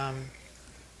 and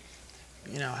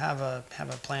have a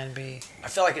plan B. I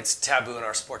feel like it's taboo in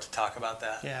our sport to talk about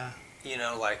that. Yeah.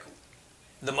 Like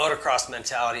the motocross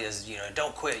mentality is,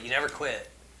 don't quit. You never quit.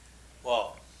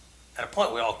 Well, at a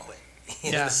point, we all quit.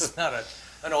 This is not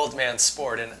an old man's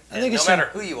sport, and no matter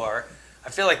who you are, I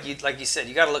feel like you said,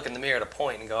 you got to look in the mirror at a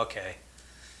point and go, okay,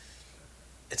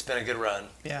 it's been a good run.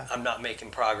 Yeah. I'm not making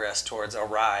progress towards a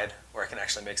ride where I can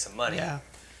actually make some money. Yeah.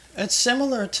 It's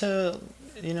similar to,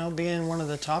 being one of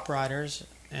the top riders,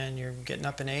 and you're getting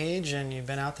up in age, and you've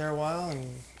been out there a while,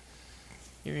 and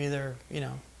you're either,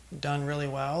 done really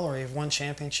well, or you've won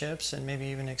championships and maybe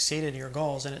even exceeded your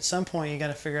goals. And at some point, you got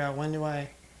to figure out,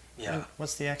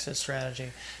 what's the exit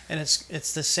strategy? And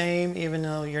it's the same, even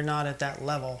though you're not at that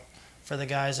level. For the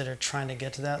guys that are trying to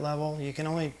get to that level, you can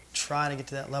only try to get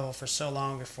to that level for so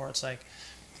long before it's like,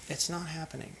 it's not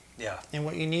happening. Yeah. And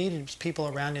what you need is people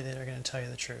around you that are going to tell you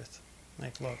the truth.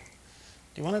 Like, look,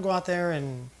 do you want to go out there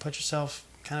and put yourself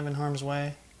kind of in harm's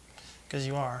way? Because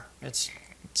you are. It's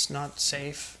not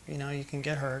safe. You can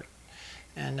get hurt.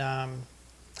 And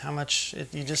how much,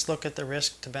 you just look at the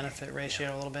risk to benefit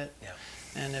ratio a little bit. Yeah.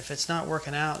 And if it's not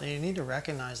working out, you need to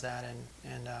recognize that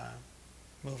and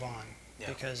move on. Yeah.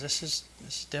 Because this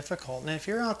is difficult. And if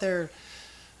you're out there,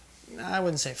 I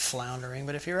wouldn't say floundering,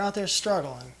 but if you're out there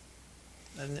struggling,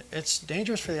 then it's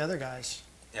dangerous for the other guys.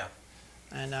 Yeah.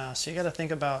 And so you got to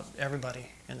think about everybody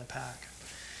in the pack.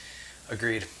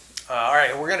 Agreed. All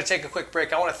right, we're going to take a quick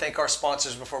break. I want to thank our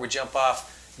sponsors before we jump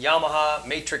off. Yamaha,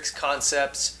 Matrix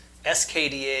Concepts,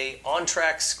 SKDA, On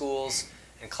Track Schools,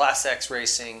 and Class X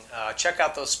Racing. Check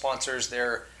out those sponsors.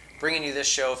 They're bringing you this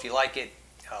show. If you like it,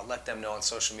 let them know on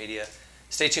social media.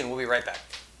 Stay tuned. We'll be right back.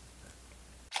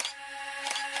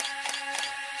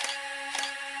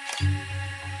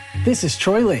 This is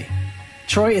Troy Lee.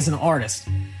 Troy is an artist.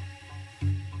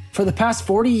 For the past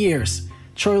 40 years,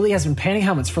 Troy Lee has been painting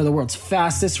helmets for the world's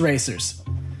fastest racers.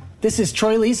 This is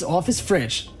Troy Lee's office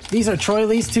fridge. These are Troy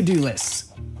Lee's to-do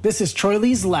lists. This is Troy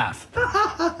Lee's laugh.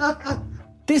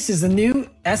 This is the new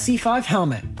SE5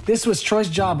 helmet. This was Troy's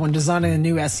job when designing the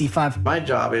new SE5. My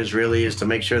job is to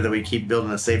make sure that we keep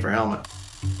building a safer helmet.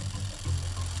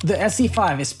 The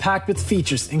SE5 is packed with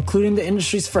features, including the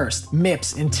industry's first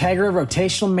MIPS Integra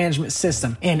Rotational Management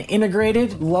System, an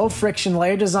integrated, low-friction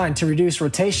layer designed to reduce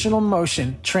rotational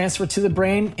motion transfer to the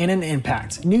brain in an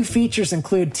impact. New features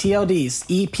include TLD's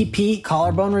EPP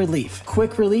collarbone relief,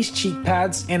 quick-release cheek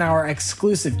pads, and our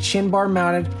exclusive chin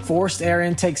bar-mounted forced air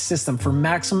intake system for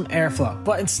maximum airflow.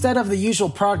 But instead of the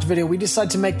usual product video, we decided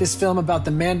to make this film about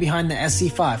the man behind the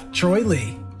SE5, Troy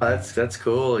Lee. That's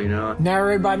cool,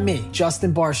 Narrated by me,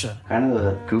 Justin Barsha. Kind of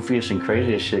the goofiest and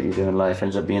craziest shit you do in life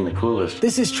ends up being the coolest.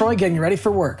 This is Troy getting ready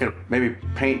for work. Maybe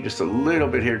paint just a little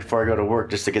bit here before I go to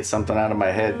work just to get something out of my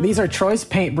head. These are Troy's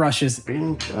paint brushes.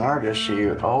 Being an artist,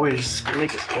 you always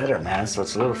make it better, man, so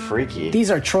it's a little freaky. These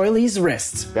are Troy Lee's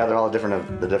wrists. Gather all the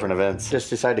different events.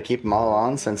 Just decided to keep them all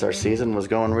on since our season was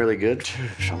going really good.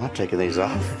 I'm not taking these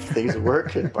off. Things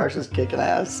work and Barsha's kicking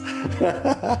ass.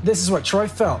 This is what Troy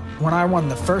felt when I won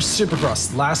the first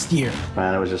Supercross last year.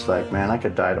 Man, it was just like, man, I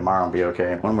could die tomorrow and be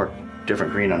okay. One more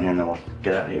different green on here and then we'll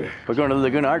get out of here. We're going to the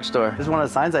Laguna Art Store. This is one of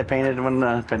the signs I painted when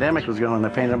the pandemic was going. I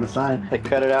painted up a sign. I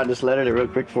cut it out and just lettered it real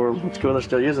quick for it's cool. They're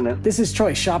still using it. This is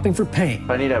Troy shopping for paint.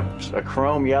 I need a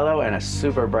chrome yellow and a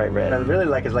super bright red. I really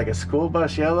like it's like a school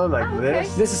bus yellow like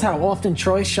this. This is how often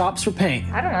Troy shops for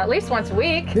paint. I don't know, at least once a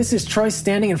week. This is Troy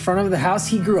standing in front of the house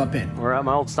he grew up in. We're at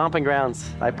my old stomping grounds.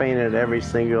 I painted every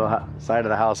single side of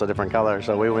the house a different color.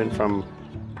 So we went from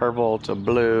purple to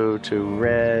blue to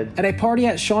red. At a party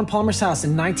at Sean Palmer's house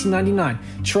in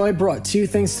 1999, Troy brought two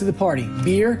things to the party,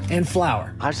 beer and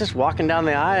flour. I was just walking down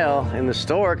the aisle in the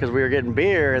store because we were getting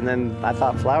beer, and then I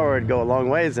thought flour would go a long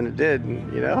ways, and it did,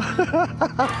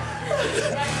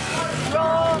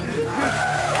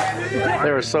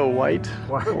 They were so white.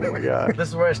 Oh my God. This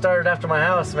is where I started after my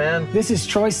house, man. This is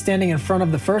Troy standing in front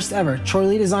of the first ever Troy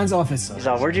Lee Designs office. He's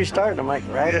like, where'd you start? And I'm like,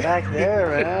 right back there,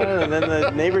 man. And then the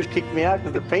neighbors kicked me out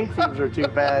because the paint fumes were too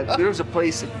bad. There was a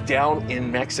place down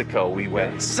in Mexico we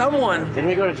went. Didn't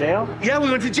we go to jail? Yeah, we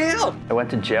went to jail. I went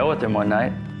to jail with him one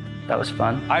night. That was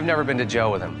fun. I've never been to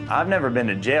jail with him. I've never been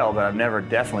to jail, but I've never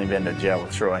definitely been to jail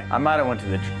with Troy. I might have went to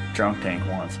the drunk tank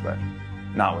once, but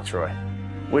not with Troy,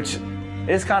 which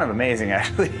is kind of amazing,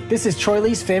 actually. This is Troy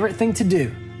Lee's favorite thing to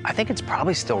do. I think it's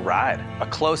probably still ride. A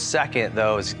close second,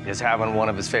 though, is having one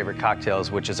of his favorite cocktails,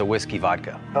 which is a whiskey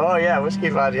vodka. Oh, yeah, whiskey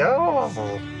vodka.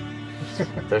 Oh.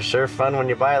 They're sure fun when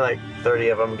you buy like 30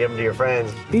 of them and give them to your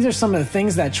friends. These are some of the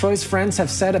things that Troy's friends have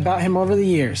said about him over the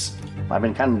years. I've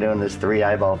been kind of doing this 3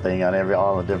 eyeball thing on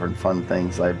all the different fun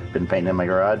things I've been painting in my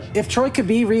garage. If Troy could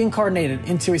be reincarnated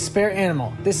into a spare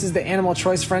animal, this is the animal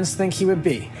Troy's friends think he would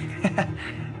be.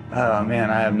 Oh man,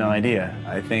 I have no idea.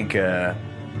 I think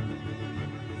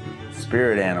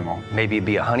spirit animal. Maybe it'd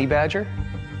be a honey badger,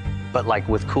 but like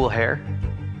with cool hair.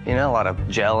 You know, a lot of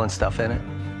gel and stuff in it.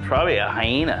 Probably a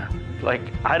hyena. Like,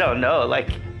 I don't know, like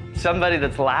somebody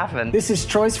that's laughing. This is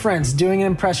Troy's friends doing an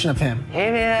impression of him.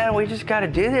 Hey man, we just gotta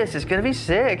do this. It's gonna be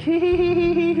sick.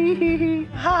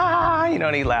 Ha! You know,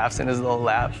 and he laughs in his little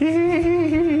laugh.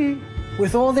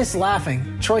 With all this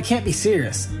laughing, Troy can't be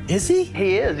serious, is he?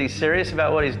 He is. He's serious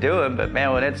about what he's doing, but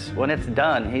man, when it's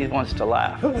done, he wants to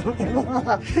laugh.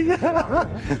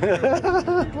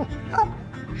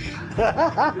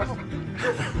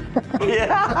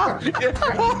 Yeah.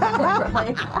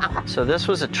 So this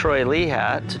was a Troy Lee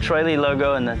hat. It's a Troy Lee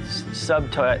logo, and the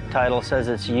subtitle says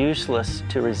it's useless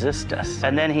to resist us.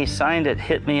 And then he signed it,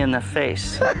 "Hit me in the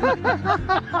face."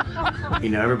 You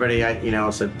know, everybody,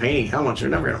 said painting helmets, you're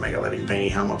never gonna make a living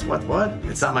painting helmets. What?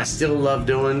 It's something I still love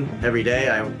doing every day.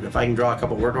 If I can draw a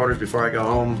couple work orders before I go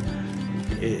home,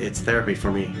 it's therapy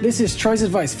for me. This is Troy's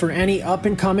advice for any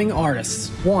up-and-coming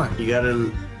artists. 1. You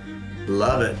gotta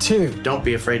love it. 2. Don't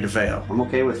be afraid to fail. I'm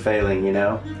okay with failing,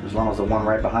 as long as the one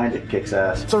right behind it kicks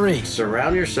ass. 3.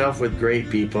 Surround yourself with great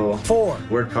people. 4.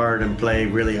 Work hard and play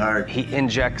really hard. He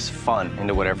injects fun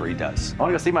into whatever he does. I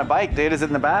want to go see my bike, dude. Is it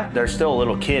in the back? There's still a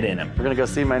little kid in him. We're gonna go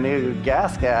see my new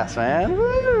gas, man.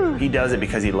 Woo! He does it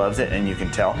because he loves it, and you can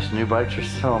tell. These new bikes are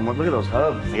so... Look at those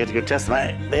hubs. I get to go test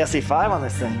the SE5 on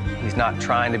this thing. He's not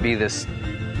trying to be this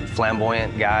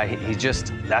flamboyant guy.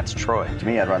 That's Troy. To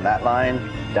me, I'd run that line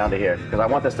down to here, because I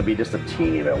want this to be just a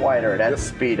teeny bit wider. It adds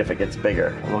speed if it gets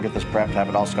bigger. We'll get this prepped, have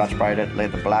it all Scotch-Brighted, lay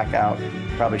the black out,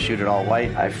 probably shoot it all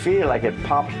white. I feel like it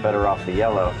pops better off the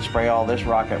yellow. Spray all this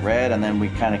rocket red, and then we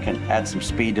kind of can add some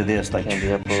speed to this, like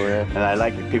and I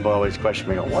like it. People always question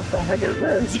me, what the heck is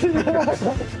this?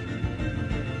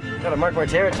 Gotta mark my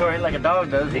territory like a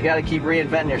dog does. You gotta keep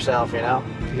reinventing yourself,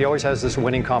 He always has this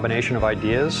winning combination of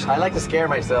ideas. I like to scare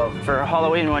myself. For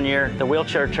Halloween one year, the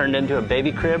wheelchair turned into a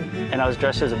baby crib, and I was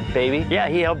dressed as a baby. Yeah,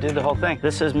 he helped do the whole thing.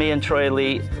 This is me and Troy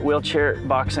Lee wheelchair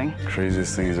boxing.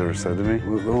 Craziest thing he's ever said to me?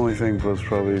 The only thing was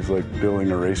probably like building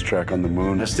a racetrack on the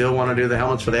moon. I still want to do the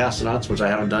helmets for the astronauts, which I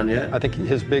haven't done yet. I think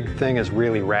his big thing is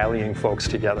really rallying folks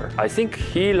together. I think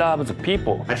he loves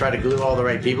people. I try to glue all the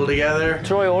right people together.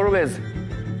 Troy always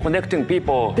connecting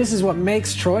people. This is what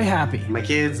makes Troy happy. My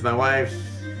kids, my wife,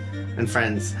 and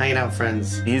friends, hanging out with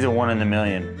friends. He's a one in a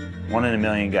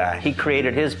million guy. He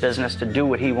created his business to do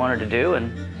what he wanted to do,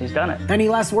 and he's done it. Any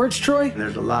last words, Troy?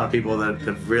 There's a lot of people that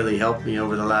have really helped me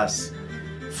over the last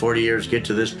 40 years get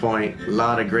to this point. A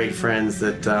lot of great friends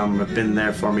that have been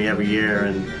there for me every year,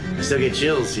 and I still get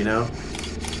chills,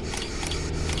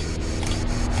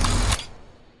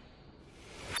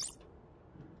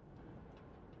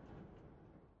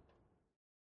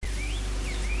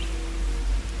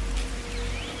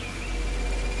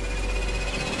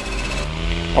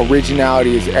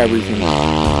 Originality is everything.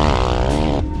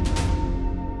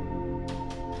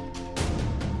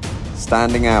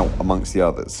 Standing out amongst the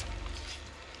others.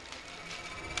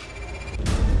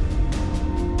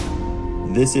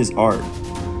 This is art.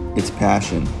 It's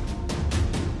passion.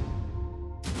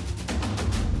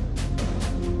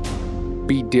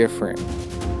 Be different.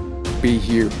 Be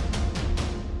you.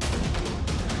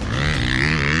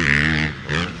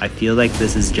 I feel like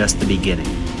this is just the beginning.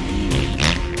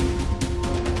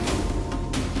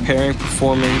 Pairing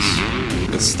performance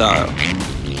with style.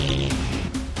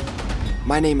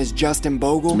 My name is Justin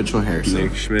Bogle. Mitchell Harrison.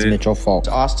 Nick Schmidt. Mitchell Falk.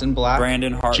 Austin Black.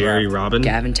 Brandon Hart. Jerry Robin.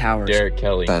 Gavin Towers. Derek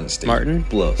Kelly. Ben Steve. Martin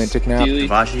Bluff. Mintic Knapp.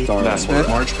 Vashi.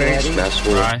 Marchbanks.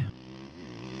 Basswood.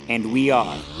 And we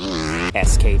are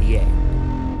SKDA.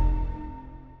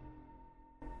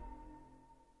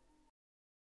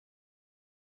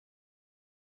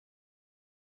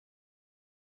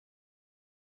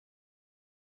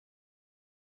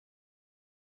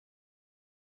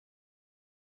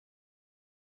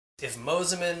 If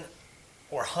Mosiman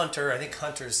or Hunter, I think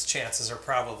Hunter's chances are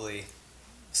probably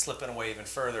slipping away even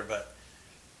further, but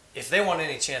if they want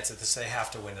any chance at this, they have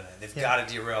to win tonight. They've got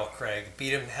to derail Craig,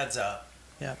 beat him heads up.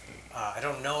 Yeah. I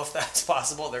don't know if that's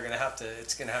possible. They're going to have to.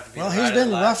 It's going to have to be. Well, he's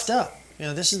been roughed up.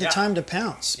 This is the time to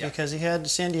pounce because he had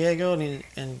San Diego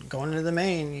and going into the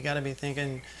main. You got to be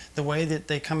thinking the way that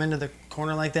they come into the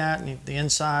corner like that and the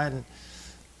inside, and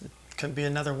it could be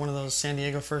another one of those San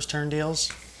Diego first turn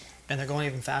deals. And they're going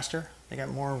even faster. They got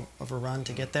more of a run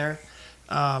to get there.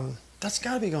 That's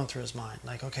got to be going through his mind.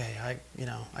 Like, okay,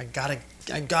 I gotta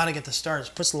get the start.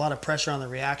 It puts a lot of pressure on the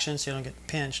reaction so you don't get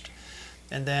pinched.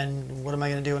 And then what am I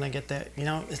going to do when I get that? You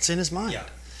know, it's in his mind. Yeah.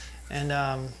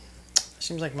 And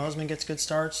seems like Mosiman gets good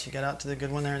starts. He got out to the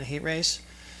good one there in the heat race.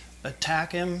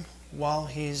 Attack him while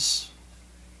he's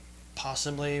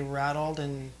possibly rattled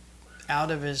and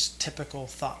out of his typical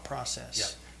thought process. Yep.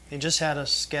 He just had a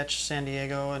sketch San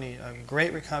Diego, and a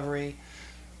great recovery.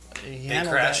 He big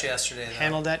crash yesterday.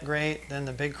 Handled that great. Then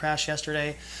the big crash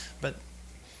yesterday. But,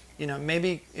 you know,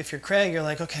 maybe if you're Craig, you're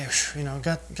like, okay, you know,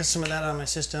 got some of that out of my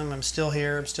system. I'm still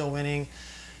here. I'm still winning.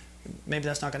 Maybe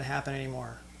that's not going to happen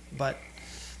anymore. But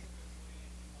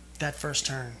that first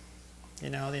turn, you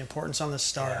know, the importance on the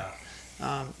start.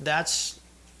 Yeah.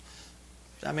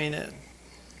 I mean,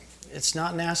 it's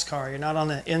not NASCAR. You're not on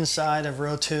the inside of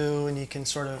row 2 and you can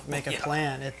sort of make a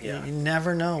plan. You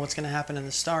never know what's going to happen in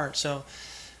the start. So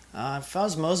if I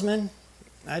was Mosiman,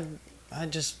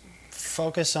 I'd just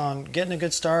focus on getting a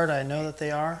good start. I know that they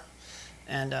are.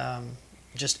 And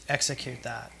just execute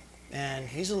that. And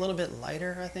he's a little bit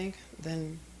lighter, I think,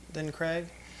 than Craig.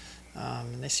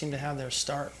 And they seem to have their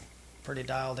start pretty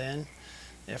dialed in.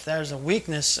 If there's a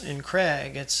weakness in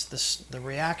Craig, it's the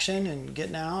reaction and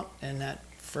getting out and that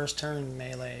first turn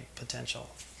melee potential.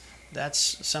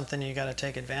 That's something you got to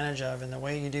take advantage of, and the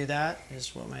way you do that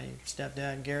is what my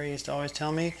stepdad Gary used to always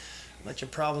tell me: let your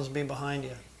problems be behind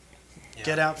you. Yeah.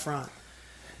 Get out front.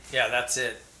 Yeah, that's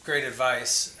it. Great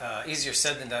advice. Easier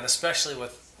said than done, especially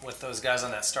with those guys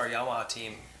on that Star Yamaha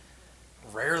team.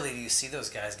 Rarely do you see those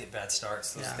guys get bad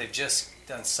starts. They've just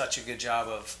done such a good job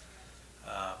of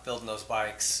building those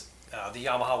bikes. The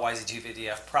Yamaha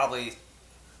YZ250F probably,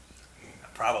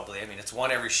 I mean, it's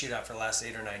won every shootout for the last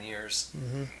 8 or 9 years.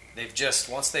 Mm-hmm. They've just,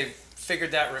 once they've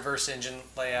figured that reverse engine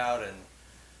layout and...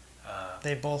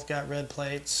 they both got red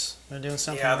plates. They're doing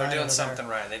something right. right. Yeah, they're doing something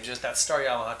right. They've just, that Star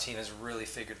Yamaha team has really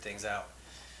figured things out.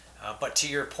 But to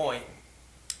your point,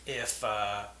 if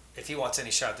he wants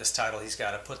any shot at this title, he's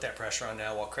got to put that pressure on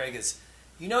now, while Craig is,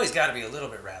 you know, he's got to be a little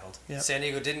bit rattled. Yep. San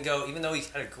Diego didn't go, even though he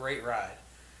had a great ride,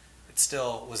 it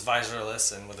still was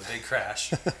visorless and with a big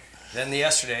crash. Then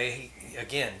yesterday, he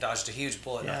again dodged a huge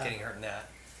bullet, not getting hurt in that.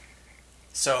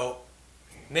 So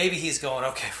maybe he's going,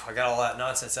 okay, I got all that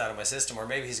nonsense out of my system, or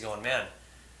maybe he's going, man,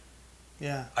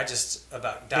 I just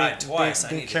about died twice.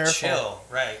 I need to chill,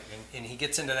 right? And he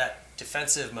gets into that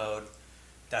defensive mode.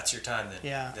 That's your time then.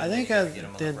 Yeah, then I think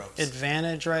the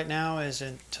advantage right now is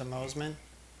to Mosiman.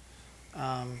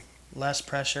 Less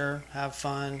pressure, have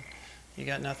fun. You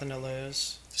got nothing to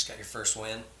lose. Just got your first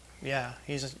win. Yeah,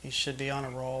 he should be on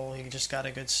a roll. He just got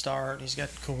a good start. He's got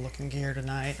cool looking gear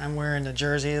tonight. I'm wearing the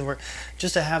jersey.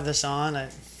 Just to have this on,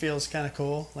 it feels kind of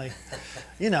cool. Like,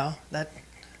 you know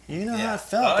how it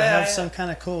felt to have some kind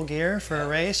of cool gear for a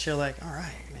race. You're like, all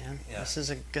right, man, this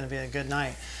is going to be a good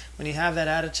night. When you have that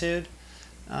attitude,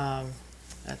 that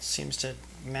seems to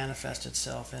manifest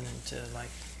itself into like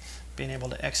being able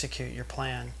to execute your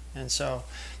plan. And so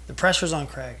the pressure's on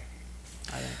Craig,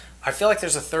 I think. I feel like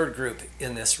there's a third group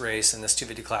in this race, in this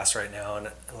 250 class right now.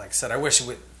 And like I said, I wish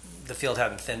the field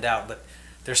hadn't thinned out, but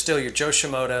there's still your Joe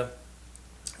Shimoda,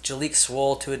 Jalek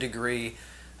Swoll to a degree,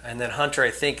 and then Hunter,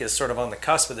 I think, is sort of on the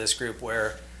cusp of this group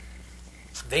where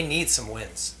they need some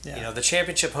wins. Yeah. You know, the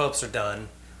championship hopes are done,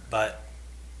 but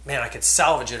man, I could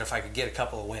salvage it if I could get a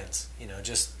couple of wins. You know,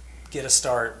 just get a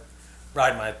start,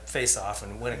 ride my face off,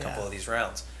 and win a couple of these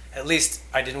rounds. At least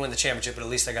I didn't win the championship, but at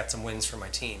least I got some wins for my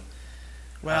team.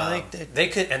 Well, they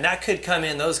could, and that could come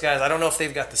in. Those guys, I don't know if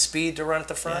they've got the speed to run at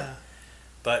the front,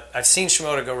 but I've seen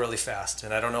Shimoda go really fast,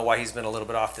 and I don't know why he's been a little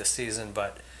bit off this season,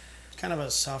 but kind of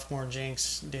a sophomore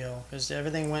jinx deal because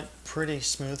everything went pretty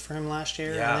smooth for him last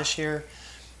year. Yeah. And this year,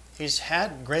 he's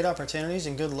had great opportunities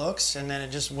and good looks, and then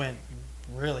it just went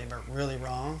really, really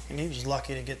wrong. And he was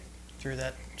lucky to get through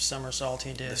that somersault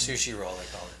he did. The sushi roll, they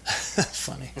call it.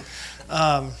 Funny.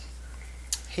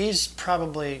 He's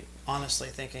probably honestly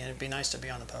thinking it'd be nice to be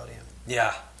on the podium.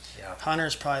 Yeah.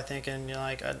 Hunter's probably thinking, you know,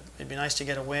 like, it'd be nice to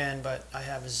get a win, but I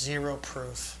have zero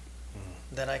proof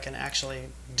that I can actually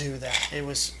do that. It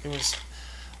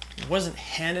wasn't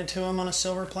handed to him on a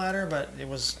silver platter, but it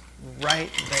was right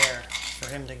there for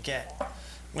him to get.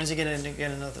 When's he going to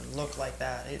get another look like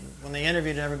that? When they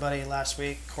interviewed everybody last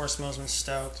week, of course, Mosiman's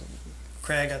stoked.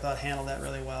 Craig, I thought, handled that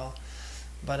really well.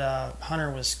 But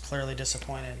Hunter was clearly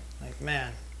disappointed. Like,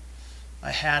 man,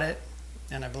 I had it,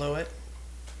 and I blew it.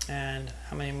 And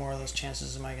how many more of those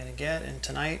chances am I going to get? And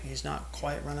tonight, he's not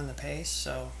quite running the pace,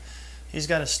 so he's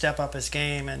got to step up his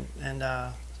game. And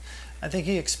I think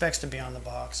he expects to be on the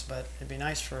box, but it'd be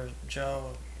nice for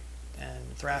Joe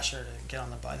and Thrasher to get on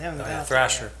the bike. They haven't been up there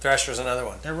yet. Thrasher's another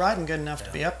one. They're riding good enough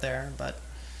to be up there, but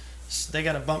they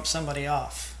got to bump somebody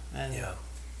off. And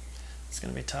It's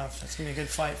going to be tough. It's going to be a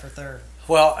good fight for third.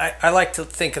 Well, I like to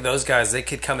think of those guys. They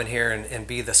could come in here and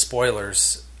be the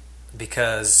spoilers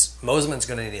because Mosiman's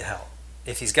going to need help.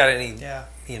 If he's got any,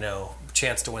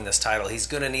 chance to win this title, he's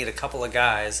going to need a couple of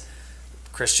guys.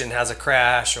 Christian has a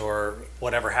crash or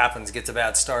whatever happens, gets a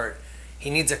bad start. He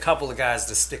needs a couple of guys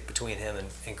to stick between him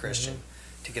and Christian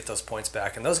to get those points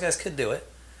back. And those guys could do it.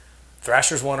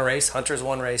 Thrasher's won a race. Hunter's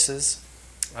won races.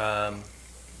 I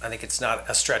think it's not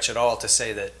a stretch at all to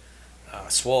say that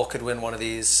Swoll could win one of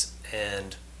these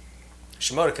and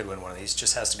Shimoda could win one of these.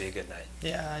 Just has to be a good night.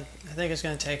 Yeah, I think it's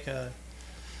going to take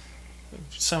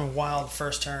some wild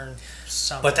first turn.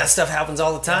 Something. But that stuff happens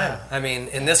all the time. Yeah. I mean,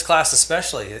 in this class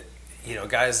especially,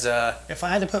 guys. If I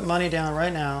had to put money down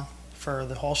right now for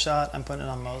the whole shot, I'm putting it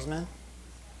on Mosiman.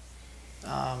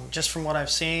 Just from what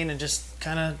I've seen and just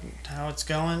kind of how it's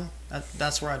going,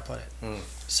 that's where I'd put it.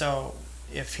 So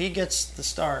if he gets the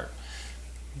start,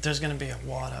 there's going to be a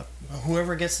wad up.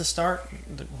 Whoever gets the start,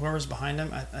 whoever's behind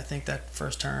him, I think that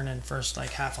first turn and first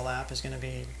half a lap is going to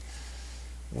be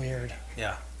weird.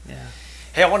 Yeah. Yeah.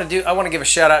 Hey, I want to give a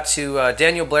shout out to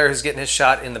Daniel Blair, who's getting his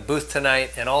shot in the booth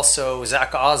tonight, and also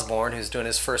Zach Osborne, who's doing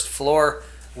his first floor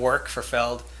work for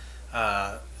Feld.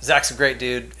 Zach's a great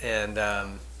dude, and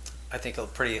I think a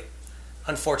pretty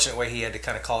unfortunate way he had to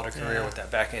kind of call it a career with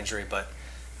that back injury, but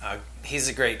he's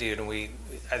a great dude, and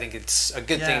I think it's a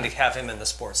good thing to have him in the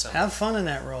sports center. Have fun in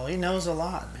that role. He knows a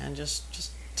lot, man.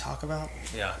 Just talk about.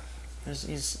 Yeah.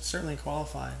 He's certainly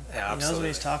qualified. Yeah, he knows what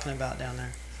he's talking about down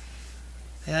there.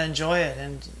 Yeah, enjoy it,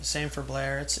 and same for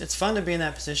Blair. It's fun to be in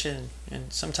that position,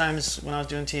 and sometimes when I was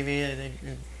doing TV, they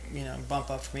bump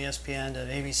up from ESPN to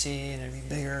ABC, and it'd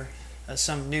be bigger as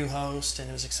some new host, and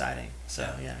it was exciting.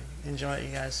 So yeah, enjoy it,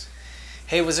 you guys.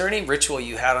 Hey, was there any ritual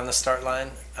you had on the start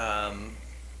line?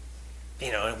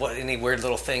 Any weird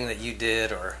little thing that you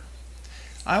did, or?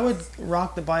 I would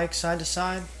rock the bike side to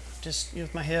side, just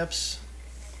with my hips,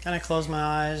 kind of close my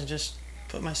eyes, and just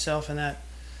put myself in that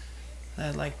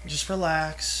just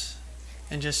relax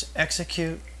and just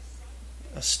execute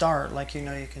a start like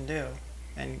you can do,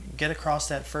 and get across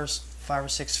that first 5 or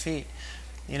 6 feet,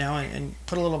 and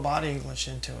put a little body English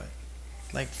into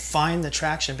it. Find the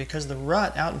traction, because the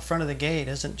rut out in front of the gate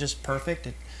isn't just perfect.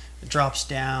 It drops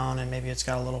down, and maybe it's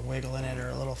got a little wiggle in it or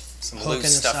a little some hook loose in the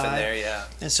stuff side. In there, yeah.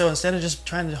 And so instead of just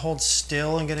trying to hold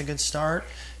still and get a good start,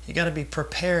 you got to be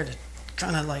prepared to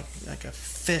kind of like a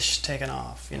fish taking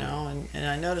off, And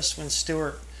I noticed when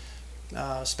Stewart,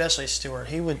 especially Stewart,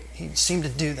 he seemed to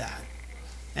do that.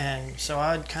 And so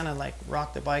I'd kind of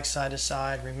rock the bike side to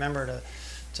side, remember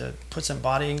to put some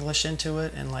body English into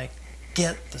it, and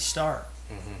get the start.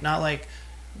 Not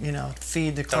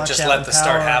feed the clutch. Don't just out let and the power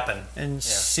start happen and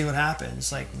see what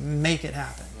happens. Make it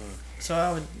happen. So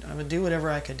I would do whatever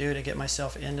I could do to get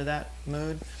myself into that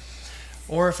mood.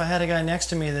 Or if I had a guy next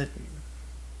to me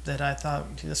that I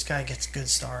thought, this guy gets good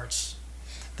starts,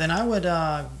 then I would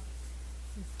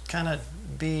kind of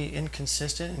be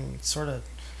inconsistent and sort of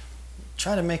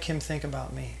try to make him think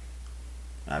about me.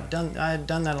 I had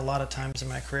done that a lot of times in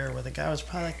my career, where the guy was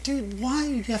probably like, dude, why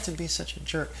do you have to be such a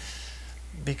jerk?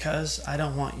 Because I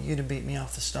don't want you to beat me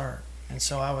off the start. And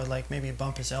so I would maybe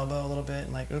bump his elbow a little bit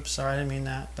and oops, sorry, I didn't mean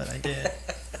that, but I did.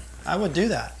 I would do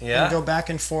that. Yeah. And go back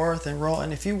and forth and roll.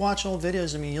 And if you watch old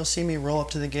videos of me, you'll see me roll up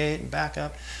to the gate and back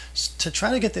up to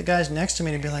try to get the guys next to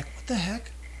me to be like, what the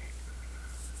heck?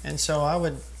 And so I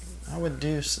would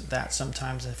do that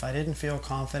sometimes. If I didn't feel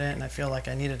confident and I feel like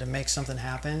I needed to make something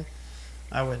happen,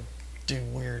 I would do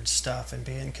weird stuff and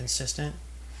be inconsistent.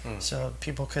 So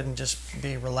people couldn't just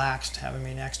be relaxed having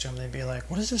me next to them. They'd be like,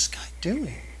 what is this guy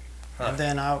doing? And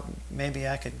then maybe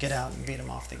I could get out and beat him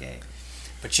off the gate.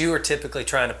 But you were typically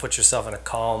trying to put yourself in a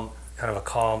calm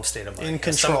state of mind. In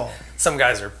control. Some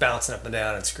guys are bouncing up and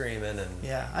down and screaming.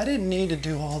 Yeah, I didn't need to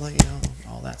do all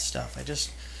all that stuff. I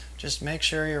just make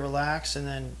sure you're relaxed, and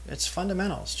then it's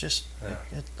fundamentals.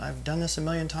 I've done this a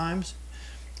million times.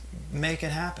 Make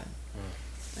it happen.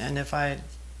 And if I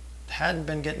hadn't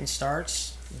been getting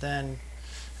starts, then,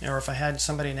 or if I had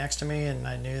somebody next to me and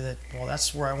I knew that, well,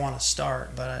 that's where I want to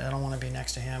start, but I don't want to be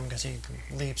next to him because he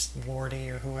leaps Wardy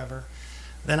or whoever,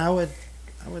 then I would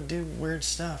do weird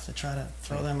stuff to try to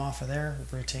throw them off of their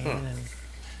routine and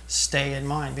stay in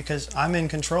mine, because I'm in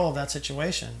control of that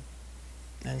situation.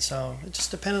 And so it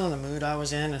just depended on the mood I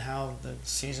was in and how the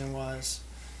season was,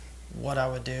 what I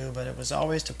would do, but it was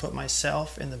always to put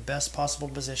myself in the best possible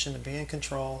position to be in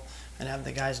control and have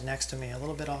the guys next to me a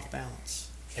little bit off balance.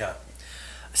 Yeah.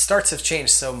 Starts have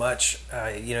changed so much,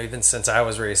 even since I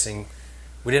was racing.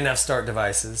 We didn't have start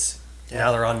devices. Yeah.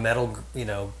 Now they're on metal,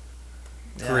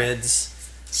 grids.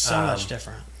 So much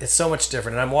different. It's so much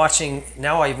different. And I'm watching,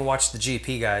 now I even watch the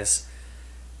GP guys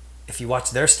if you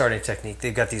watch their starting technique,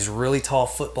 they've got these really tall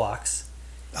foot blocks.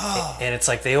 Oh. And it's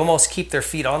like they almost keep their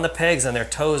feet on the pegs and their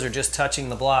toes are just touching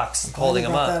the blocks, holding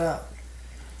them up.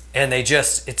 And they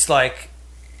just, it's like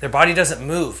their body doesn't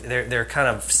move. They're kind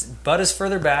of, butt is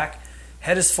further back,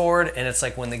 head is forward, and it's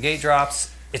like when the gate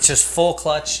drops, it's just full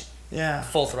clutch,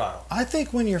 full throttle. I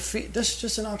think when your feet, this is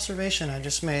just an observation I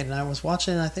just made, and I was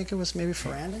watching, I think it was maybe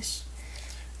Ferrandis.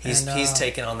 He's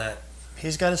taken on that.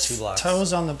 He's got his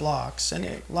toes on the blocks, and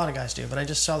a lot of guys do, but I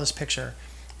just saw this picture,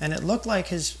 and it looked like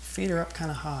his feet are up kind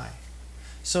of high.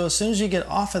 So as soon as you get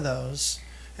off of those,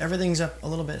 everything's up a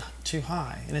little bit too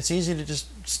high, and it's easy to just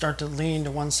start to lean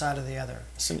to one side or the other.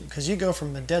 Because you go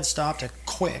from a dead stop to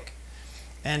quick,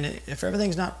 and if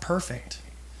everything's not perfect,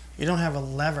 you don't have a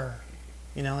lever.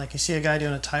 You know, like you see a guy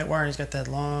doing a tight wire, and he's got that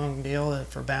long deal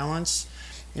for balance.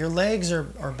 Your legs are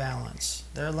balance.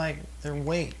 They're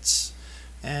weights.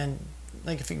 And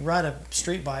like if you ride a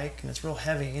street bike and it's real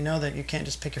heavy, you know that you can't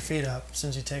just pick your feet up as soon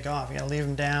as you take off. You got to leave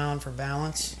them down for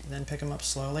balance, and then pick them up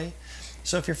slowly.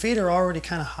 So if your feet are already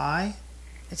kind of high,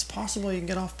 it's possible you can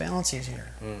get off balance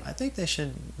easier. I think they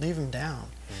should leave them down.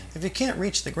 If you can't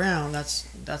reach the ground,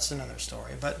 that's another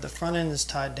story. But the front end is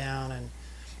tied down, and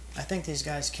I think these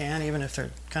guys can, even if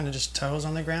they're kind of just toes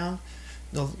on the ground.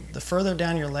 The further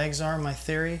down your legs are, my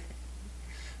theory,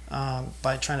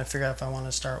 by trying to figure out if I want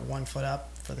to start one foot up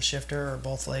for the shifter or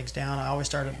both legs down. I always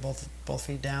start at both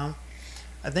feet down.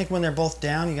 I think when they're both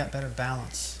down, you got better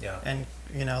balance. Yeah. And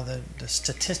you know the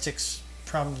statistics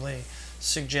probably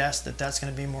suggest that that's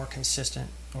going to be more consistent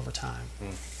over time.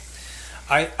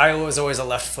 I was always a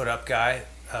left foot up guy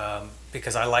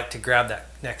because I like to grab that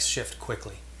next shift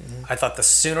quickly. I thought the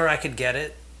sooner I could get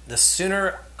it, the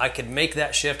sooner I could make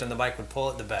that shift and the bike would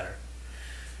pull it, the better.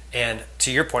 And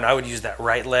to your point, I would use that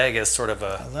right leg as sort of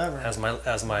a lever,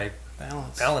 as my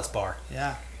balance bar.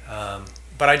 Yeah.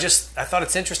 But I thought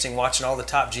it's interesting watching all the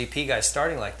top GP guys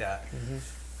starting like that.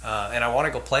 And I want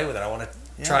to go play with it. I want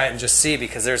to try it and just see,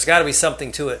 because there's got to be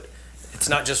something to it. It's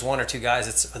not just one or two guys.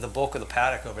 It's the bulk of the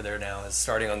paddock over there now is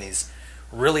starting on these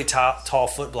really tall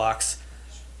foot blocks,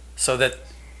 so that,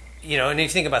 you know, and if you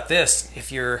think about this,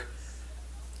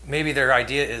 maybe their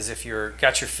idea is if you're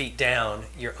got your feet down,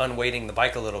 you're unweighting the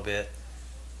bike a little bit.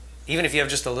 Even if you have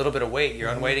just a little bit of weight, you're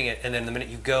unweighting it, and then the minute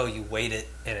you go, you weight it,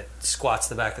 and it squats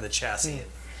the back of the chassis. And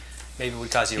maybe it would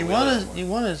cause you to you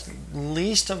want as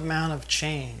least amount of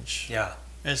change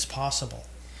as possible.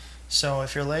 So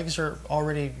if your legs are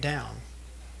already down,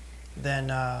 then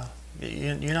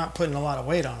you're not putting a lot of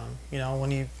weight on them. You know,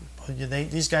 when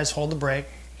these guys hold the brake,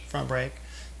 front brake,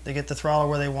 they get the throttle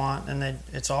where they want, and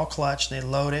it's all clutch. They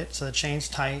load it so the chain's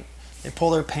tight. They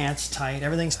pull their pants tight.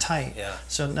 Everything's tight. Yeah.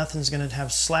 So nothing's going to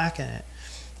have slack in it.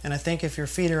 And I think if your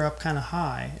feet are up kind of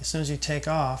high, as soon as you take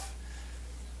off,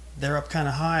 they're up kind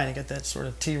of high, and you get that sort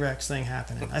of T-Rex thing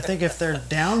happening. I think if they're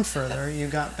down further, you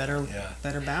got better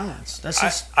balance. That's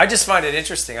just. I just find it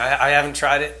interesting. I haven't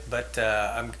tried it, but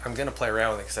I'm going to play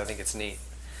around with it because I think it's neat.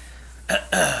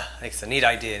 I think it's a neat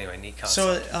idea anyway, neat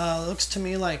concept. So it looks to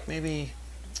me like maybe,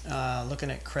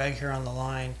 looking at Craig here on the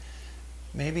line,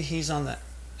 maybe he's on the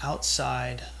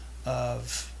outside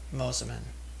of Moseman.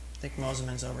 I think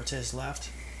Moseman's over to his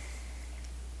left.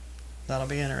 That'll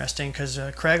be interesting because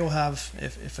Craig will have,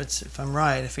 if I'm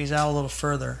right, if he's out a little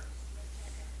further.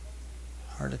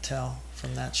 Hard to tell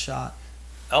from that shot.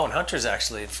 Oh, and Hunter's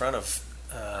actually in front of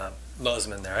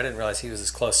Moseman there. I didn't realize he was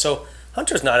as close. So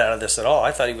Hunter's not out of this at all.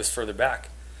 I thought he was further back.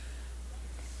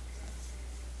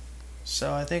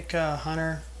 So I think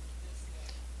Hunter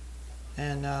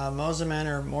and Moseman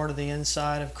are more to the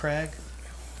inside of Craig.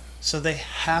 So they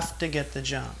have to get the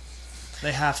jump.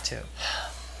 They have to.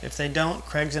 If they don't,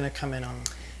 Craig's going to come in on them.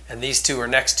 And these two are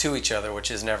next to each other, which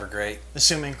is never great.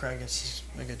 Assuming Craig gets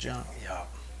a good jump. Yeah.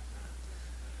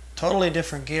 Totally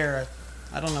different gear.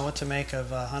 I don't know what to make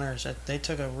of Hunter's. They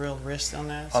took a real risk on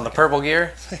that. On the purple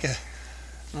gear? I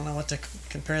don't know what to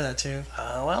compare that to.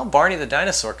 Well, Barney the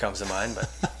dinosaur comes to mind, but...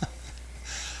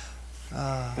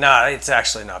 No, it's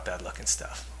actually not bad looking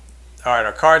stuff. All right,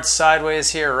 our card's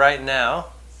sideways here right now.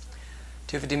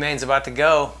 250 main's about to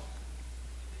go.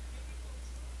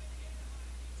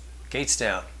 Gates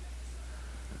down.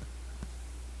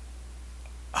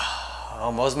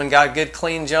 Oh, Moseman got a good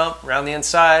clean jump around the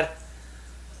inside.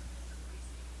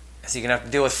 Is he going to have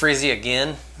to deal with Freezy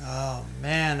again? Oh,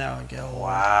 man, that would get old.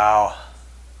 Wow.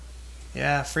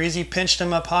 Yeah, Freezy pinched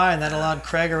him up high, and that allowed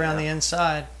Craig around the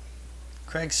inside.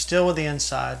 Craig's still with the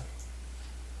inside.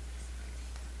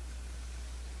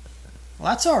 Well,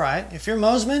 that's all right. If you're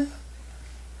Moseman,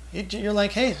 you're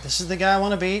like, hey, this is the guy I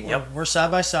want to beat. Yep. We're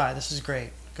side by side. This is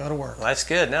great. Go to work. Life's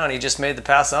good now, and he just made the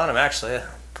pass on him, actually.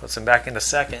 Puts him back into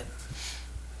second.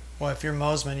 Well, if you're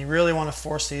Mosiman, you really want to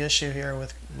force the issue here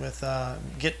with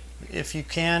if you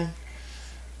can,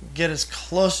 get as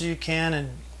close as you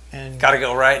can and got to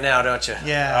go right now, don't you?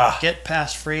 Yeah, get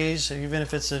past Freeze. Even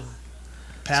if it's a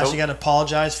pass you got to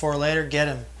apologize for later, get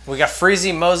him. We got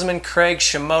Freezy, Mosiman, Craig,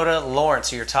 Shimoda,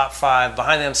 Lawrence are your top 5.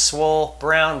 Behind them, Swole,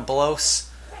 Brown, Blos.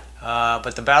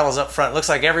 But the battle's up front. Looks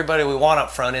like everybody we want up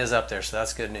front is up there, so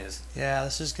that's good news. Yeah,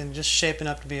 this is just shaping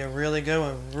up to be a really good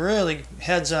one. Really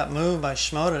heads-up move by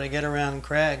Shimoda to get around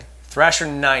Craig. Thrasher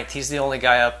 9th. He's the only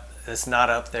guy up that's not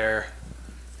up there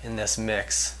in this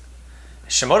mix.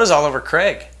 Shimoda's all over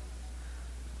Craig.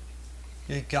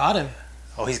 You got him.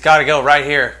 Oh, he's got to go right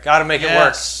here. Got to make it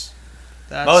work.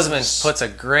 Mosiman puts a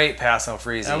great pass on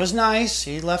Freezy. That was nice.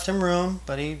 He left him room,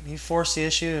 but he forced the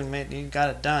issue and he got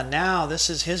it done. Now this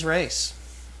is his race.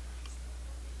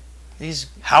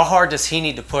 How hard does he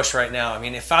need to push right now? I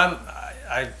mean, if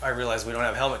I realize we don't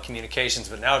have helmet communications,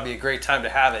 but now would be a great time to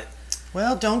have it.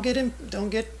 Well, don't get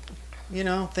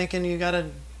thinking you got to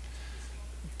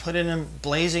put in him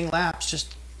blazing laps.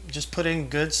 Just put in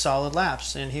good solid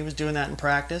laps, and he was doing that in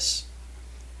practice.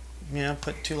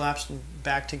 Put 2 laps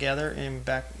back together and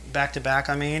back to back.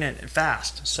 And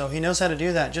fast. So he knows how to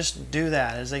do that. Just do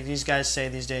that. As like these guys say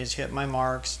these days, hit my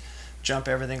marks, jump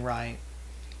everything right,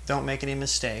 don't make any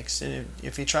mistakes. And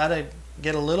if you try to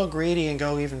get a little greedy and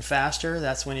go even faster,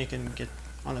 that's when you can get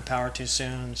on the power too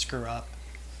soon and screw up.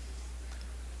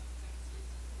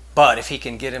 But if he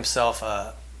can get himself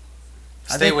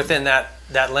stay within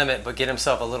that limit, but get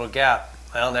himself a little gap.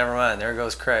 Well, never mind. There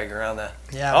goes Craig around the...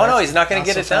 Yeah. Oh, no, he's not going to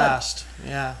get it done. Fast.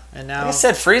 Yeah, and now... Like I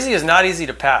said, Freezy is not easy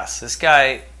to pass. This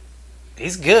guy,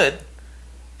 he's good,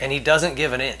 and he doesn't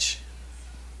give an inch.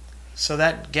 So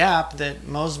that gap that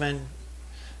Mosiman,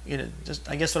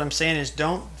 I guess what I'm saying is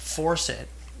don't force it.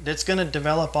 It's going to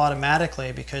develop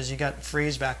automatically because you got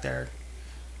Freeze back there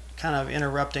kind of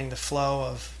interrupting the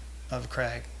flow of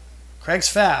Craig. Craig's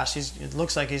fast. It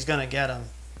looks like he's going to get him.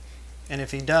 And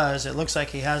if he does, it looks like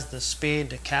he has the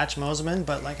speed to catch Mosiman,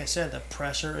 but like I said, the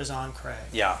pressure is on Craig.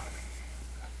 Yeah.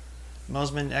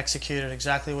 Mosiman executed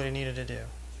exactly what he needed to do.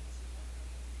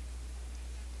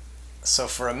 So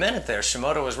for a minute there,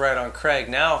 Shimoda was right on Craig.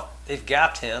 Now they've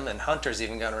gapped him, and Hunter's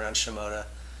even gone around Shimoda.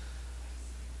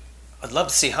 I'd love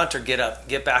to see Hunter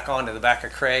get back onto the back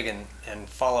of Craig and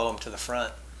follow him to the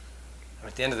front.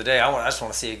 At the end of the day, I just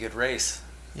want to see a good race.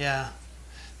 Yeah.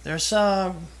 There's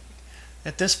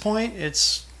at this point,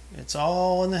 it's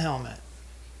all in the helmet.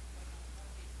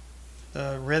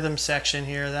 The rhythm section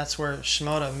here, that's where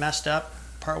Shimoda messed up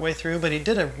partway through, but he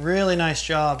did a really nice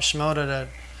job, Shimoda,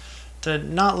 to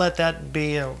not let that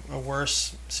be a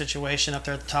worse situation up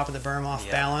there at the top of the berm off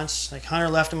balance. Like Hunter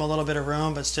left him a little bit of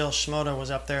room, but still Shimoda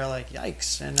was up there like,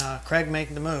 yikes, and Craig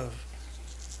making the move.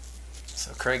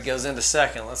 So Craig goes into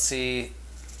second. Let's see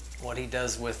what he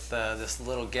does with this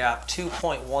little gap.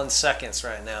 2.1 seconds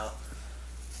right now.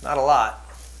 Not a lot.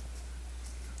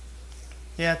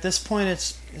 Yeah, at this point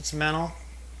it's mental.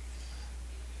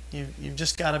 You've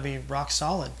just got to be rock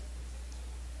solid.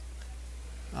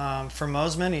 For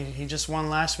Mosiman, he just won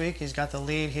last week. He's got the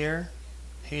lead here.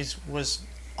 He was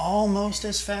almost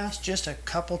as fast, just a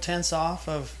couple tenths off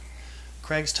of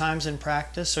Craig's times in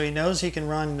practice, so he knows he can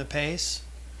run the pace.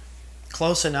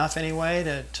 Close enough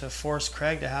anyway to force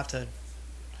Craig to have to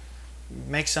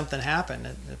make something happen.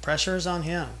 The pressure is on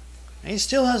him. And he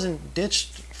still hasn't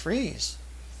ditched Freeze.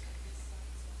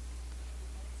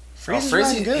 Freeze is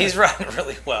riding good. He's riding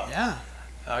really well. Yeah.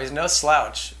 He's no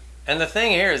slouch. And the thing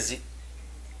here is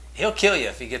he'll kill you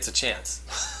if he gets a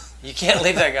chance. You can't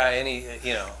leave that guy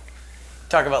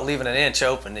talk about leaving an inch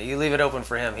open. You leave it open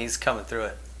for him, he's coming through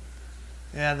it.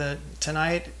 Yeah,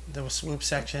 tonight the swoop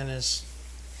section is...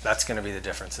 That's going to be the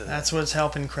difference, isn't That's what's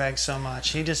helping Craig so much.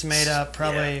 He just made up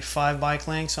probably 5 bike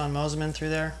lengths on Mosiman through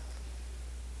there.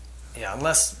 Yeah,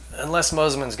 unless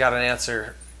Mosiman's got an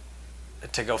answer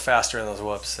to go faster in those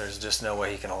whoops, there's just no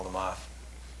way he can hold him off.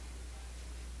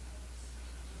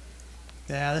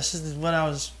 Yeah, this is what I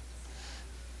was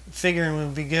figuring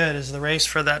would be good, is the race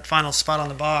for that final spot on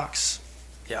the box.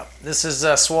 Yeah, this is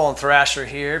Swollen Thrasher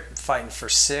here, fighting for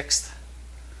 6th,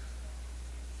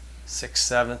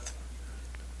 7th.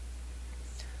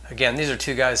 Again, these are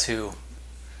 2 guys who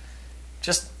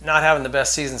just not having the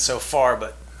best season so far,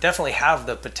 but definitely have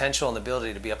the potential and the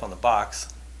ability to be up on the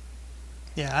box.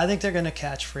 Yeah, I think they're going to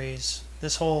catch Freeze.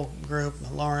 This whole group,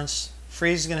 Lawrence,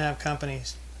 Freeze is going to have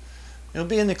companies. He'll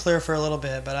be in the clear for a little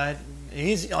bit, but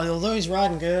although he's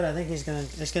riding good, I think it's going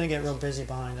to get real busy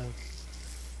behind him.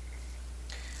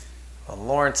 Well,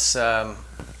 Lawrence,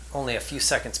 only a few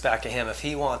seconds back of him. If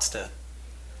he wants to,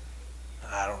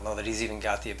 I don't know that he's even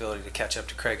got the ability to catch up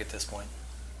to Craig at this point.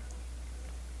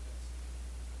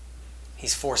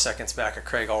 He's 4 seconds back of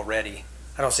Craig already.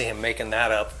 I don't see him making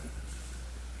that up.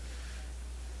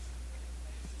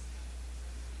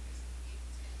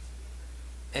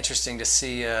 Interesting to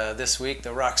see this week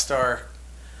the Rockstar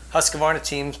Husqvarna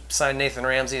team signed Nathan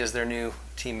Ramsey as their new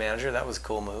team manager. That was a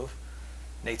cool move.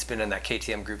 Nate's been in that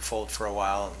KTM group fold for a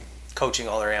while, and coaching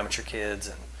all their amateur kids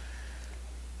and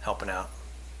helping out.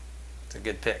 It's a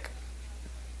good pick.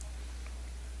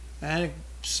 And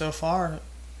so far,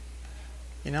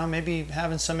 maybe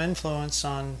having some influence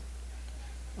on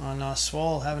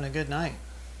Swole having a good night.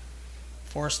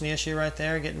 Forcing the issue right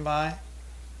there, getting by.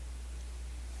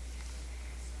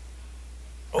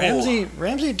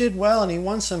 Ramsey did well, and he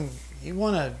won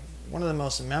one of the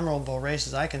most memorable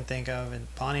races I can think of in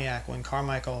Pontiac when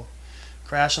Carmichael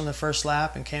crashed on the first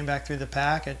lap and came back through the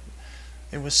pack.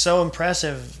 It was so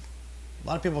impressive. A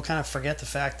lot of people kind of forget the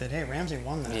fact that, hey, Ramsey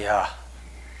won that. Yeah.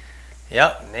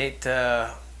 Yep, Nate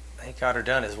got her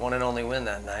done. His one and only win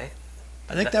that night.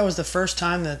 I think that was the first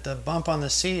time that the bump on the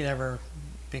seat ever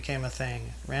became a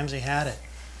thing. Ramsey had it.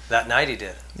 That night he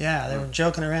did. Yeah, they were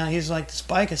joking around. He's like, this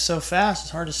bike is so fast,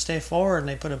 it's hard to stay forward, and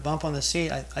they put a bump on the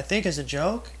seat, I think as a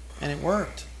joke, and it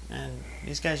worked. And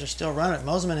these guys are still running it.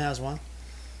 Mosiman has one.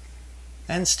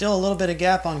 And still a little bit of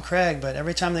gap on Craig, but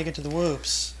every time they get to the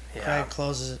whoops, Craig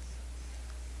closes it.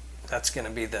 That's going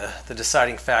to be the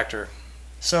deciding factor.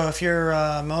 So if you're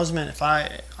Mosiman, if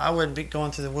I would be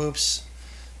going through the whoops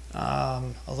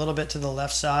a little bit to the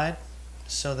left side,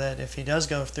 so that if he does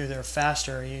go through there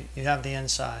faster, you have the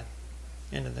inside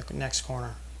into the next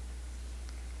corner.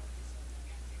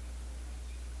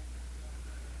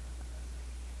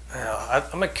 Yeah,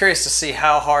 I'm curious to see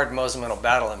how hard Mosiman will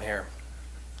battle him here.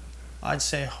 I'd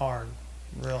say hard,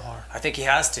 real hard. I think he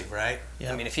has to, right?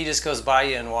 Yeah. I mean, if he just goes by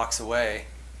you and walks away,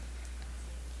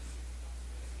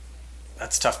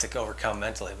 that's tough to overcome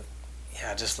mentally. But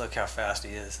yeah, just look how fast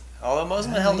he is. Although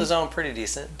Mosiman held his own pretty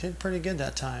decent. Did pretty good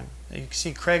that time. You can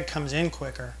see Craig comes in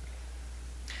quicker.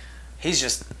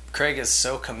 Craig is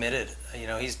so committed.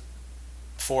 He's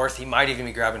fourth. He might even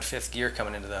be grabbing fifth gear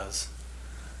coming into those.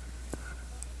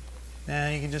 Yeah,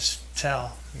 you can just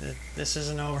tell that this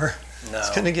isn't over. No. It's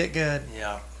going to get good.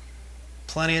 Yeah.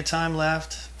 Plenty of time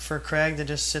left for Craig to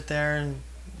just sit there and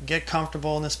get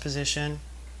comfortable in this position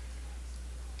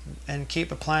and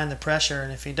keep applying the pressure.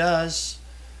 And if he does,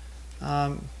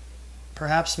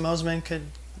 perhaps Mosiman could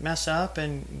mess up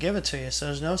and give it to you. So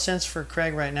there's no sense for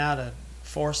Craig right now to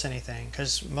force anything,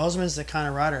 because Mosiman's the kind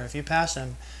of rider, if you pass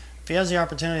him, if he has the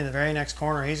opportunity in the very next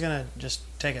corner, he's going to just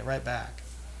take it right back.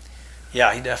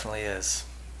 Yeah, he definitely is.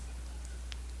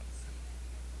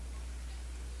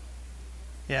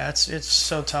 Yeah, it's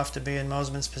so tough to be in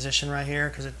Mosiman's position right here,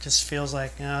 because it just feels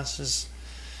like, this is,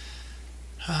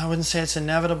 I wouldn't say it's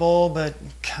inevitable, but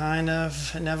kind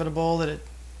of inevitable that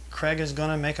Craig is going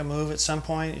to make a move at some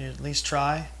point, at least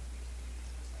try.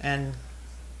 And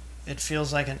it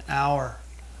feels like an hour.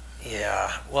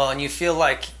 Yeah, well, and you feel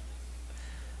like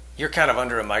you're kind of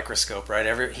under a microscope, right?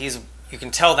 You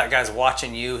can tell that guy's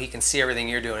watching you. He can see everything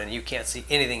you're doing, and you can't see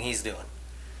anything he's doing.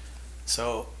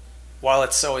 So while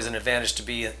it's always an advantage to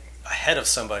be ahead of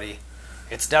somebody,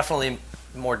 it's definitely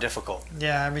more difficult.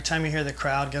 Yeah, every time you hear the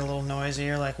crowd get a little noisy,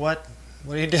 you're like, what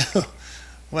do you do?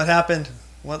 What happened?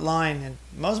 What line? And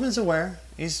Mosiman's aware.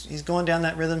 He's going down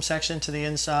that rhythm section to the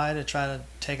inside to try to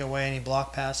take away any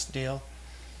block pass deal.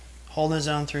 Holding his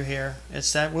own through here.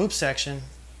 It's that whoop section.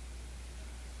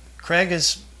 Craig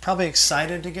is probably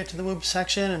excited to get to the whoop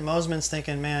section, and Mosiman's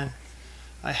thinking, man,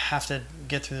 I have to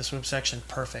get through this whoop section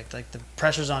perfect. Like, the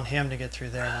pressure's on him to get through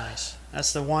there nice.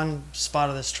 That's the one spot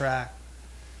of this track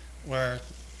where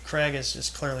Craig is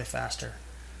just clearly faster.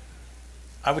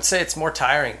 I would say it's more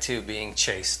tiring too, being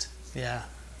chased. Yeah.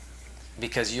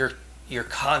 Because you're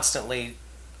constantly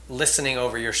listening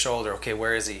over your shoulder. Okay,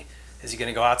 where is he? Is he going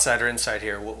to go outside or inside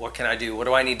here? What can I do? What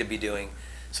do I need to be doing?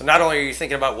 So not only are you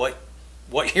thinking about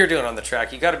what you're doing on the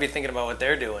track, you got to be thinking about what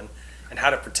they're doing and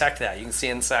how to protect that. You can see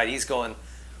inside. He's going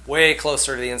way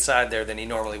closer to the inside there than he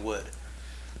normally would.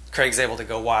 Craig's able to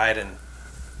go wide and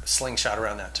slingshot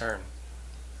around that turn.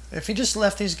 If he just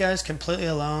left these guys completely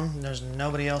alone, there's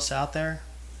nobody else out there,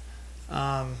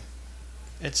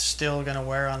 it's still going to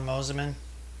wear on Mosiman.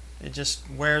 It just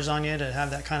wears on you to have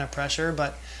that kind of pressure.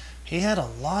 But he had a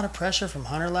lot of pressure from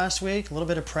Hunter last week, a little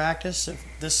bit of practice of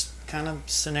this kind of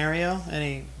scenario, and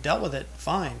he dealt with it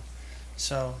fine.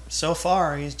 So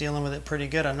far, he's dealing with it pretty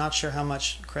good. I'm not sure how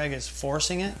much Craig is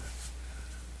forcing it.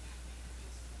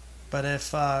 But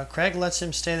if Craig lets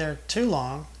him stay there too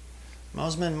long,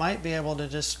 Mosiman might be able to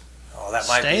just that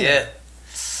might be there. It.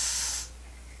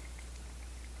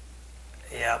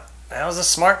 Yeah, that was a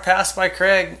smart pass by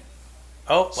Craig.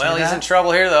 Oh, well, See he's that? in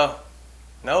trouble here, though.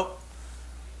 Nope.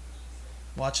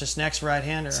 Watch this next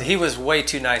right-hander. So he was way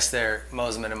too nice there,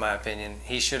 Mosiman, in my opinion.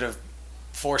 He should have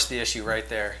forced the issue right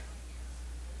there.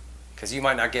 Because you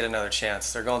might not get another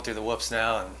chance. They're going through the whoops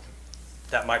now, and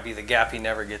that might be the gap he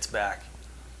never gets back.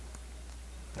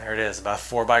 There it is, about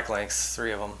 4 bike lengths,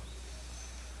 3 of them.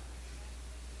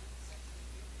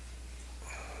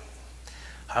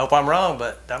 I hope I'm wrong,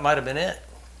 but that might have been it.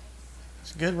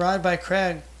 It's a good ride by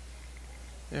Craig.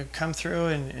 Come through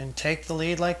and take the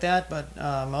lead like that, but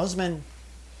Mosiman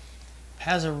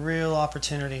has a real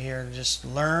opportunity here to just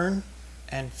learn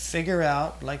and figure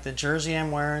out, like the jersey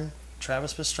I'm wearing,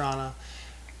 Travis Pastrana,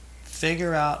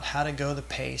 figure out how to go the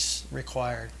pace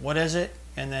required. What is it?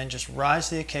 And then just rise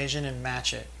to the occasion and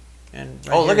match it. And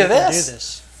right look at this. Do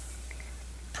this.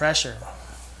 Pressure.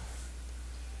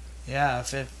 Yeah,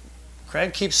 if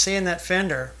Craig keeps seeing that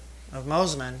fender of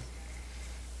Mosiman,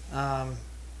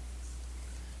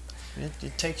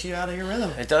 it takes you out of your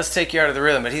rhythm. It does take you out of the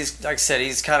rhythm, but he's, like I said,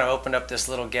 he's kind of opened up this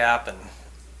little gap. And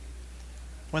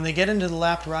when they get into the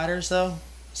lapped riders, though,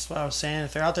 that's what I was saying.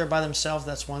 If they're out there by themselves,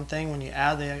 that's one thing. When you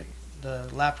add the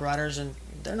lapped riders, and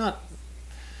they're not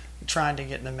trying to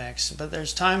get in the mix, but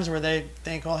there's times where they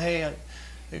think, oh, hey,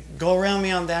 go around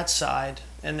me on that side,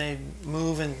 and they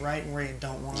move and right where you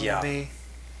don't want them to be.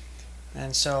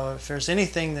 And so if there's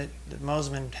anything that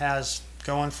Mosiman has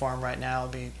going for him right now, it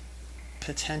would be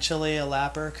potentially a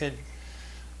lapper could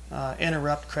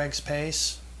interrupt Craig's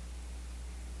pace,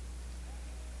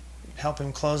 help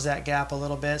him close that gap a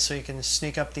little bit so he can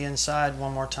sneak up the inside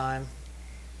one more time.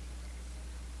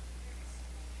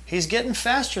 He's getting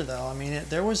faster though. I mean,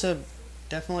 there was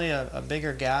definitely a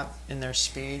bigger gap in their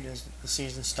speed as the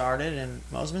season started, and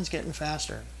Mosiman's getting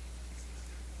faster.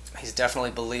 He's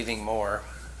definitely believing more.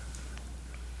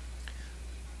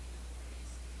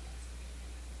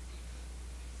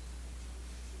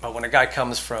 But when a guy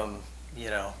comes from,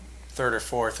 third or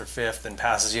fourth or fifth and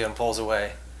passes you and pulls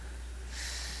away,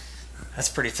 that's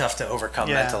pretty tough to overcome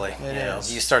mentally. It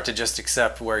is. You start to just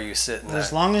accept where you sit.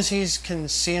 As long as he can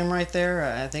see him right there,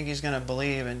 I think he's going to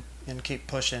believe and keep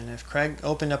pushing. If Craig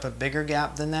opened up a bigger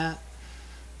gap than that,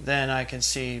 then I could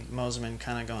see Mosiman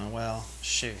kind of going, well,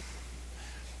 shoot.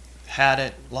 Had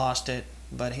it, lost it,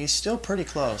 but he's still pretty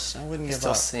close. I wouldn't give up.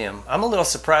 Still see him. I'm a little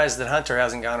surprised that Hunter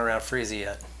hasn't gone around Freezy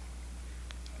yet.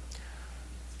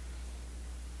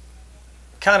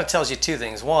 Kind of tells you two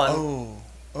things. One,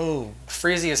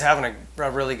 Freezy is having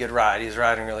a really good ride. He's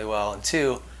riding really well. And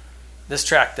two, this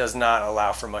track does not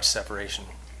allow for much separation.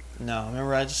 No,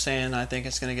 remember I was saying I think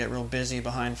it's going to get real busy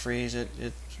behind Freeze.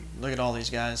 Look at all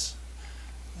these guys.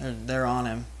 They're on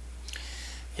him.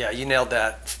 Yeah, you nailed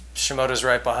that. Shimoda's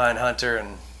right behind Hunter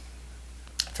and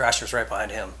Thrasher's right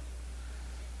behind him.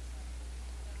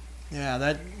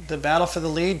 Yeah, the battle for the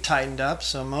lead tightened up,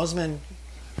 so Mosiman,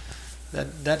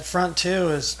 that front two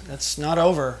that's not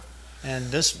over,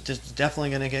 and this is definitely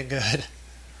going to get good.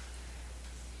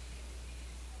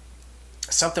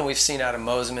 Something we've seen out of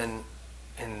Mosiman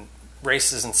in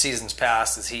races and seasons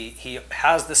past is he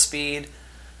has the speed,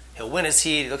 he'll win his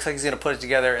heat, he looks like he's going to put it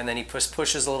together, and then he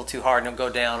pushes a little too hard and he'll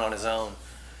go down on his own.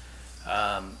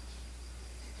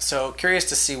 So curious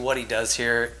to see what he does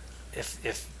here.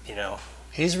 If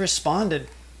he's responded.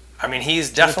 I mean,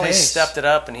 he's definitely stepped it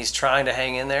up and he's trying to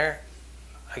hang in there.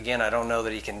 Again, I don't know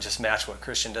that he can just match what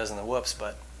Christian does in the whoops,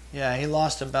 but yeah, he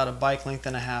lost about a bike length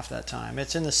and a half that time.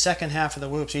 It's in the second half of the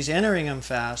whoops. He's entering them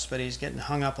fast, but he's getting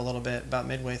hung up a little bit about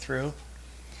midway through.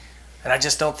 And I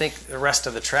just don't think the rest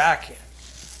of the track,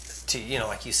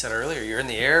 like you said earlier, you're in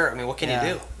the air. I mean, what can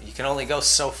you do? You can only go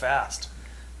so fast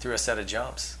through a set of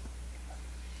jumps.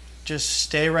 Just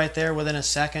stay right there within a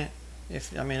second.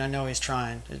 I know he's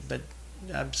trying, but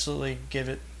absolutely give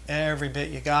it every bit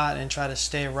you got and try to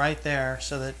stay right there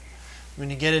so that when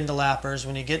you get into lappers,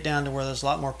 when you get down to where there's a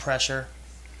lot more pressure,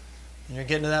 and you're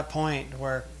getting to that point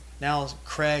where now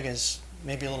Craig is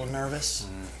maybe a little nervous,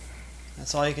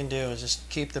 that's all you can do is just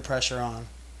keep the pressure on.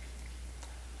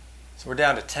 So we're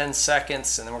down to 10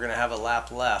 seconds, and then we're going to have a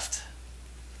lap left.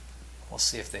 We'll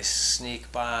see if they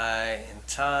sneak by in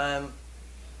time.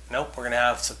 Nope, we're going to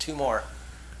have two more.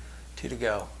 2 to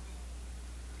go.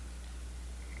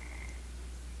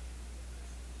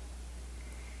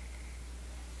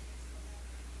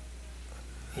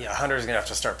 Yeah, Hunter's going to have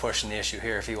to start pushing the issue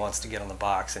here if he wants to get on the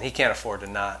box, and he can't afford to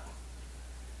not.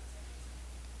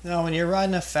 No, when you're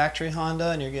riding a factory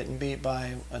Honda and you're getting beat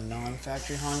by a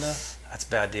non-factory Honda, that's a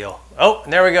bad deal. Oh,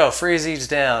 and there we go. Freezy's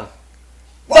down.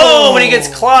 Boom! And he gets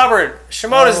clobbered.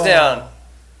 Shimoda's down.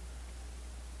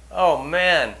 Oh,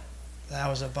 man. That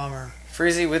was a bummer.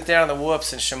 Freezy went down the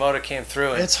whoops, and Shimoda came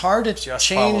through. And it's hard to just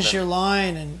change your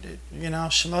line, and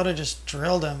Shimoda just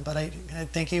drilled him. But I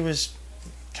think he was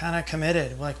kind of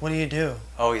committed. Like, what do you do?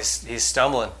 Oh, he's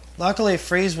stumbling. Luckily,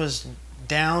 Freeze was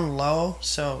down low,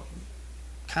 so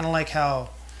kind of like how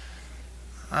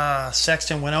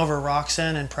Sexton went over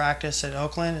Roczen in practice at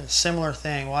Oakland. A similar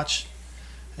thing. Watch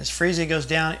as Freezy goes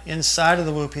down inside of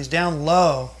the whoop. He's down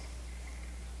low.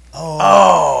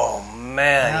 Oh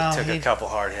man, he took a couple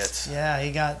hard hits. Yeah,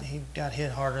 he got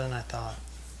hit harder than I thought.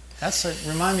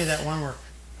 Remind me of that one where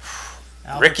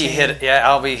Ricky hit. Yeah,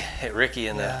 Albie hit Ricky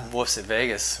in the whoops at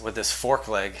Vegas with this fork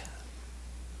leg.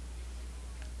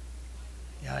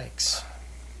 Yikes.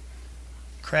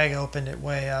 Craig opened it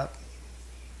way up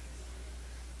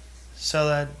so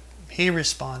that he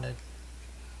responded.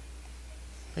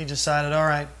 He decided, all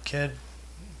right, kid,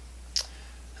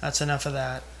 that's enough of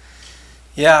that.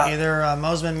 Yeah. Either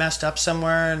Mosiman messed up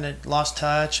somewhere and it lost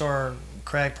touch, or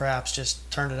Craig perhaps just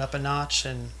turned it up a notch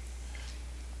and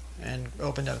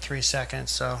opened up 3 seconds.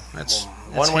 So it's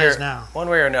his now. One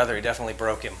way or another, he definitely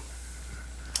broke him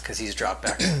because he's dropped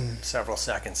back several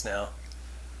seconds now.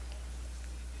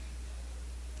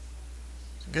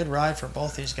 Good ride for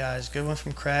both these guys. Good one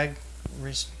from Craig.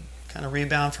 Kind of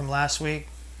rebound from last week.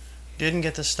 Didn't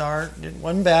get the start.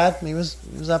 Wasn't bad. He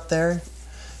was up there,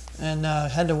 and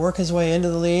had to work his way into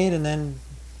the lead, and then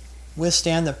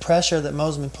withstand the pressure that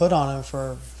Mosiman put on him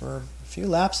for a few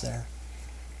laps there.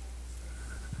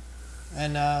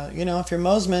 And if you're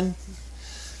Mosiman,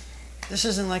 this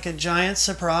isn't like a giant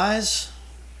surprise.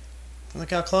 Look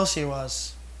how close he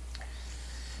was.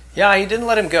 Yeah, he didn't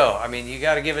let him go. I mean, you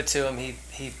got to give it to him.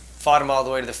 He fought him all the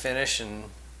way to the finish and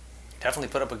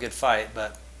definitely put up a good fight,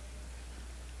 but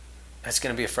it's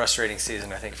going to be a frustrating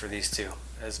season, I think, for these two.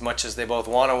 As much as they both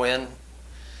want to win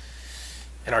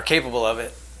and are capable of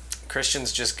it,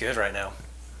 Christian's just good right now.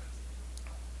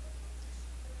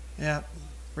 Yeah,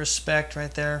 respect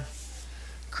right there.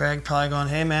 Craig probably going,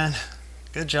 hey, man,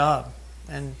 good job.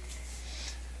 And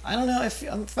I don't know, if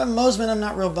I'm Mosiman, I'm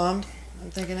not real bummed. I'm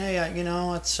thinking, hey,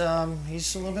 it's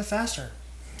he's a little bit faster.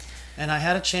 And I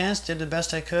had a chance, did the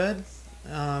best I could.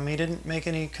 He didn't make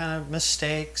any kind of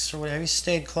mistakes or whatever. He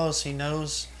stayed close. He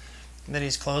knows that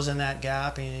he's closing that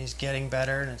gap and he's getting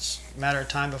better. And it's a matter of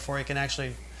time before he can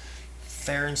actually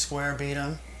fair and square beat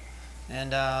him. And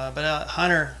but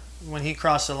Hunter, when he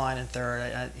crossed the line in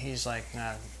third, he's like,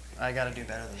 nah, I got to do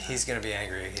better than that. He's going to be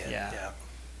angry again. Yeah.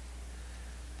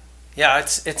 Yeah,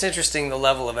 it's interesting, the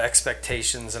level of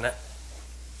expectations, and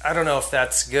I don't know if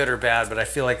that's good or bad, but I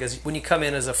feel like when you come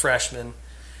in as a freshman,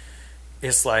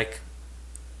 it's like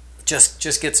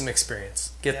just get some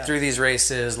experience, get through these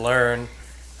races, learn.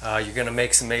 You're going to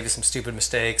make maybe some stupid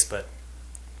mistakes, but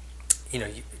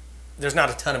there's not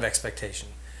a ton of expectation.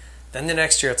 Then the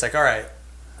next year, it's like, all right,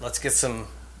 let's get some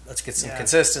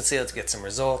consistency, let's get some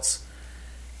results,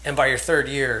 and by your third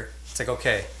year, it's like,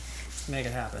 okay, make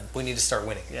it happen. We need to start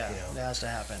winning. Yeah, it has to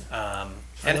happen.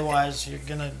 And otherwise, you're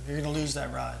gonna lose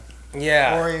that ride.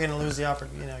 Yeah. Or you're gonna lose the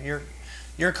opportunity.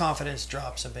 Your confidence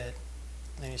drops a bit,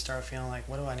 and you start feeling like,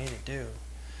 what do I need to do?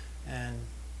 And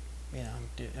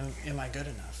am I good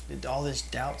enough? All these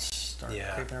doubts start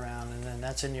creeping around, and then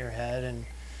that's in your head, and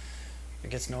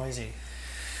it gets noisy.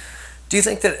 Do you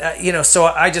think that So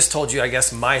I just told you, I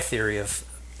guess, my theory of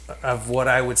what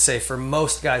I would say for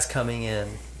most guys coming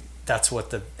in. That's what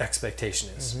the expectation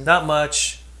is. Mm-hmm. Not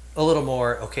much, a little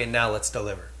more. Okay, now let's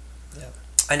deliver. Yeah.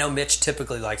 I know Mitch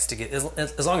typically likes to get,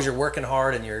 as long as you're working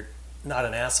hard and you're not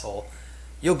an asshole,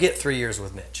 you'll get 3 years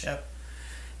with Mitch. Yep.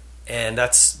 And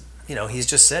that's, he's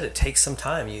just said it takes some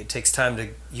time. It takes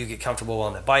time you get comfortable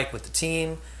on the bike with the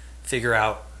team, figure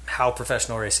out how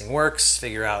professional racing works,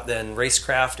 figure out then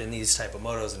racecraft in these type of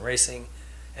motos and racing,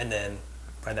 and then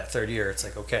by that third year, it's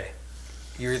like, okay,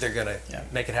 you're either going to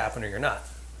make it happen or you're not.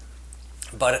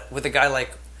 But with a guy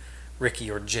like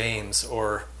Ricky or James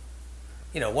or,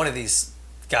 one of these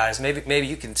guys, maybe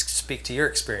you can speak to your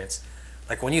experience.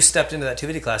 Like when you stepped into that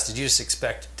 250 class, did you just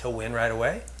expect to win right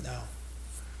away? No,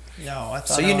 I thought.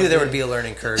 So you knew there would be a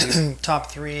learning curve. Top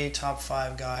 3, top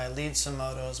 5 guy, lead some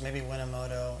motos, maybe win a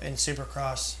moto in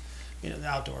Supercross,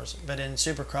 outdoors. But in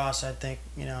Supercross, I think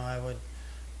I would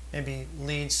maybe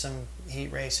lead some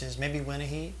heat races, maybe win a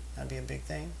heat. That'd be a big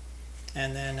thing,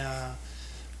 and then.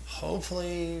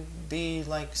 Hopefully be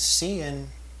like C in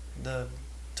the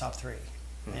top 3.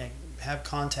 Have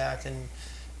contact, and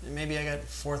maybe I got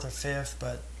 4th or 5th,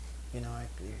 but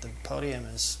the podium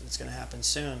it's going to happen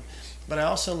soon. But I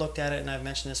also looked at it, and I've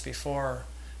mentioned this before,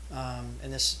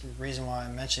 and this reason why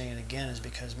I'm mentioning it again is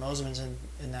because Mosiman's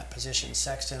in that position,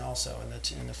 Sexton also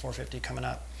in the 450 coming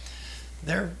up.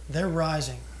 They're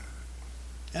rising,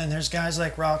 And there's guys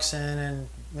like Roxon and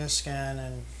Muskin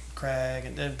and Craig,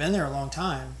 and they've been there a long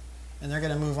time, and they're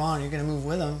going to move on. You're going to move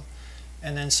with them.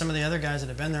 And then some of the other guys that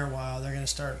have been there a while, they're going to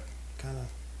start kind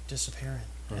of disappearing.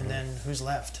 Mm-hmm. And then who's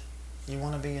left? You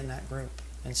want to be in that group.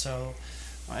 And so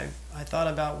I thought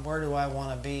about where do I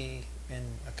want to be in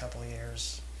a couple of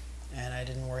years. And I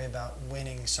didn't worry about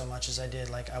winning so much as I did.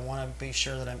 Like, I want to be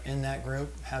sure that I'm in that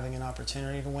group, having an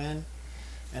opportunity to win.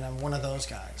 And I'm one of those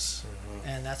guys. Mm-hmm.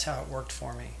 And that's how it worked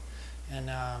for me. And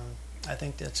I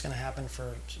think that's going to happen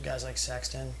for guys like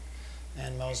Sexton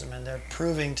and Mosiman. They're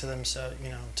proving to themselves,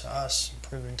 to us,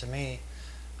 proving to me.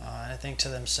 And I think to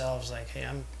themselves, like, hey,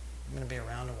 I'm going to be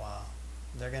around a while.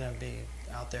 They're going to be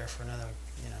out there for another,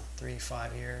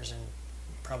 3-5 years and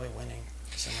probably winning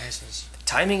some races.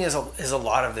 Timing is a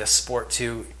lot of this sport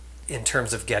too, in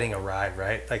terms of getting a ride,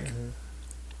 right? Like, mm-hmm.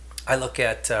 I look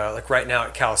at like right now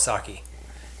at Kawasaki,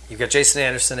 you've got Jason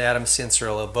Anderson, Adam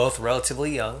Cianciarulo, both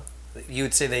relatively young. You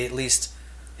would say they at least,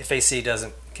 if AC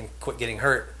can quit getting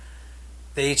hurt,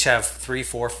 they each have 3,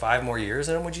 4, 5 more years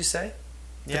in them. Would you say?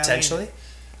 Yeah, potentially.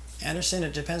 Anderson,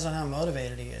 it depends on how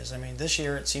motivated he is. I mean, this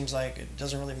year it seems like it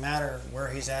doesn't really matter where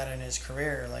he's at in his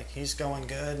career. Like, he's going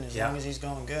good, and as long as he's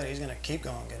going good, he's going to keep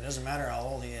going good. It doesn't matter how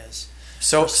old he is.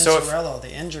 So Cianciarulo,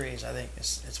 the injuries, I think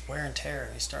it's wear and tear,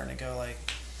 and he's starting to go like,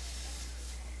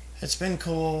 it's been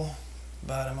cool,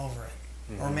 but I'm over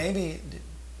it. Mm-hmm. Or maybe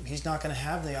he's not going to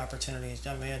have the opportunities.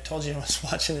 I mean, I told you I was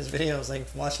watching his videos, like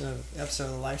watching an episode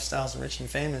of Lifestyles of Rich and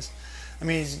Famous. I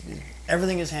mean,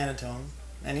 everything is handed to him,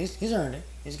 and he's earned it.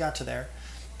 He's got to there,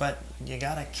 but you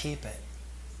got to keep it.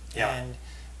 Yeah. And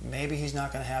maybe he's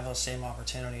not going to have those same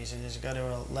opportunities, and he's got to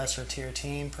a lesser tier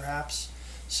team, perhaps.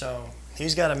 So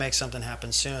he's got to make something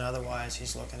happen soon. Otherwise,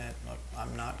 he's looking at, look,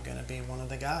 I'm not going to be one of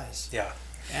the guys. Yeah.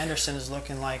 Anderson is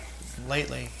looking like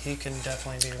lately he can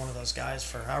definitely be one of those guys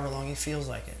for however long he feels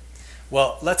like it.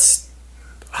 Well, let's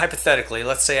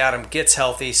say Adam gets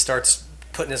healthy, starts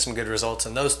putting in some good results,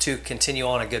 and those two continue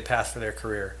on a good path for their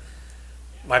career.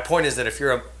 My point is that if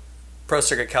you're a Pro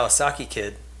Circuit Kawasaki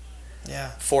kid,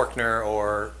 Forkner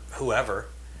or whoever,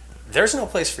 there's no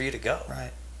place for you to go.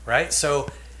 Right? So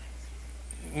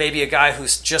maybe a guy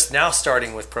who's just now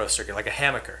starting with Pro Circuit, like a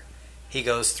Hammaker, he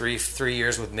goes three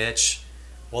years with Mitch.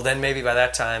 Well, then maybe by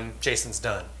that time, Jason's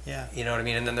done. Yeah. You know what I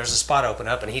mean? And then there's a spot open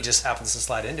up, and he just happens to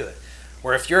slide into it.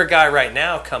 Where if you're a guy right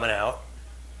now coming out,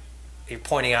 you're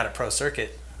pointing out at Pro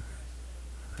Circuit,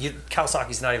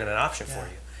 Kawasaki's not even an option for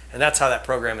you. And that's how that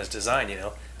program is designed,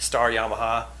 Star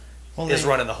Yamaha is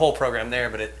running the whole program there,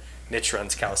 but Mitch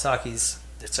runs Kawasaki's,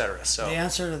 etc. So the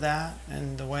answer to that,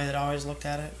 and the way that I always looked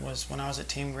at it, was when I was at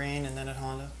Team Green and then at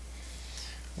Honda,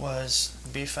 was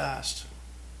be fast.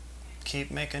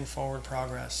 Keep making forward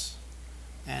progress.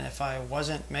 And if I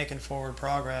wasn't making forward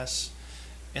progress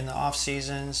in the off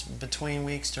seasons, between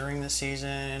weeks during the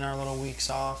season, in our little weeks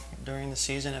off during the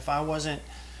season, if I wasn't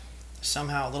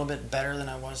somehow a little bit better than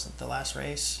I was at the last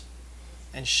race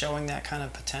and showing that kind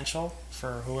of potential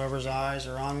for whoever's eyes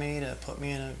are on me to put me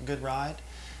in a good ride,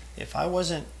 if I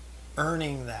wasn't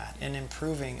earning that and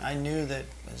improving, I knew that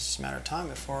it's a matter of time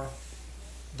before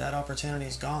that opportunity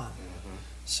is gone. Mm-hmm.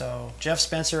 So Jeff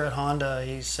Spencer at Honda,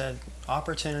 he said,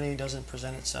 opportunity doesn't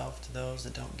present itself to those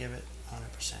that don't give it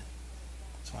 100%.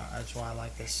 That's why I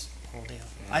like this whole deal.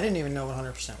 Mm-hmm. I didn't even know what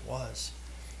 100% was.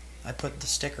 I put the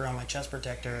sticker on my chest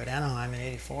protector at Anaheim in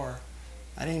 '84.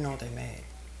 I didn't even know what they made.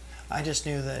 I just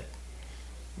knew that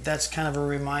that's kind of a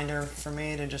reminder for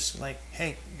me to just like,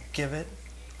 hey, give it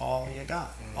all you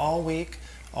got. Mm-hmm. All week,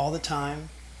 all the time.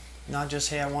 Not just,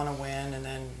 hey, I want to win, and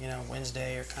then,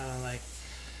 Wednesday you're kind of like,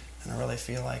 I don't really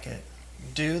feel like it.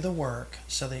 Do the work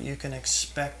so that you can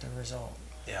expect a result.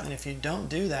 Yeah. And if you don't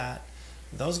do that,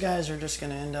 those guys are just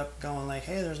going to end up going like,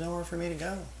 hey, there's nowhere for me to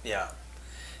go. Yeah.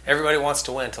 Everybody wants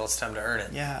to win until it's time to earn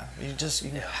it. Yeah. You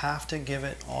have to give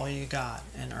it all you got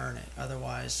and earn it.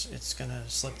 Otherwise, it's going to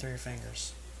slip through your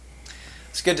fingers.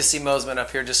 It's good to see Mosiman up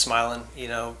here just smiling. You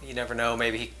never know.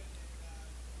 Maybe he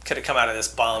could have come out of this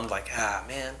bummed like,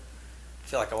 man, I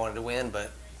feel like I wanted to win,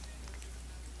 but...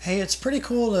 Hey, it's pretty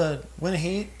cool to win a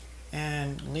heat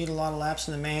and lead a lot of laps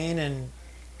in the main and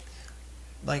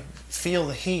like feel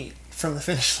the heat from the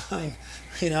finish line.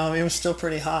 It was still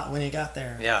pretty hot when he got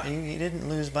there. Yeah. He didn't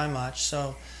lose by much,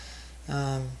 so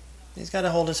he's got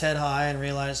to hold his head high and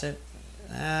realize that,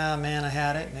 man, I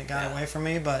had it and it got away from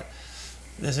me. But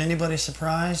is anybody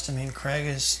surprised? I mean, Craig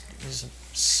is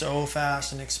so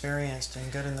fast and experienced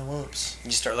and good in the whoops. You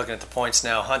start looking at the points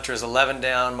now. Hunter's 11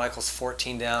 down, Michael's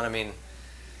 14 down. I mean,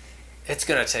 it's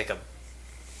going to take a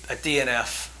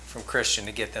DNF from Christian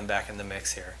to get them back in the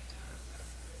mix here.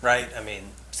 Right? I mean,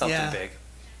 something big.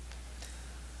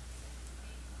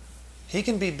 he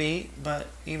can be beat, but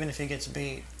even if he gets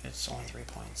beat, it's only 3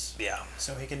 points. Yeah.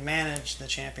 So he can manage the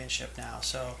championship now.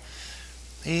 So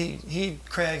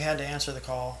Craig had to answer the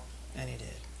call, and he did.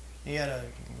 He had a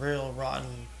real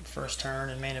rotten first turn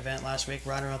in main event last week,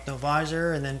 riding with no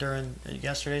visor, and then during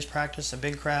yesterday's practice, a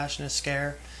big crash and a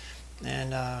scare,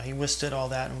 and he withstood all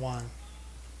that and won.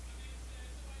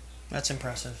 That's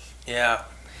impressive. Yeah,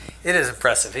 it is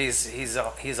impressive. He's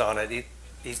on it.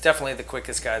 He's definitely the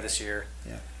quickest guy this year.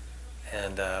 Yeah.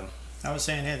 And I was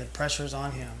saying, hey, the pressure's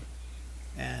on him,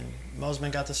 and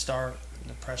Mosiman got the start.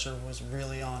 The pressure was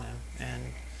really on him,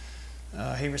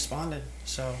 and he responded.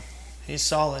 So he's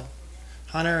solid.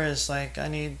 Hunter is like, I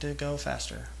need to go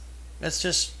faster. It's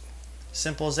just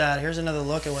simple as that. Here's another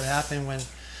look at what happened when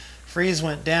Freeze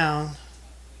went down.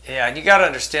 Yeah, and you got to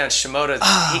understand, Shimoda,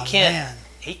 Oh,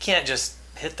 he can't just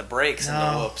hit the brakes and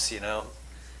the whoops, you know.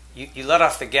 You let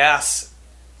off the gas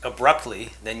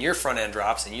abruptly, then your front end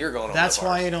drops and you're going over That's the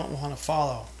bars. why you don't want to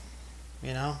follow.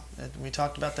 You know, we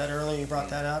talked about that earlier. You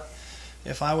brought that up.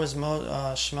 If I was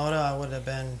Shimoda, I would have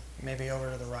been maybe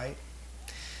over to the right.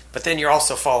 But then you're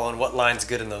also following what line's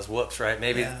good in those whoops, right?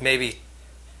 Maybe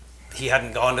he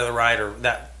hadn't gone to the right, or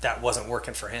that wasn't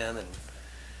working for him. And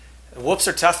whoops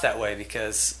are tough that way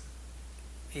because,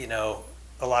 you know,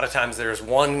 a lot of times there's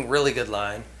one really good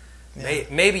line. Yeah.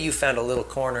 Maybe you found a little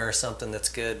corner or something that's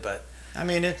good, but I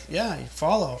mean, you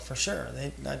follow for sure.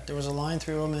 There was a line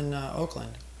through them in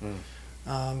Oakland.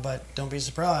 But don't be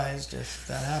surprised if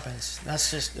that happens.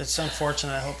 It's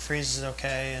unfortunate. I hope Freeze is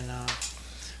okay. And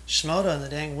Shimoda and the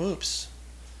dang whoops.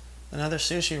 Another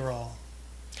sushi roll.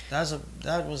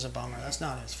 That was a bummer. That's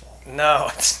not his fault. No,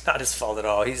 it's not his fault at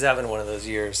all. He's having one of those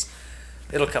years.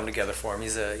 It'll come together for him.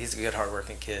 He's a good,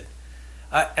 hardworking kid.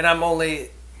 And I'm only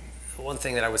one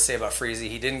thing that I would say about Freezy.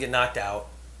 He didn't get knocked out.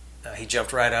 He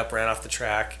jumped right up, ran off the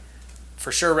track.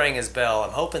 For sure rang his bell.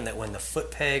 I'm hoping that when the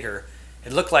foot peg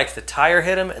it looked like the tire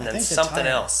hit him and then something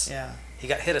else. Yeah. He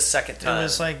got hit a second time. It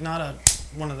was like not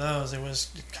one of those. It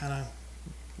was kind of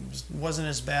wasn't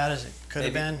as bad as it could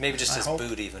have been. Maybe just his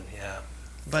boot even, yeah.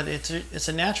 But it's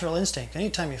a natural instinct.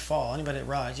 Anytime you fall, anybody that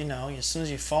rides, you know, as soon as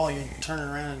you fall, you turn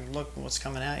around and look what's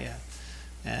coming at you.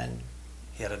 And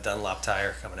he had a Dunlop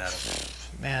tire coming at him.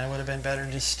 Man, it would have been better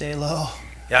to just stay low.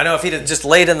 Yeah, I know. If he'd have just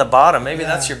laid in the bottom, maybe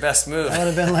that's your best move. That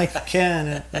would have been like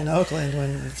Ken in Oakland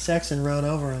when Sexton rode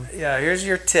over him. Yeah, here's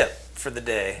your tip for the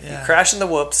day. Yeah. You crash in the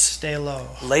whoops. Stay low.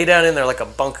 Lay down in there like a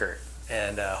bunker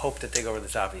and hope that they go over the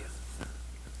top of you.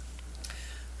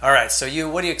 All right, so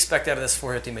what do you expect out of this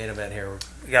 450 main event here?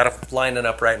 We got it lining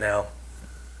up right now.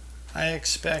 I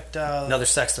expect another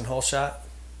Sexton hole shot.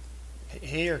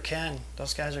 He or Ken,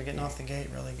 those guys are getting off the gate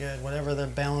really good. Whatever the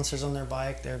balance is on their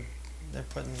bike, they're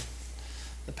putting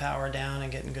the power down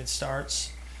and getting good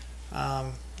starts.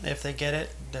 If they get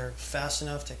it, they're fast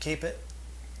enough to keep it.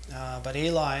 But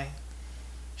Eli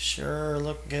sure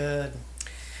looked good.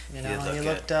 You know, he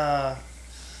looked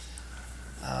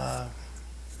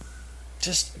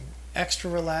just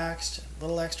extra relaxed, a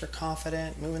little extra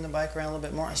confident, moving the bike around a little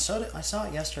bit more. I saw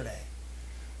it yesterday.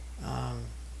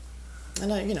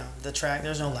 And you know, the track,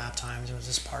 there's no lap times. It was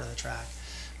just part of the track.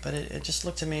 But it just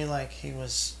looked to me like he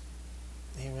was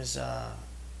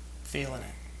feeling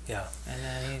it. Yeah. And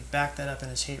then he backed that up in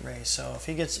his heat race. So if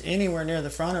he gets anywhere near the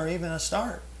front or even a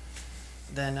start,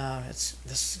 then this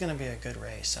is going to be a good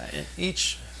race.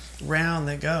 Each round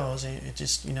that goes, it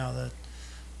just, you know,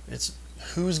 it's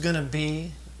who's going to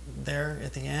be there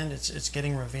at the end. It's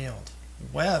getting revealed.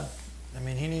 Webb, I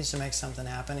mean, he needs to make something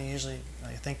happen.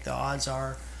 I think the odds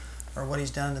are, or what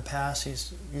he's done in the past,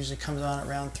 he's usually comes on at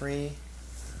round 3.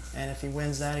 And if he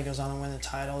wins that, he goes on and win the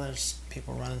title. There's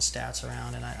people running stats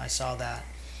around, and I saw that.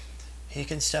 He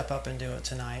can step up and do it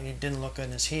tonight. He didn't look good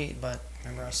in his heat, but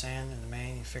remember I was saying, in the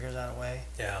main, he figures out a way.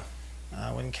 Yeah.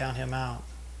 I wouldn't count him out.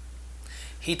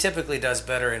 He typically does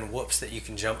better in whoops that you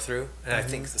can jump through, and I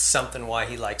think that's something why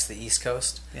he likes the East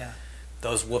Coast. Yeah.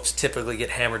 Those whoops typically get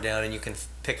hammered down, and you can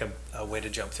pick a way to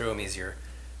jump through them easier.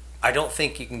 I don't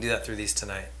think you can do that through these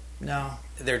tonight. No.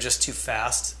 They're just too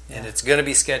fast, and it's going to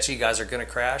be sketchy. Guys are going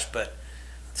to crash, but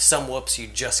some whoops you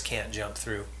just can't jump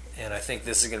through. And I think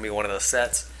this is going to be one of those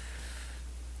sets.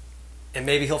 And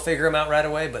maybe he'll figure them out right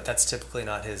away, but that's typically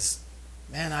not his.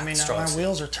 Man, I mean, my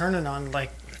wheels are turning on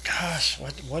like, gosh,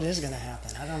 what is going to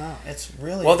happen? I don't know. It's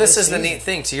really well. This is the neat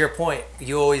thing. To your point,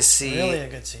 you always see really a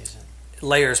good season.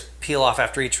 Layers peel off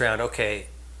after each round. Okay,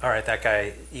 all right, that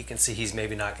guy, you can see he's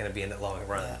maybe not going to be in it long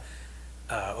run.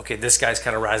 Yeah. Okay, this guy's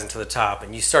kind of rising to the top,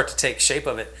 and you start to take shape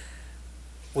of it.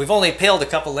 We've only peeled a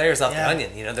couple layers off the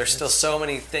onion. You know, there's still so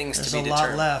many things to be determined.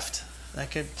 There's a lot left.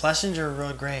 Plessinger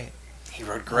rode great. He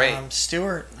rode great.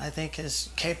 Stewart, I think, is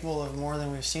capable of more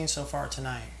than we've seen so far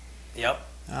tonight. Yep.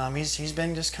 He's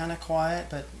been just kind of quiet,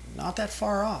 but not that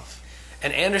far off.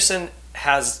 And Anderson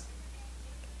has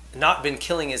not been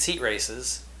killing his heat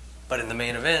races, but in the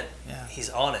main event, he's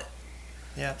on it.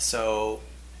 Yeah. So,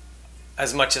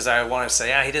 as much as I want to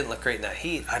say, he didn't look great in that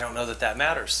heat, I don't know that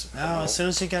matters. No, as soon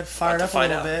as he got fired up a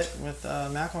little bit with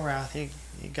McElrath,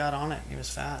 he got on it. He was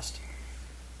fast.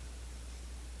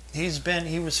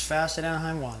 He was fast at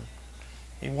Anaheim 1.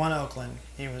 He won Oakland.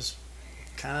 He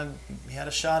had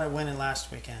a shot at winning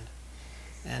last weekend,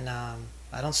 and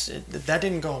that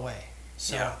didn't go away.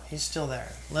 So he's still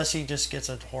there, unless he just gets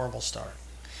a horrible start.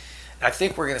 I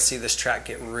think we're going to see this track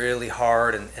get really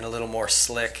hard and a little more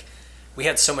slick. We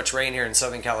had so much rain here in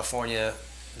Southern California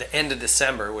the end of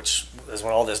December, which is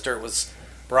when all this dirt was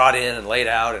brought in and laid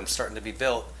out and starting to be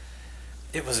built.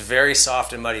 It was very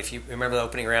soft and muddy. If you remember the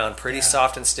opening round, pretty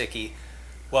soft and sticky.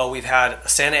 Well, we've had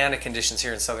Santa Ana conditions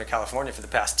here in Southern California for the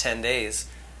past 10 days,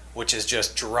 which is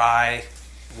just dry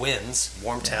winds,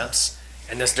 warm temps,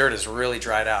 and this dirt is really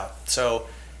dried out. So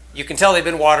you can tell they've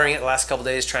been watering it the last couple of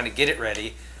days trying to get it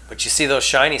ready, but you see those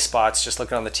shiny spots just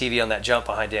looking on the TV on that jump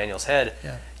behind Daniel's head.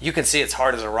 Yeah. You can see it's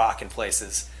hard as a rock in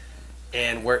places.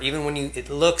 And where even when it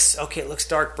looks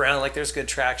dark brown, like there's good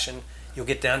traction, you'll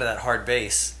get down to that hard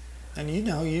base. And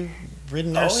you've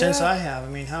ridden there since I have. I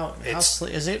mean, how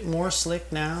slick, is it more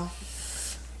slick now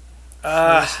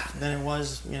than it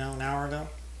was, an hour ago,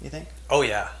 you think? Oh,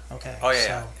 yeah. Okay. Oh,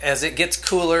 yeah. As it gets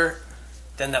cooler,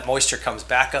 then that moisture comes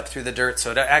back up through the dirt,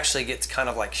 so it actually gets kind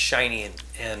of like shiny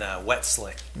and wet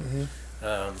slick. Mm-hmm.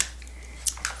 And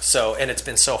it's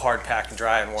been so hard packed and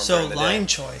dry and warm during the day. So line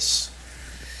choice,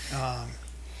 I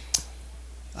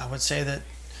would say that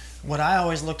what I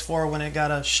always looked for when it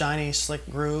got a shiny, slick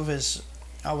groove is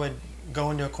I would go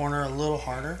into a corner a little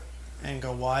harder and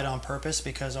go wide on purpose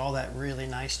because all that really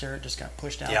nice dirt just got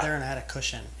pushed out there and I had a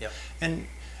cushion. Yep. And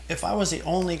if I was the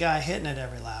only guy hitting it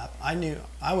every lap, I knew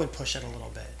I would push it a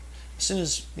little bit. As soon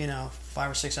as,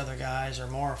 5 or 6 other guys or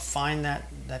more find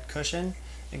that cushion,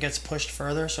 it gets pushed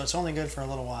further, so it's only good for a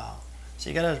little while.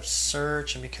 So you got to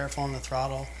search and be careful on the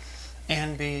throttle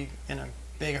and be in a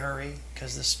big hurry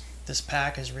because this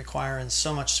pack is requiring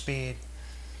so much speed.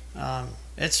 I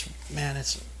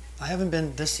haven't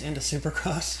been this into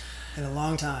Supercross in a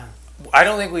long time. I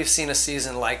don't think we've seen a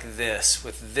season like this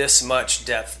with this much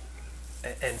depth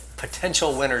and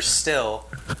potential winners still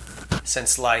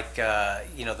since the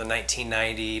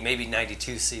 1990, maybe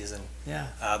 92 season. Yeah.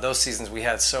 Those seasons we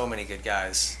had so many good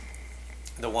guys.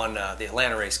 The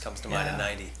Atlanta race comes to mind in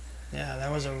 90. Yeah,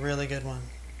 that was a really good one.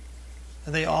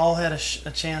 They all had a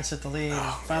chance at the lead.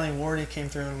 Finally, Wardy came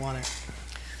through and won it.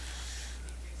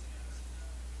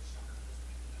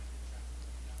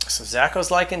 So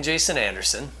Zacho's liking Jason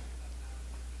Anderson.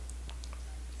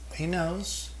 He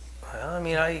knows. Well,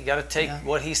 you got to take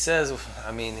what he says.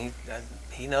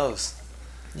 He knows.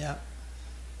 Yeah.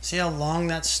 See how long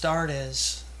that start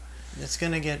is? It's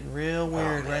going to get real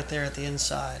weird right there at the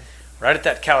inside. Right at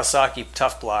that Kawasaki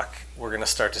tough block, we're going to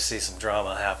start to see some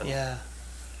drama happen. Yeah.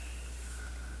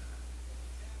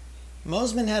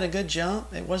 Mosman had a good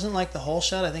jump. It wasn't like the whole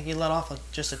shot. I think he let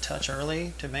off just a touch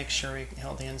early to make sure he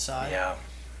held the inside. Yeah.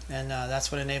 And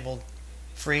that's what enabled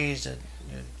Freeze to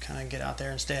kind of get out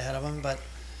there and stay ahead of him. But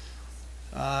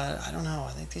I don't know.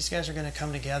 I think these guys are going to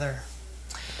come together.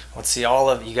 Let's see.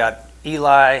 You got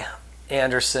Eli,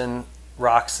 Anderson,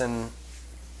 Roxon,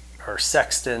 or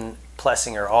Sexton,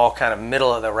 Plessinger, all kind of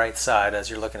middle of the right side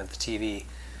as you're looking at the TV.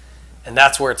 And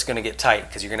that's where it's going to get tight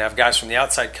because you're going to have guys from the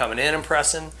outside coming in and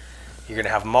pressing. You're going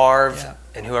to have Marv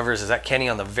and whoever is that Kenny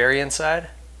on the very inside?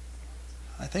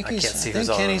 I think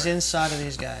Kenny's inside of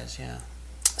these guys, yeah.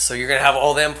 So you're going to have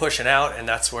all them pushing out, and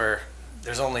that's where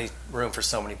there's only room for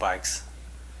so many bikes.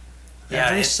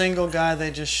 Every single guy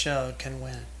they just showed can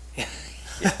win. Yeah,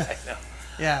 I know.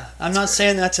 Yeah, I'm not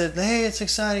saying hey, it's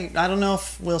exciting. I don't know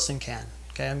if Wilson can,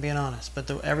 okay, I'm being honest.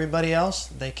 But everybody else,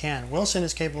 they can. Wilson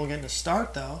is capable of getting to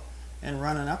start, though, and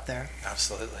running up there.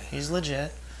 Absolutely. He's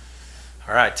legit.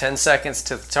 All right, 10 seconds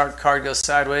till the card goes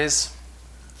sideways.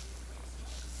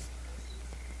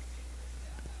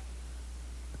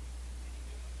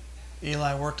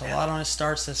 Eli worked a lot on his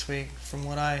starts this week from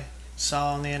what I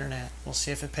saw on the internet. We'll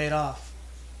see if it paid off.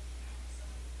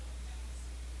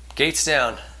 Gates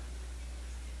down.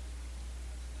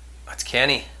 That's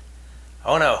Kenny.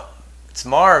 Oh no, it's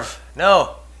Marv.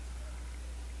 No.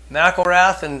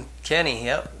 McElrath and Kenny,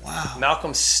 yep. Wow.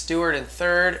 Malcolm Stewart in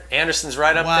third. Anderson's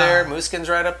right up there. Muskin's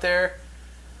right up there.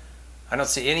 I don't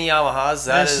see any Yamahas.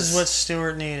 This is what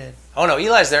Stewart needed. Oh no,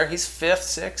 Eli's there. He's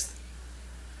 5th, 6th.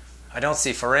 I don't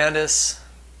see Ferrandis.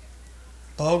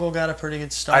 Bogle got a pretty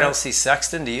good start. I don't see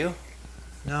Sexton, do you?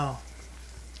 No.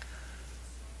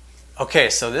 Okay,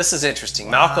 so this is interesting.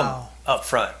 Wow. Malcolm up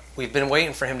front. We've been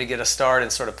waiting for him to get a start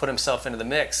and sort of put himself into the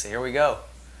mix. Here we go.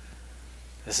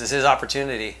 This is his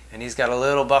opportunity, and he's got a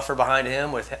little buffer behind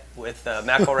him with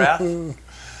McElrath.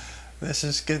 This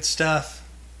is good stuff.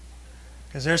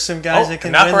 Because there's some guys that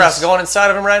can win McElrath's this. going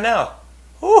inside of him right now.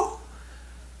 Woo!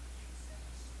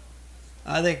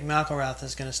 I think McElrath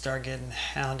is going to start getting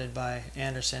hounded by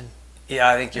Anderson. Yeah,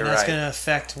 I think you're right. That's going to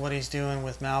affect what he's doing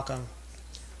with Malcolm.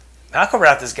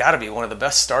 McElrath has got to be one of the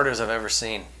best starters I've ever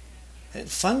seen.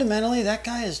 Fundamentally, that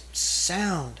guy is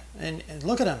sound. And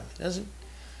look at him. Doesn't.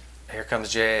 Here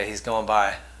comes Jay. He's going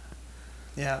by.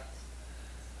 Yeah.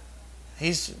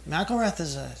 McElrath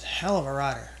is a hell of a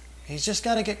rider. He's just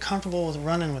got to get comfortable with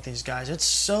running with these guys. It's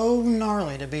so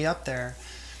gnarly to be up there.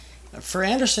 For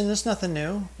Anderson, it's nothing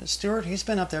new. Stewart, he's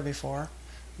been up there before.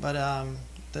 But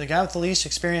the guy with the least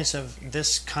experience of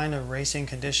this kind of racing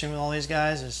condition with all these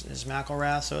guys is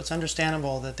McElrath. So it's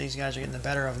understandable that these guys are getting the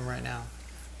better of him right now.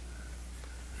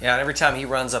 Yeah, and every time he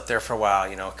runs up there for a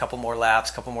while, a couple more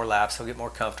laps, he'll get more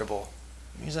comfortable.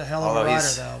 He's a hell of a rider,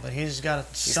 though, but he's got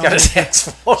his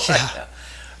hands full right now.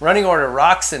 Running order: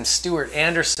 Roczen, Stewart,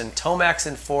 Anderson, Tomac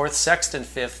in 4th, Sexton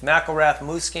 5th, McElrath,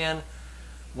 Musquin,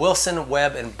 Wilson,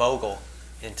 Webb, and Bogle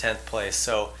in 10th place.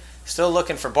 So still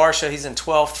looking for Barcia. He's in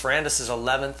 12th. Ferrandis is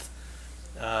 11th.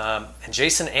 And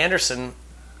Jason Anderson.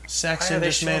 Sexton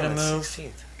just made a move.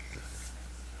 16th?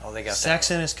 Oh, they got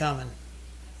Sexton is coming.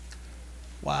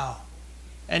 Wow.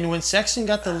 And when Sexton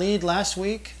got the lead last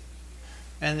week,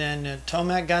 and then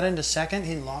Tomac got into second,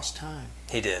 he lost time.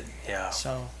 He did, yeah.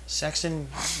 So Sexton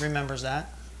remembers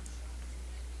that.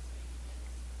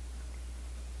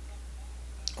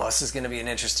 Well, this is going to be an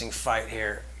interesting fight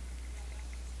here.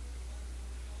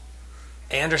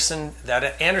 Anderson,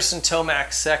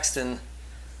 Tomac, Sexton,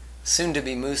 soon to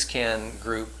be Musquin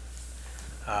group.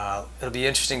 It'll be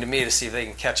interesting to me to see if they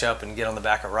can catch up and get on the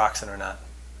back of Roczen or not.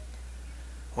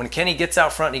 When Kenny gets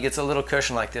out front and he gets a little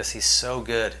cushion like this, he's so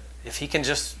good. If he can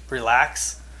just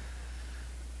relax,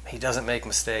 he doesn't make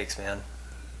mistakes, man.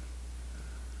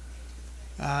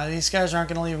 These guys aren't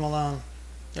going to leave him alone.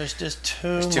 There's just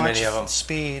too much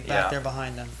speed back there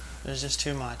behind him. There's just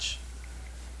too much.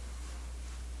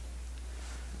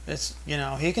 It's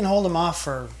he can hold him off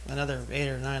for another 8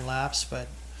 or 9 laps, but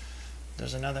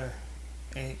there's another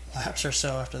 8 laps or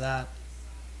so after that.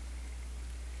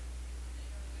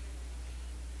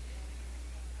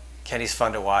 Kenny's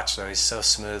fun to watch, though. He's so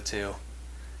smooth, too.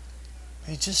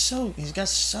 He's got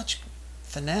such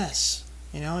finesse.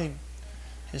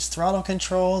 His throttle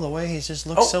control, the way he just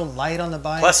looks so light on the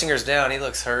bike. Plessinger's down. He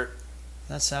looks hurt.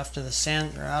 That's after the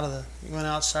sand, or he went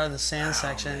outside of the sand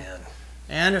section. Man.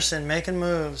 Anderson making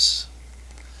moves.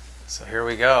 So here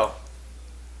we go.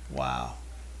 Wow.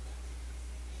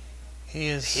 He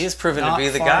is proven to be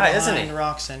the guy, isn't he?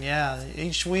 Roczen, yeah.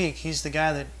 Each week, he's the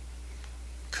guy that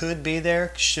could be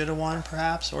there, should have won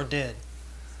perhaps, or did.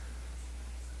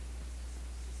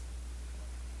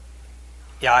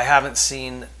 Yeah, I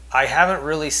haven't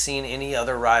really seen any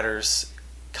other riders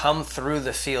come through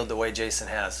the field the way Jason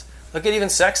has. Look at even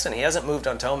Sexton. He hasn't moved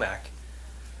on Tomac.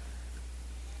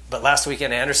 But last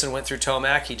weekend, Anderson went through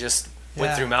Tomac. He just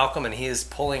went through Malcolm, and he is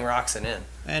pulling Roczen in.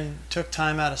 And took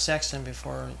time out of Sexton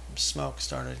before smoke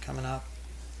started coming up.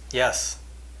 Yes.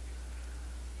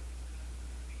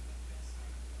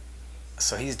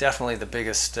 So he's definitely the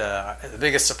biggest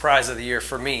surprise of the year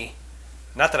for me.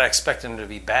 Not that I expect him to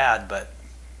be bad, but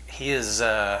he is,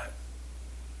 I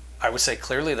would say,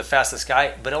 clearly the fastest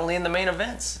guy, but only in the main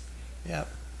events. Yep.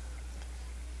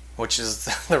 Which is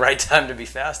the right time to be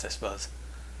fast, I suppose.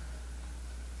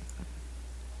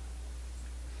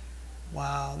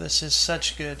 Wow, this is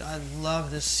such good. I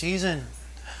love this season.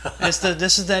 This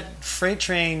is that freight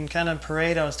train kind of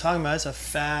parade I was talking about. It's a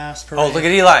fast parade. Oh, look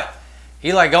at Eli.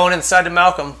 Eli going inside to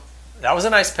Malcolm. That was a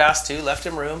nice pass, too. Left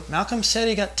him room. Malcolm said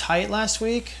he got tight last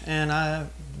week, and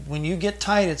when you get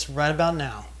tight, it's right about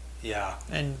now. Yeah.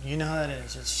 And you know how that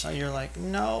is. You're like,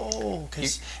 no.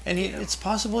 It's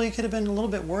possible he could have been a little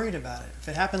bit worried about it. If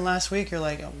it happened last week, you're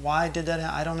like, why did that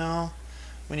happen? I don't know.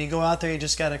 When you go out there, you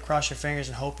just got to cross your fingers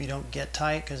and hope you don't get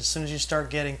tight, because as soon as you start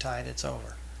getting tight, it's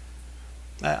over.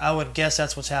 I would guess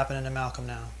that's what's happening to Malcolm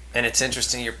now. And it's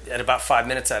interesting, you're at about 5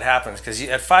 minutes that happens, because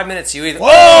at 5 minutes you either... Whoa!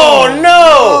 Oh,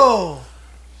 no!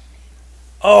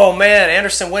 Whoa! Oh, man,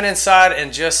 Anderson went inside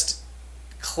and just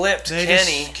clipped They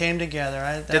Kenny. just came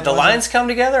together. Did the lines come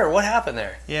together, or what happened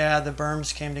there? Yeah, the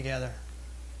berms came together.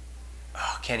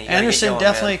 Oh, Kenny, you gotta Anderson get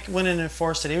going, definitely went in and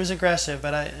forced it. He was aggressive,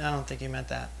 but I don't think he meant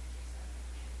that.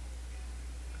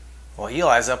 Well,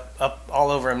 Eli's up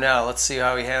all over him now. Let's see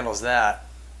how he handles that.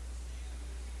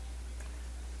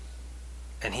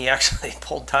 And he actually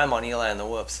pulled time on Eli in the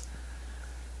whoops.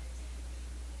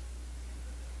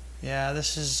 Yeah,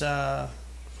 this is,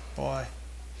 boy,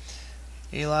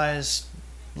 Eli is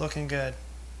looking good.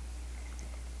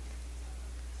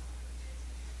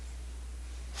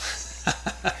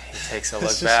 He takes a look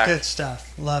This back. is good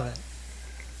stuff. Love it.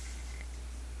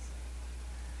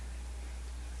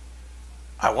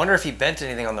 I wonder if he bent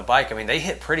anything on the bike. I mean, they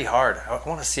hit pretty hard. I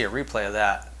want to see a replay of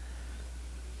that.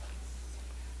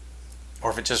 Or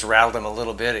if it just rattled him a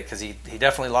little bit, because he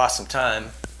definitely lost some time.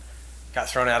 Got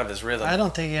thrown out of his rhythm. I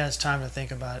don't think he has time to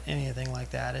think about anything like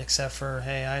that, except for,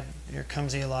 hey, here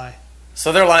comes Eli.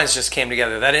 So their lines just came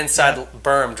together. That inside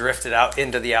berm drifted out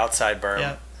into the outside berm.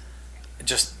 Yep.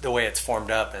 Just the way it's formed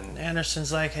up. And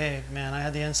Anderson's like, hey, man, I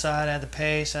had the inside, I had the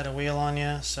pace, I had a wheel on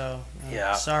you, so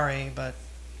I'm sorry, but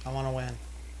I want to win.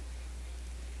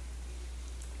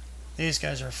 These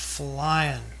guys are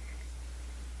flying.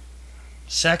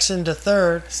 Sexton to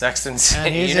third. Sexton's,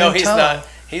 and he's he's not.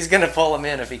 He's going to pull him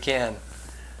in if he can.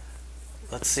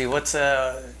 Let's see, what's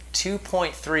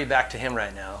 2.3 back to him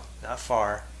right now? Not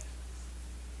far.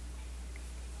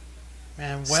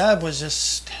 Man, Webb was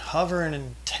just hovering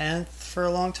in 10th for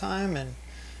a long time and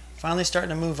finally starting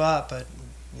to move up, but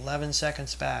 11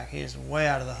 seconds back. He is way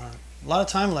out of the hunt. A lot of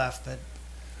time left, but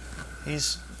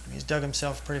he's dug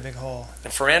himself a pretty big hole.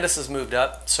 And Ferrandis has moved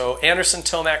up. So Anderson,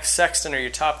 Tomac, Sexton are your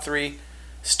top three.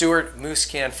 Stewart,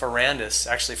 Musquin, Ferrandis.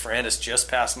 Actually, Ferrandis just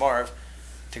passed Marv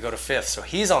to go to fifth, so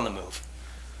he's on the move.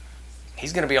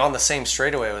 He's going to be on the same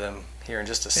straightaway with him here in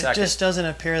just a second. It just doesn't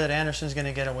appear that Anderson's going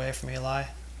to get away from Eli.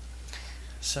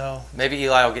 So maybe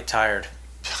Eli will get tired.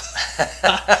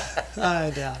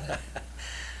 I doubt it.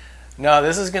 No,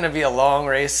 this is going to be a long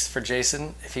race for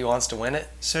Jason if he wants to win it.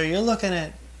 So you're looking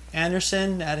at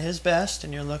Anderson at his best,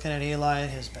 and you're looking at Eli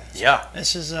at his best. Yeah.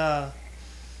 This is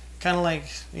kind of like,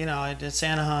 it's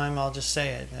Anaheim, I'll just say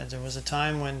it. There was a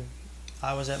time when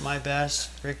I was at my best.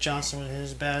 Rick Johnson was at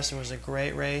his best. It was a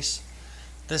great race.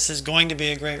 This is going to be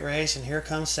a great race, and here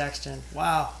comes Sexton.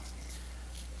 Wow.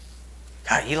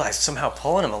 God, Eli's somehow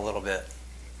pulling him a little bit.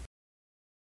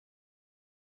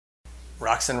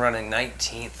 Roczen running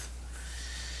 19th.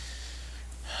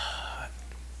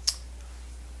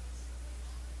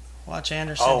 Watch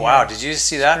Anderson. Oh, wow. Did you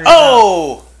see that?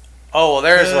 Oh! Oh, well,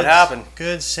 there's what happened.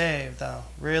 Good save, though.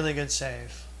 Really good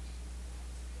save.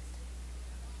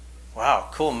 Wow,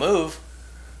 cool move.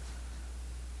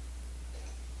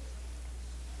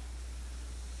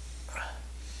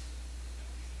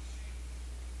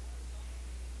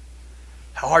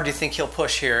 How hard do you think he'll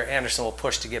push here? Anderson will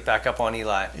push to get back up on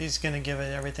Eli. He's going to give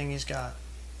it everything he's got.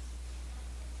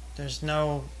 There's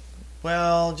no,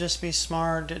 just be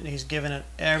smart. He's giving it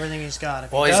everything he's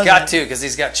got. Well, he's got to, because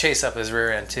he's got Chase up his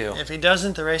rear end, too. If he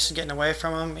doesn't, the race is getting away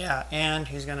from him. Yeah, and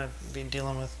he's going to be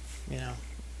dealing with,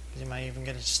 he might even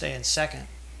get to stay in second.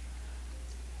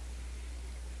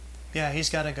 Yeah, he's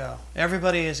got to go.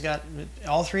 Everybody has got,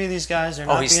 all three of these guys, they're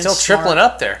not being smart. Oh, he's still tripling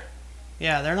up there.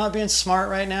 Yeah, they're not being smart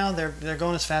right now. They're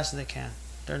going as fast as they can.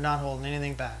 They're not holding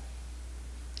anything back.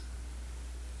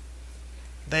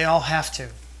 They all have to.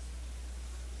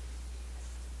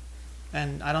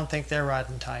 And I don't think they're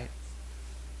riding tight.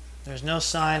 There's no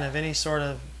sign of any sort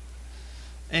of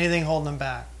anything holding them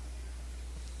back.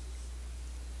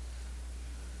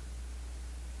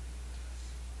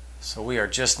 So we are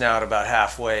just now at about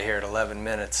halfway here at 11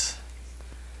 minutes.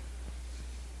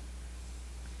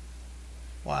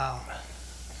 Wow.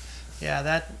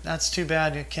 Yeah, that's too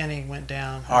bad that Kenny went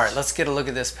down. All right, let's get a look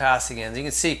at this pass again. As you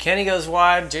can see, Kenny goes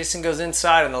wide, Jason goes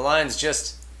inside, and the line's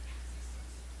just...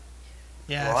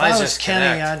 Yeah, if I was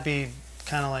Kenny, I'd be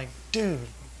kind of like, dude,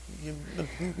 you're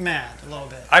mad a little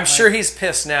bit. I'm sure he's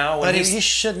pissed now. But he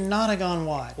should not have gone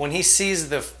wide. When he sees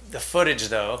the footage,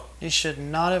 though... He should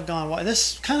not have gone wide.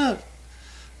 This kind of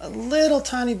a little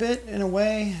tiny bit in a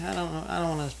way. I don't know. I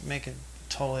don't want to make it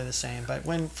totally the same. But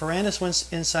when Ferrandis went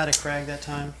inside of Craig that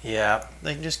time, yeah,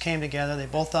 they just came together. They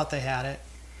both thought they had it.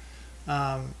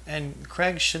 And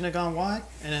Craig shouldn't have gone wide.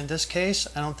 And in this case,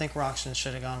 I don't think Roczen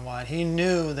should have gone wide. He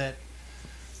knew that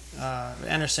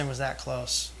Anderson was that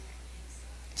close.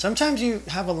 Sometimes you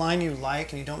have a line you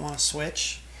like and you don't want to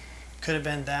switch. Could have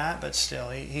been that, but still,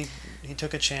 he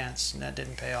took a chance, and that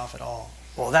didn't pay off at all.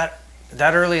 Well, that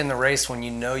early in the race, when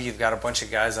you know you've got a bunch of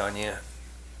guys on you,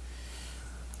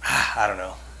 I don't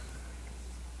know.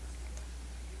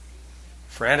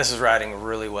 Ferrandis is riding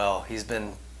really well. He's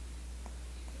been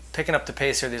picking up the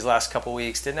pace here these last couple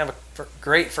weeks. Didn't have a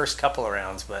great first couple of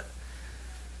rounds, but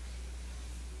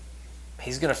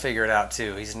he's going to figure it out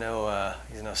too. He's no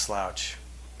slouch.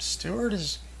 Stewart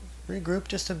is regrouped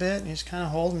just a bit, and he's kind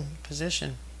of holding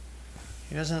position.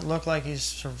 He doesn't look like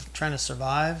he's trying to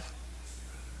survive.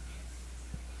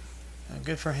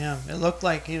 Good for him. It looked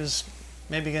like he was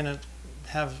maybe going to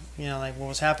have, like what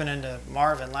was happening to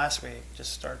Marvin last week,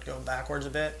 just start going backwards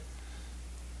a bit.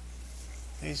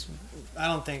 I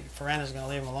don't think Ferranda's going to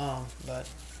leave him alone, but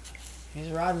he's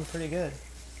riding pretty good.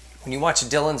 When you watch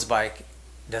Dylan's bike,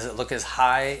 does it look as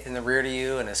high in the rear to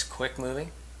you and as quick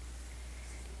moving?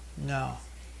 No.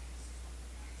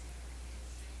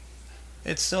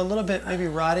 It's a little bit maybe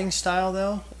riding style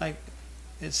though. Like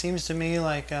it seems to me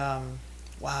like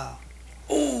wow.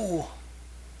 Ooh.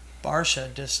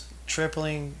 Barcia just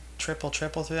triple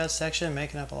through that section,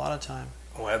 making up a lot of time.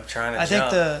 Webb trying to I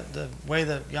jump. think the way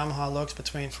the Yamaha looks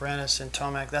between Ferrandis and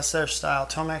Tomac, that's their style.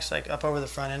 Tomac's like up over the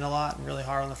front end a lot and really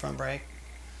hard on the front brake.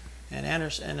 And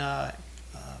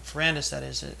Ferrandis, that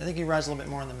is, I think he rides a little bit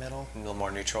more in the middle. A little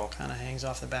more neutral. Kind of hangs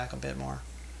off the back a bit more.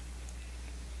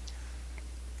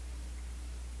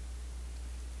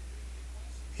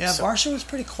 Yeah, Barcia was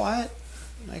pretty quiet.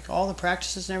 Like all the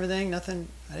practices and everything, nothing.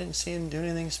 I didn't see him do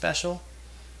anything special.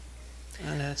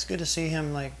 And it's good to see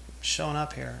him like showing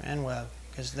up here, and Webb,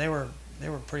 because they were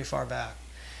pretty far back.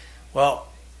 Well,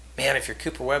 man, if you're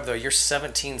Cooper Webb though, you're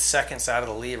 17 seconds out of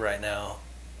the lead right now,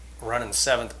 running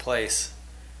 7th place.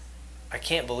 I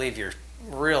can't believe you're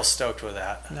real stoked with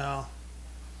that. No.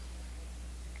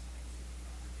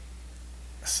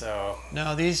 So.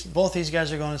 No, both these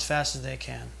guys are going as fast as they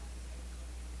can.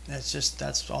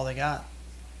 That's all they got.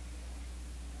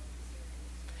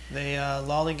 They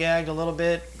lollygagged a little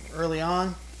bit early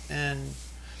on, and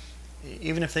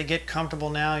even if they get comfortable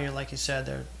now, you're like you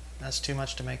said, that's too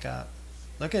much to make up.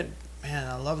 Man,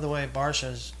 I love the way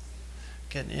Barcia's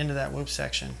getting into that whoop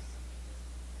section.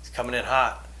 He's coming in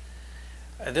hot.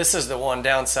 This is the one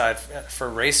downside for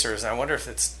racers. I wonder if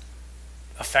it's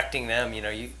affecting them.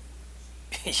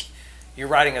 You're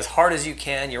riding as hard as you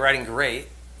can. You're riding great,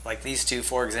 like these two,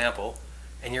 for example,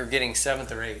 and you're getting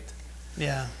 7th or 8th.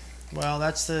 Yeah. Well,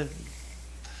 that's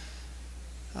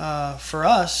for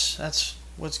us, that's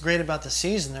what's great about the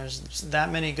season. There's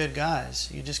that many good guys.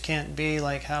 You just can't be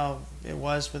like how it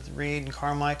was with Reed and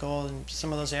Carmichael and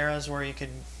some of those eras where you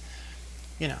could,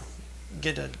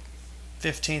 get a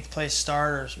 15th place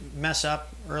start or mess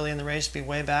up early in the race, be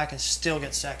way back, and still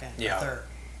get 2nd or 3rd.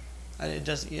 I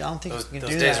don't think you can do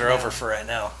that. Those days are over for right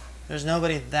now. There's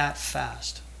nobody that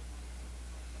fast.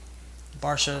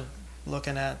 Barcia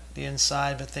looking at the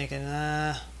inside but thinking,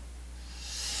 that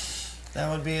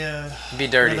would be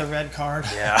dirty. Another red card.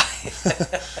 Yeah.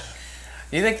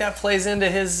 You think that plays into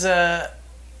his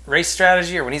race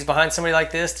strategy, or when he's behind somebody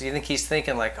like this, do you think he's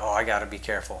thinking like, oh, I got to be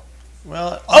careful?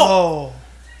 Well,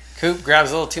 Coop grabs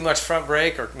a little too much front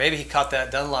brake, or maybe he caught that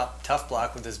Dunlop tough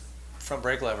block with his front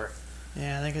brake lever.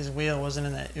 Yeah, I think his wheel wasn't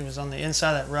in that. It was on the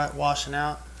inside of that rut washing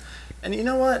out. And you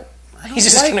know what? He's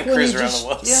just going to cruise around the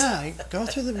whoops. Yeah, go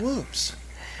through the whoops.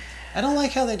 I don't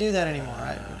like how they do that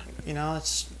anymore.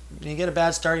 It's when you get a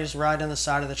bad start, you just ride on the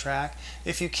side of the track.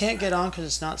 If you can't get on because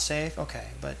it's not safe, okay.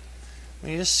 But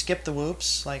when you just skip the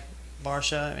whoops, like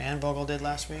Barcia and Bogle did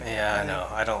last week. Yeah, I know.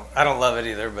 I don't love it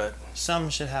either, but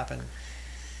something should happen.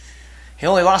 He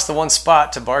only lost the one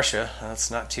spot to Barcia.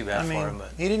 That's not too bad for him.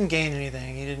 But he didn't gain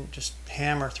anything. He didn't just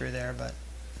hammer through there. But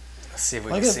let's see if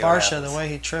we look can at see Barcia, the way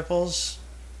he triples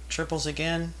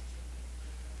again.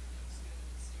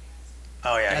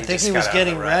 Oh yeah, I think he was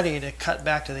getting ready to cut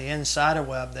back to the inside of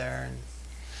Webb there, and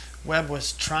Webb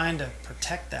was trying to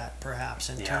protect that perhaps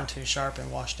and turned too sharp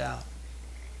and washed out.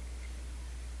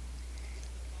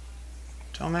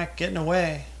 Tomac getting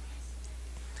away.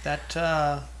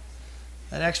 That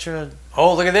extra.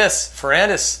 Oh, look at this!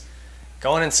 Ferrandis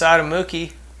going inside of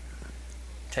Mookie,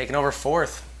 taking over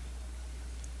 4th.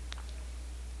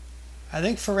 I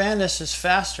think Ferrandis is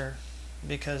faster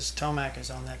because Tomac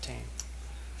is on that team.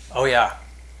 Oh yeah,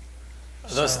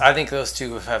 I think those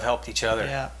two have helped each other.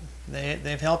 Yeah,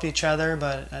 they've helped each other,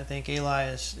 but I think Eli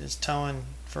is towing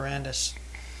Ferrandis.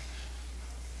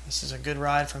 This is a good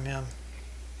ride from him.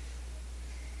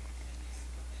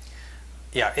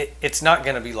 Yeah, it's not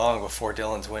going to be long before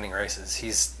Dylan's winning races.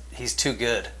 He's too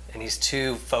good, and he's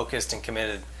too focused and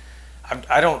committed.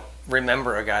 I don't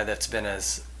remember a guy that's been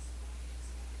as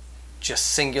just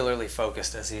singularly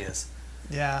focused as he is.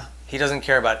 Yeah. He doesn't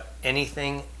care about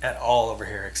anything at all over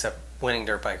here except winning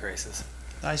dirt bike races.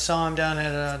 I saw him down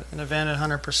at an event at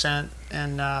 100%,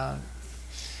 and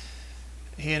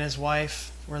he and his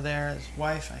wife were there. His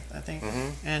wife, I think.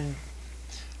 Mm-hmm. And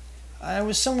I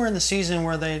was somewhere in the season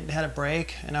where they had a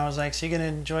break, and I was like, so you going to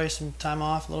enjoy some time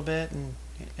off a little bit?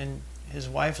 And his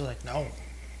wife was like, no.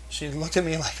 She looked at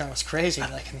me like I was crazy.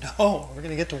 Like, no, we're going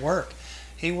to get to work.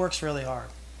 He works really hard.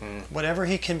 Whatever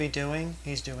he can be doing,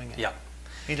 he's doing it. Yeah.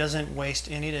 He doesn't waste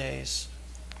any days.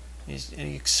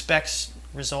 He expects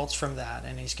results from that,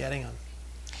 and he's getting them.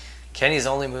 Kenny's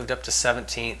only moved up to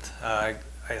 17th. I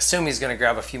assume he's going to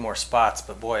grab a few more spots,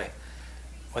 but boy,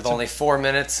 with only 4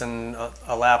 minutes and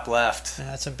a lap left,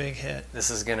 that's a big hit.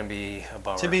 This is going to be a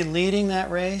bummer. To be leading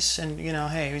that race, and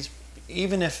hey,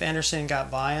 even if Anderson got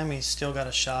by him, he's still got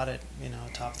a shot at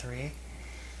top 3.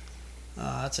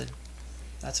 That's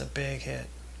a big hit.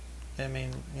 I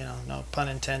mean, no pun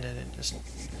intended. It just,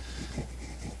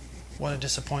 what a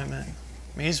disappointment.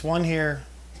 I mean, he's won here.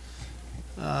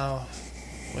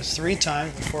 Was 3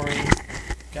 times before he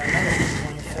got another. He's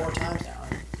won 4 times now.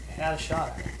 He had a shot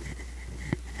at it.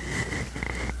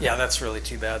 Yeah, that's really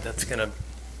too bad. That's gonna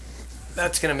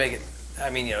make it. I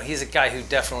mean, he's a guy who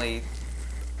definitely,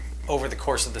 over the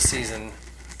course of the season,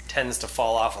 tends to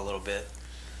fall off a little bit.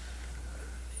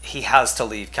 He has to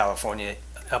leave California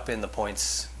up in the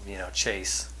points,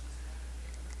 chase.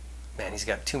 Man, he's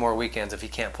got 2 more weekends. If he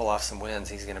can't pull off some wins,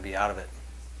 he's going to be out of it.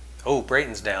 Oh,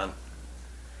 Brayton's down.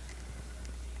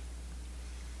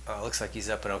 Looks like he's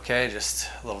up and okay, just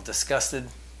a little disgusted.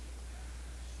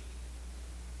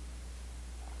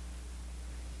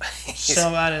 So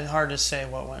hard to say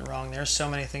what went wrong. There's so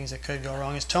many things that could go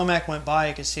wrong. As Tomac went by,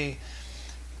 you could see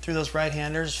through those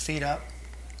right-handers, feet up.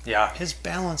 Yeah. His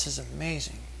balance is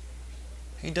amazing.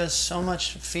 He does so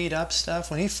much feet up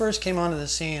stuff. When he first came onto the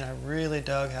scene, I really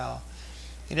dug how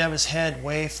he'd have his head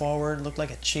way forward, looked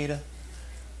like a cheetah,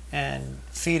 and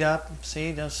feet up.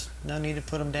 See, there's no need to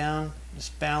put him down.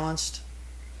 Just balanced.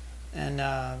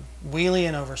 And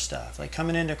wheeling over stuff, like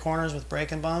coming into corners with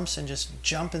braking bumps and just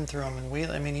jumping through them and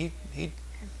wheeling. I mean, he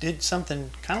did something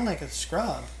kind of like a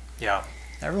scrub. Yeah.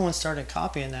 Everyone started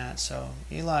copying that. So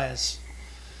Eli is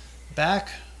back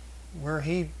where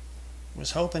he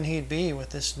was hoping he'd be with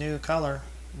this new color,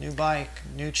 new bike,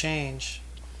 new change.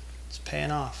 It's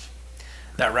paying off.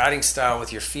 That riding style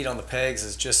with your feet on the pegs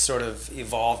has just sort of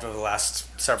evolved over the last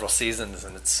several seasons,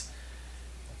 and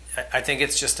I think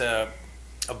it's just a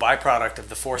byproduct of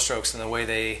the 4-strokes and the way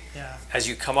they, as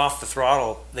you come off the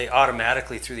throttle, they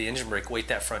automatically, through the engine brake, weight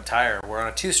that front tire. Where on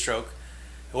a 2-stroke,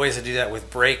 the ways to do that with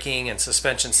braking and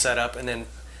suspension setup, and then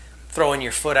throwing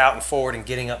your foot out and forward and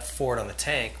getting up forward on the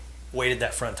tank, weighted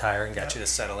that front tire and got you to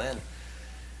settle in.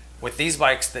 With these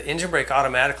bikes, the engine brake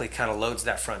automatically kind of loads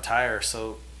that front tire,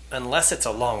 so unless it's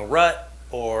a long rut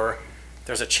or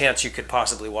there's a chance you could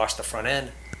possibly wash the front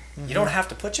end, you don't have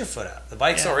to put your foot out. The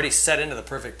bike's already set into the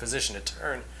perfect position to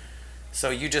turn. So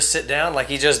you just sit down like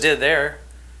he just did there,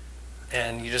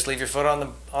 and you just leave your foot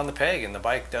on the peg, and the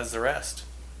bike does the rest.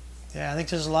 Yeah, I think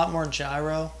there's a lot more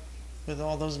gyro with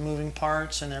all those moving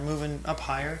parts, and they're moving up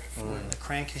higher. The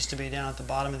crank used to be down at the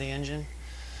bottom of the engine.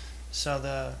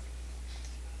 So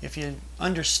if you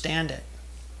understand it,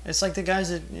 it's like the guys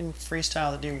that in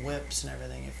freestyle that do whips and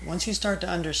everything. Once you start to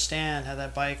understand how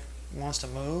that bike wants to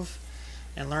move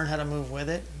and learn how to move with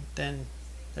it, then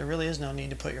there really is no need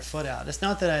to put your foot out. It's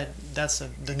not that that's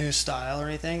the new style or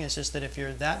anything. It's just that if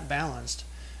you're that balanced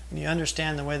and you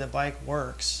understand the way the bike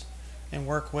works and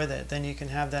work with it, then you can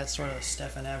have that sort of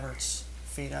Stefan Everts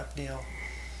feet up deal.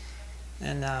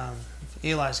 And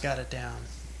Eli's got it down,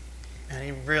 and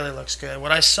he really looks good.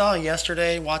 What I saw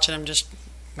yesterday, watching him just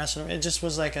messing, it just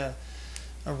was like a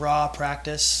raw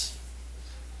practice.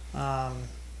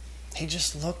 He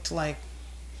just looked like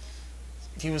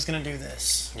he was going to do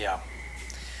this. Yeah.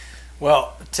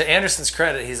 Well, to Anderson's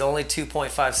credit, he's only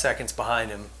 2.5 seconds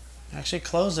behind him. Actually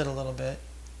closed it a little bit,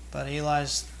 but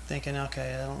Eli's thinking,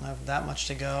 okay, I don't have that much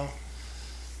to go.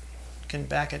 Can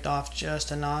back it off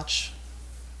just a notch.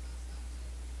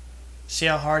 See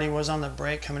how hard he was on the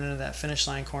brake coming into that finish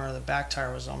line corner. The back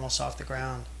tire was almost off the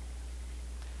ground.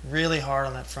 Really hard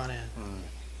on that front end.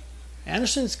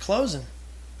 Anderson's closing,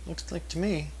 looks like to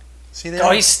me. See there?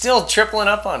 Oh, he's still tripling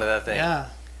up onto that thing. Yeah,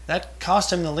 that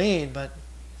cost him the lead, but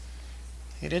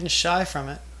he didn't shy from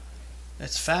it.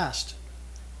 It's fast.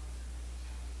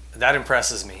 That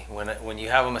impresses me when you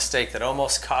have a mistake that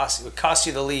almost would cost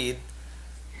you the lead,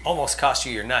 almost cost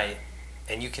you your night,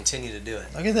 and you continue to do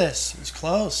it. Look at this. He's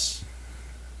close.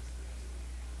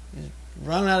 He's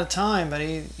running out of time, but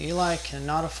Eli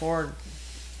cannot afford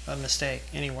a mistake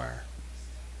anywhere.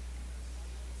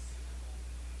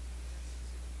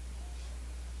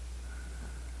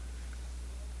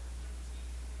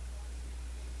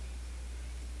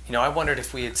 I wondered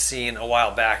if we had seen a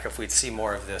while back, if we'd see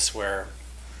more of this, where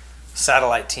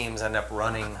satellite teams end up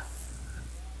running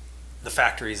the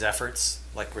factory's efforts,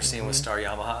 like we're seeing with Star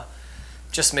Yamaha.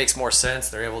 Just makes more sense.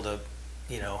 They're able to,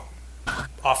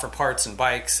 offer parts and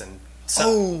bikes and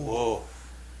whoa,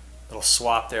 little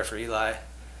swap there for Eli.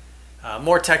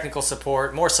 More technical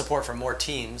support, more support from more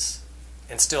teams,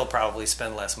 and still probably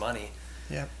spend less money.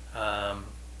 Yep.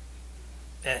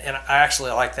 And I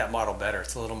actually like that model better.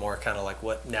 It's a little more kind of like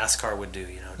what NASCAR would do,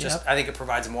 I think it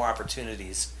provides more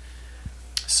opportunities.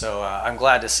 So I'm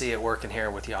glad to see it working here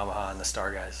with Yamaha and the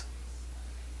Star guys.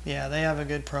 Yeah, they have a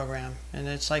good program, and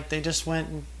it's like they just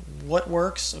went, what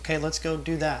works? Okay, let's go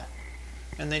do that.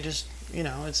 And they just,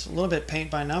 it's a little bit paint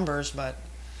by numbers, but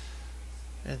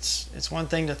it's one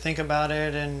thing to think about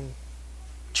it and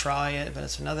try it, but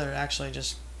it's another to actually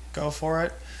just go for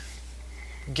it.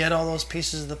 Get all those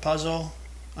pieces of the puzzle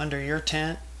under your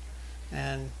tent,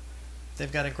 and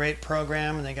they've got a great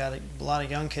program, and they got a lot of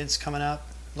young kids coming up.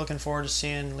 Looking forward to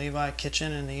seeing Levi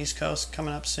Kitchen in the East Coast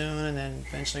coming up soon, and then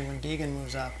eventually when Deegan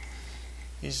moves up,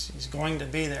 he's going to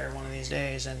be there one of these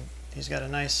days, and he's got a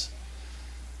nice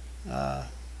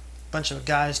bunch of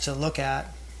guys to look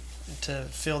at to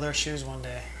fill their shoes one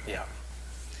day. Yeah.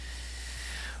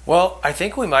 Well, I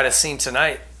think we might have seen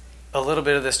tonight a little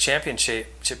bit of this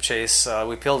championship chase.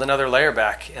 We peeled another layer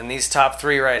back, and these top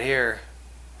three right here,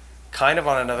 kind of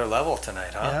on another level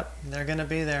tonight, huh? Yep, they're going to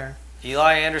be there.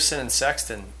 Eli, Anderson, and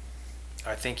Sexton.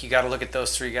 I think you got to look at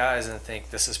those three guys and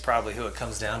think this is probably who it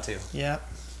comes down to. Yep.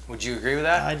 Would you agree with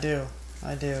that? I do.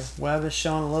 Webb has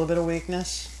shown a little bit of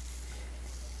weakness.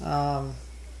 And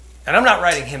I'm not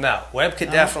writing him out. Webb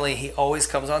could definitely, he always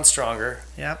comes on stronger.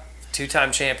 Yep.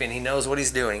 Two-time champion. He knows what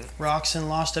he's doing. Roxon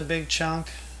lost a big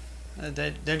chunk.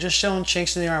 They're just showing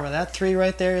chinks in the armor. That three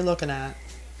right there you're looking at.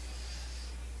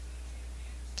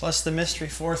 Plus the mystery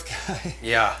fourth guy.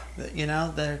 Yeah.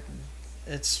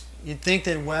 You'd think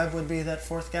that Webb would be that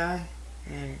fourth guy,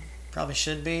 and probably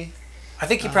should be. I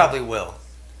think he probably will.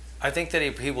 I think that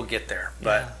he will get there,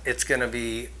 but it's going to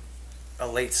be a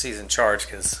late season charge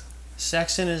because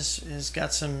Sexton has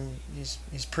got some.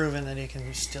 He's proven that he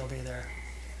can still be there,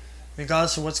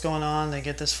 regardless of what's going on. They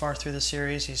get this far through the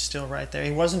series, he's still right there.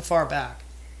 He wasn't far back.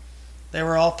 They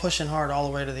were all pushing hard all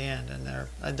the way to the end,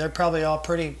 and they're probably all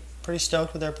pretty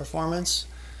stoked with their performance.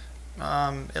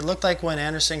 It looked like when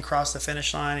Anderson crossed the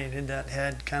finish line, he did that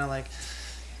head kind of like,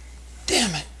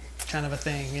 damn it, kind of a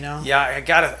thing, Yeah, I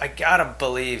gotta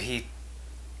believe he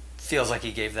feels like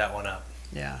he gave that one up.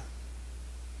 Yeah.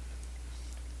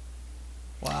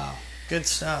 Wow, good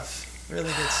stuff,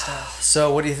 really good stuff.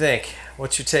 So, what do you think?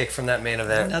 What's your take from that main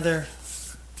event? Another.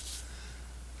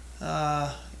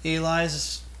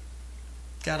 Eli's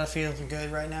gotta feel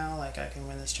good right now, like I can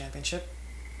win this championship.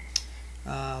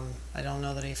 I don't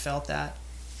know that he felt that.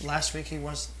 Last week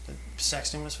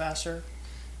Sexton was faster.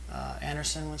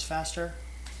 Anderson was faster.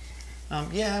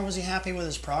 Was he happy with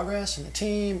his progress and the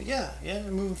team? Yeah,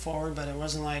 moving forward, but it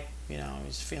wasn't like,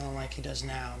 he's feeling like he does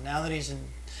now. Now that he's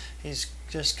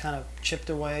just kind of chipped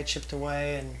away,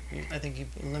 and I think he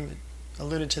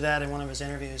alluded to that in one of his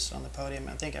interviews on the podium,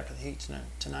 I think after the heat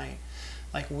tonight.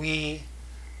 Like, we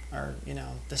are,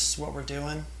 this is what we're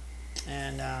doing,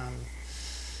 and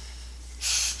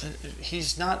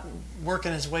he's not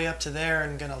working his way up to there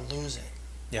and going to lose it.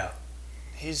 Yeah.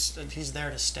 He's there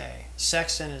to stay.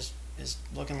 Sexton is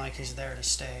looking like he's there to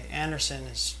stay. Anderson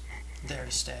is there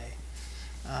to stay.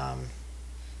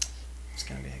 It's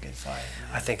going to be a good fight,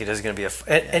 man. I think it is going to be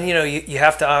and you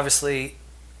have to obviously,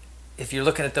 if you're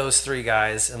looking at those three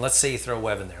guys, and let's say you throw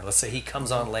Webb in there. Let's say he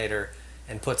comes on later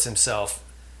and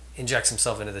injects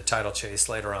himself into the title chase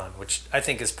later on, which I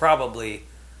think is probably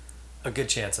a good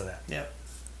chance of that. Yep.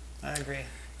 I agree.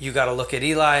 You got to look at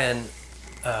Eli and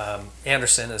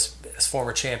Anderson as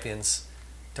former champions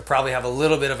to probably have a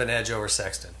little bit of an edge over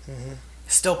Sexton. Mm-hmm.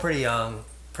 Still pretty young,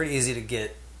 pretty easy to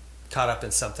get caught up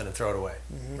in something and throw it away,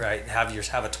 right? Have a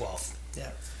 12th.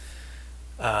 Yeah.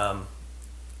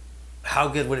 How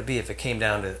good would it be if it came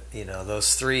down to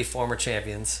those three former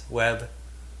champions, Webb,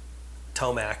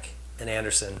 Tomac, and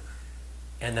Anderson,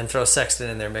 and then throw Sexton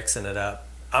in there mixing it up?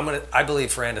 I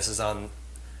believe Ferrandis is on.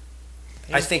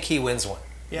 I think he wins one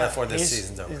before this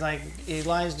season's over. Like,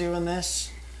 Eli's doing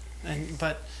this,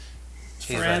 but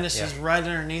Ferrandis is right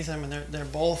underneath him, and they're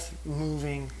both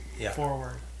moving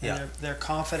forward. And their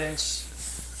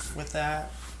confidence with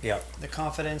that, the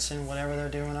confidence in whatever they're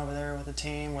doing over there with the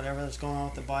team, whatever's going on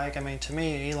with the bike. I mean, to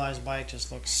me, Eli's bike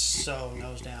just looks so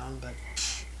nose down, but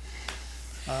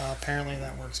apparently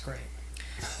that works great.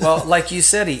 Well, like you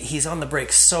said, he's on the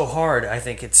brakes so hard. I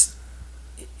think it's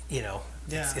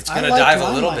it's going to dive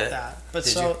a little bit. That. But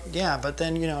but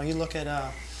then you look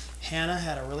at Hannah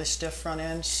had a really stiff front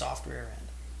end, soft rear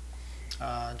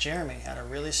end. Jeremy had a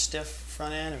really stiff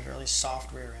front end and really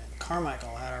soft rear end.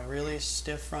 Carmichael had a really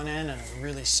stiff front end and a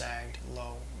really sagged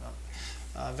low.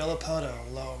 Villapoto,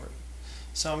 low.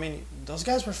 So, I mean, those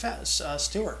guys were fast.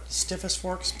 Stewart, stiffest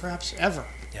forks perhaps ever.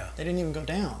 Yeah. They didn't even go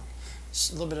down.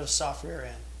 A little bit of a soft rear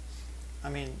end. I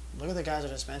mean, look at the guys I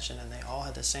just mentioned, and they all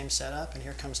had the same setup, and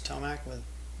here comes Tomac with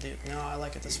no, I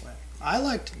like it this way. I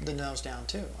liked the nose down,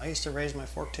 too. I used to raise my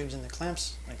fork tubes in the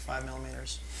clamps, like 5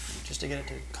 millimeters, just to get it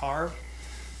to carve.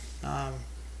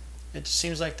 It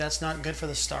seems like that's not good for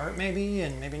the start, maybe,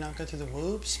 and maybe not good through the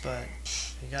whoops, but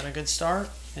you got a good start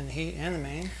in the heat and the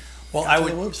main. Well,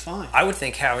 the whoops, fine. I would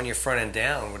think having your front end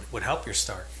down would help your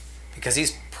start, because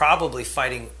he's probably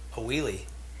fighting a wheelie.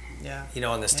 Yeah.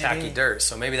 On this tacky dirt.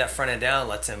 So maybe that front end down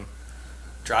lets him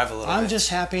drive a little bit. I'm just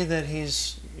happy that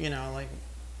he's,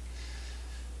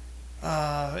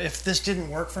 if this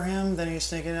didn't work for him, then he's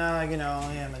thinking, I'm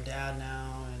a dad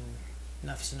now, and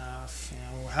enough's enough.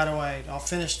 How do I'll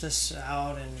finish this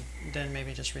out and then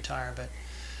maybe just retire. But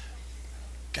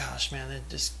gosh, man, it's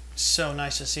just so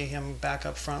nice to see him back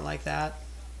up front like that.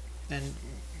 And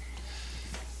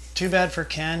too bad for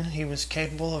Ken. He was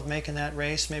capable of making that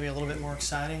race maybe a little bit more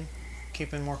exciting,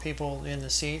 keeping more people in the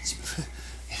seats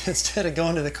instead of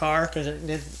going to the car, because it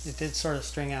did sort of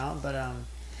string out. But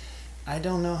I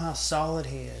don't know how solid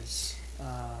he is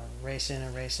race in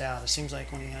and race out. It seems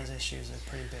like when he has issues, they're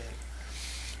pretty big.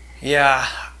 Yeah.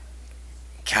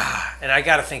 God. And I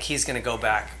got to think he's going to go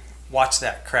back, watch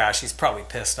that crash. He's probably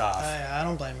pissed off. I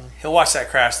don't blame him. He'll watch that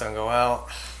crash though and go, well,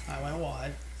 I went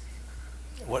wide.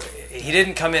 He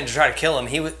didn't come in to try to kill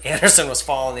him. Anderson was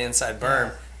following the inside berm.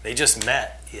 Yeah. They just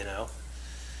met,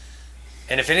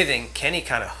 And if anything, Kenny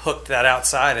kind of hooked that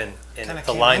outside and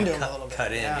the line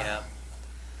cut in. Yeah.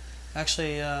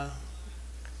 Actually,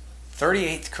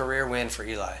 38th career win for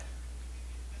Eli.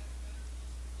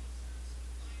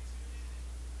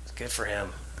 It's good for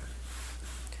him.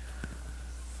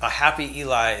 A happy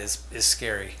Eli is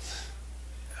scary.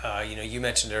 You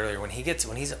mentioned earlier when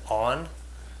he's on.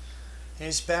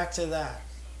 He's back to that.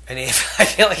 And I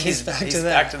feel like he's back to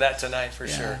that tonight for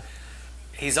sure.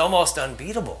 He's almost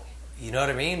unbeatable. You know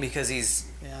what I mean? Because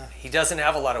he doesn't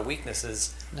have a lot of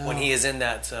weaknesses when he is in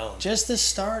that zone. Just the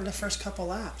start in the first couple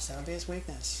laps. That'll be his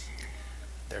weakness.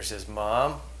 There's his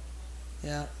mom.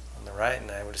 Yeah. On the right, and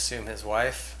I would assume his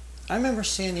wife. I remember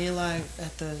seeing Eli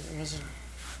at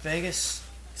Vegas.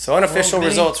 So unofficial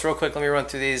results, real quick. Let me run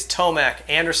through these. Tomac,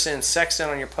 Anderson, Sexton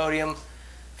on your podium.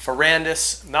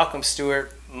 Ferrandis, Malcolm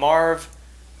Stewart, Marv,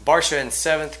 Barsha in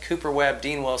 7th, Cooper Webb,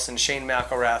 Dean Wilson, Shane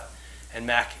McElrath, and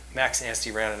Max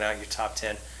Anstey rounding out your top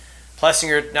 10.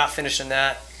 Plessinger not finishing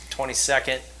that,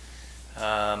 22nd.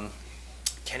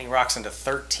 Kenny Roczen to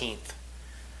 13th.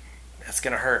 That's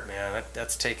going to hurt, man.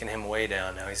 That's taking him way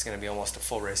down now. He's going to be almost a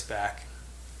full race back.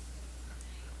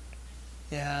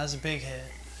 Yeah, that was a big hit.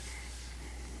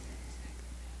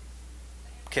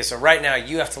 Okay, so right now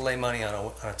you have to lay money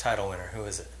on a title winner. Who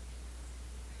is it?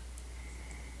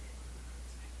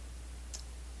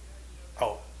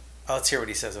 Oh, let's hear what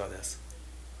he says about this.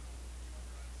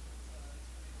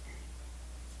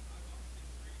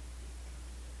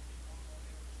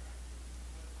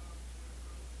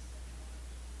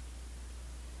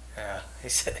 Yeah, he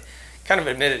said, kind of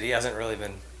admitted he hasn't really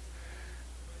been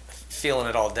feeling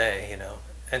it all day,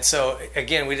 And so,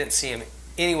 again, we didn't see him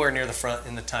anywhere near the front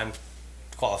in the time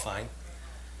qualifying.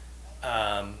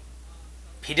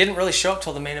 He didn't really show up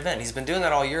till the main event. He's been doing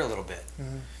that all year a little bit.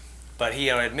 Mm-hmm. But he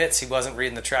admits he wasn't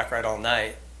reading the track right all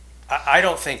night. I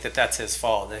don't think that's his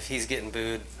fault. If he's getting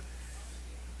booed,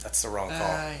 that's the wrong call.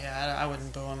 Yeah, I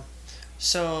wouldn't boo him.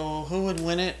 So who would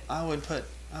win it? I would put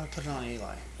it on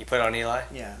Eli. You put it on Eli?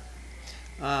 Yeah.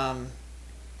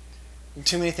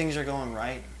 Too many things are going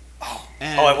right.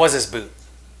 It was his boot.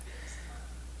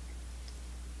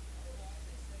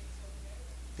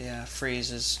 Yeah,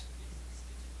 Freeze is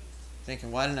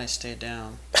thinking, why didn't I stay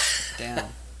down?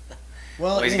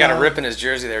 Well, he's got a rip in his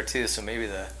jersey there too, so maybe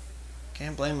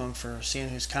can't blame him for seeing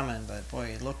who's coming, but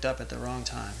boy, he looked up at the wrong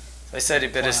time. They said he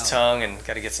bit his tongue and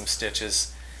got to get some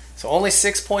stitches. So only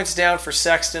 6 points down for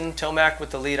Sexton. Tomac with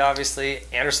the lead, obviously.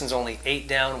 Anderson's only 8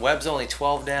 down. Webb's only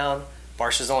 12 down.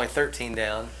 Barsha's only 13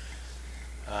 down.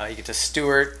 You get to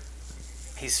Stewart.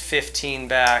 He's 15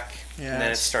 back. Yeah, and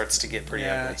then it starts to get pretty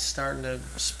ugly. Yeah, it's starting to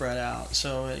spread out.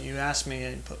 So you asked me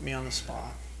and put me on the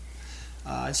spot.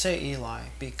 I'd say Eli,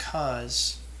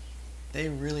 because they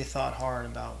really thought hard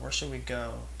about where should we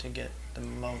go to get the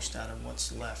most out of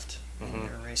what's left in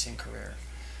your racing career.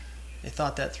 They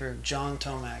thought that through. John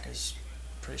Tomac is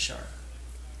pretty sharp.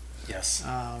 Yes.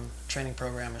 Training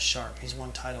program is sharp. He's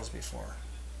won titles before.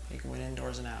 He can win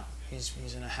indoors and out. He's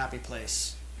in a happy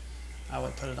place. I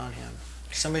would put it on him.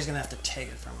 Somebody's going to have to take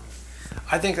it from him.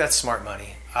 I think that's smart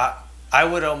money. I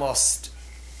would almost,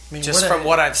 just from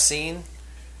what I've seen,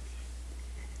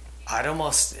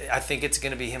 I think it's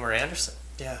going to be him or Anderson.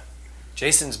 Yeah.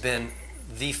 Jason's been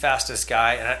the fastest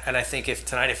guy, and I think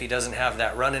if he doesn't have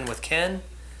that run in with Ken,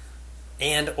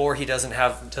 or he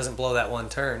doesn't blow that one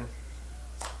turn,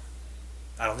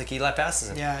 I don't think Eli passes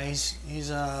him. Yeah, he's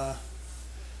a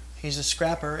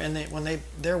scrapper, and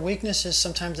their weakness is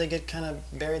sometimes they get kind of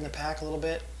buried in the pack a little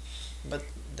bit, but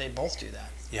they both do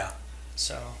that. Yeah.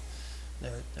 So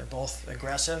they're both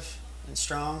aggressive and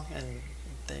strong, and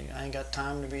I ain't got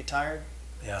time to be tired.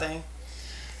 Yeah. Thing.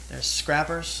 They're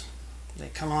scrappers. They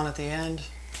come on at the end.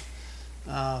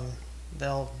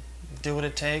 They'll do what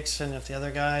it takes, and if the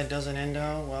other guy doesn't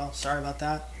endo, well, sorry about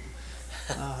that.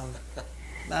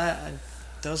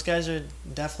 Those guys are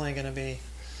definitely going to be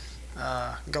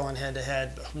going head to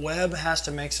head. Webb has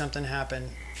to make something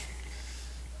happen,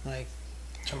 like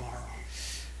tomorrow.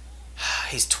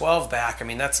 He's 12 back. I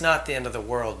mean, that's not the end of the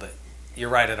world, but you're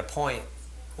right at a point.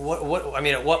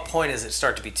 At what point does it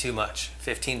start to be too much?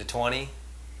 15 to 20?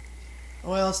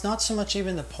 Well, it's not so much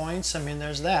even the points. I mean,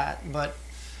 there's that, but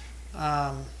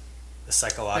the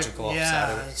psychological side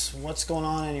of it. It's what's going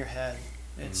on in your head.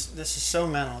 This is so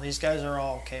mental. These guys are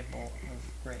all capable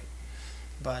of great,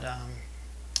 but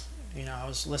I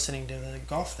was listening to the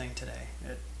golf thing today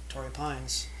at Torrey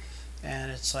Pines,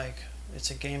 and it's like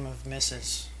it's a game of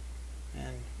misses,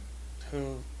 and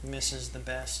who misses the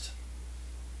best,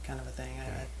 kind of a thing.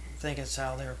 I think it's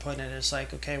how they were putting it. It's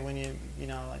like, okay, when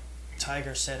like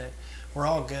Tiger said it, we're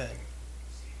all good,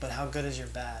 but how good is your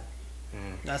bad?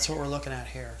 That's what we're looking at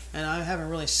here. And I haven't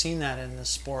really seen that in the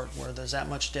sport where there's that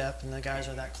much depth and the guys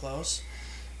are that close.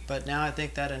 But now I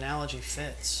think that analogy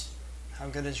fits. How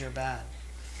good is your bad?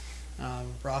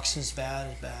 Broxton's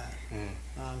bad is bad.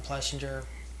 Plessinger,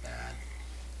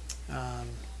 bad.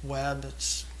 Webb,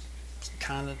 it's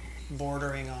kind of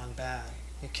bordering on bad.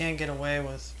 You can't get away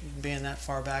with being that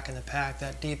far back in the pack,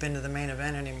 that deep into the main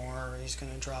event anymore, or he's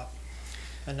going to drop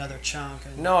another chunk.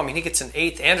 No, I mean, he gets an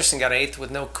 8th. Anderson got an 8th with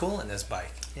no coolant in his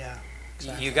bike. Yeah,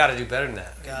 exactly. You got to do better than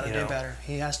that. Got to do better.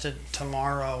 He has to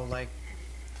tomorrow,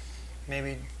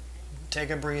 maybe take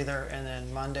a breather, and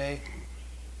then Monday,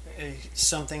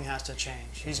 something has to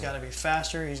change. He's got to be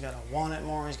faster. He's got to want it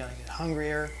more. He's got to get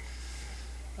hungrier.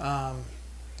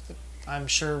 I'm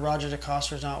sure Roger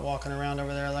DeCoster's not walking around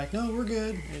over there like, no, we're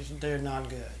good. They're not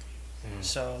good.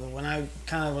 So when I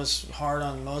kind of was hard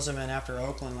on Moseman after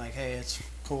Oakland, like, hey, it's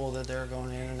cool that they're going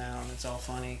in and out and it's all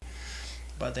funny,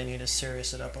 but they need to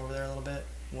serious it up over there a little bit.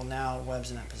 Well, now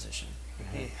Webb's in that position.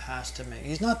 He has to make.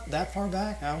 He's not that far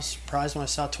back. I was surprised when I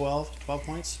saw 12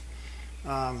 points.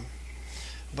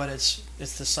 But it's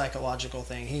the psychological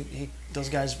thing. He those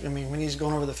guys. I mean, when he's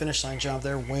going over the finish line jump,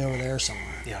 they're way over there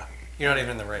somewhere. Yeah, you're not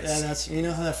even in the race. Yeah, you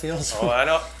know how that feels. Oh, I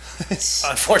know.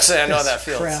 Unfortunately, I know how that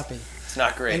feels. Crappy. It's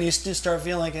not great. And you just start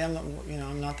feeling like I'm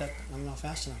not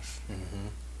fast enough.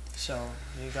 So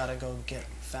you got to go get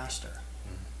faster.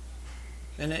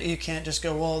 And you can't just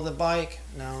go, well, the bike.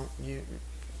 No,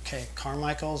 okay.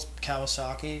 Carmichael's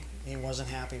Kawasaki. He wasn't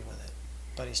happy with it,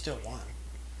 but he still won.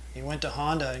 He went to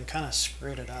Honda and kind of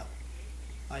screwed it up.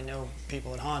 I know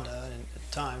people at Honda, and at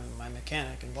the time, my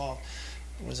mechanic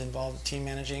was involved with team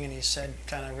managing, and he said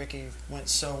kind of Ricky went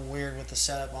so weird with the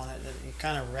setup on it that he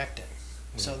kind of wrecked it.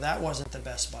 So that wasn't the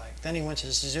best bike. Then he went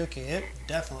to Suzuki. It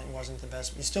definitely wasn't the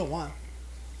best. He still won.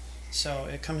 So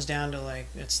it comes down to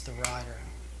it's the rider.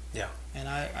 Yeah. And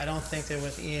I don't think that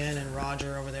with Ian and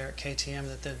Roger over there at KTM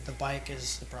that the bike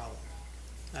is the problem.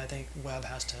 I think Webb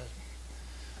has to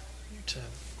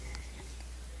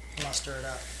muster it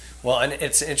up. Well, and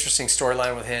it's an interesting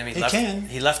storyline with him.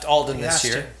 He left Alden this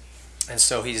year, and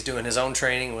so he's doing his own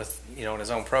training with in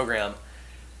his own program.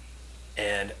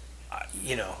 And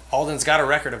Alden's got a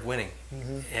record of winning,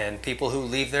 and people who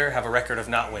leave there have a record of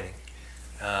not winning.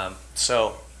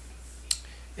 So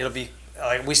it'll be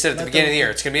like we said at the beginning of the year.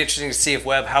 It's going to be interesting to see if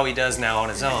Webb how he does now on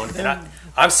his own. And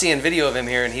I'm seeing video of him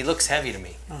here, and he looks heavy to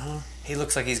me. He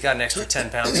looks like he's got an extra 10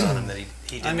 pounds on him that he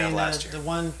didn't have last year. The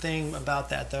one thing about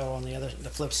that, though, on the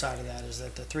flip side of that, is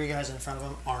that the three guys in front of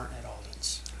him aren't at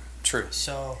Alden's. True.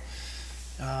 So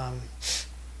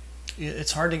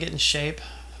it's hard to get in shape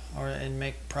and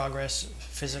make progress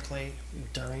physically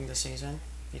during the season.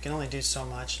 You can only do so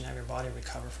much and have your body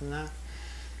recover from that.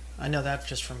 I know that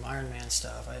just from Ironman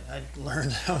stuff. I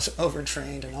learned I was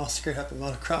overtrained and all screwed up in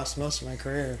motocross most of my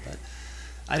career, but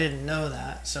I didn't know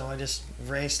that, so I just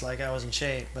raced like I was in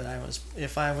shape. But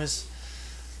if I was,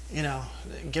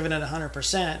 giving it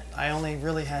 100%, I only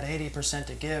really had 80%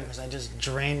 to give because I just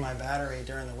drained my battery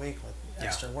during the week with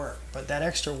extra work. But that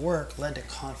extra work led to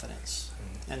confidence,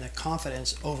 and the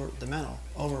confidence over the mental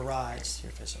overrides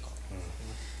your physical.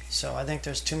 So I think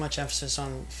there's too much emphasis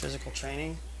on physical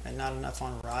training and not enough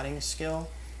on riding skill,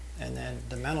 and then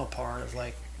the mental part of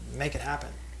like make it happen.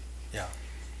 Yeah.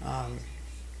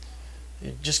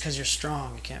 Just because you're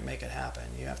strong, you can't make it happen.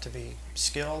 You have to be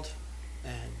skilled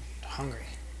and hungry.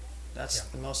 That's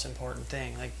the most important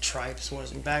thing. Like Tripes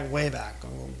wasn't way back.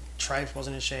 Tripes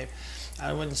wasn't in shape.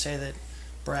 I wouldn't say that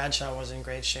Bradshaw was in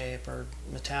great shape, or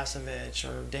Matasevich,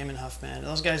 or Damon Huffman.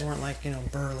 Those guys weren't like,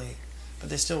 burly, but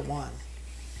they still won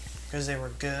because they were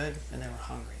good and they were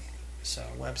hungry. So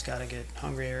Webb's got to get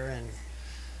hungrier and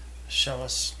show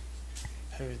us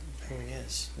who he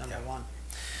is, number one.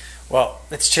 Well,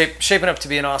 it's shaping up to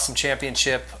be an awesome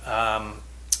championship.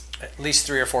 At least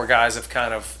 3 or 4 guys have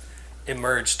kind of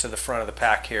emerged to the front of the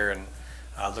pack here, and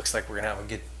looks like we're going to have a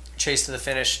good chase to the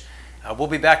finish. We'll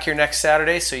be back here next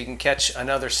Saturday, so you can catch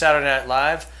another Saturday Night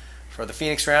Live for the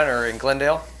Phoenix round or in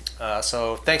Glendale.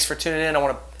 So thanks for tuning in. I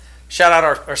want to shout out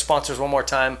our sponsors one more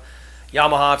time.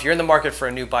 Yamaha, if you're in the market for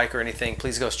a new bike or anything,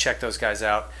 please go check those guys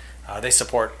out. They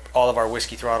support all of our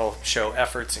Whiskey Throttle show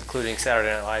efforts, including Saturday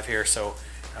Night Live here, so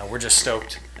we're just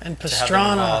stoked. And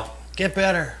Pastrana, get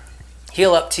better.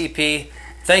 Heel Up TP.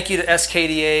 Thank you to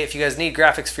SKDA. If you guys need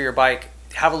graphics for your bike,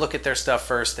 have a look at their stuff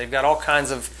first. They've got all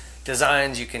kinds of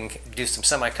designs. You can do some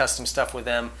semi-custom stuff with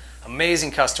them.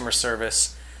 Amazing customer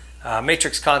service.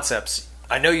 Matrix Concepts.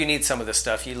 I know you need some of this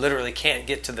stuff. You literally can't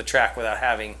get to the track without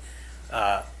having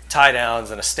tie downs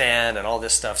and a stand and all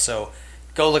this stuff. So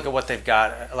go look at what they've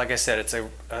got. Like I said, it's a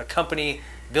company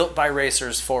built by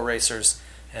racers for racers,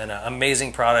 and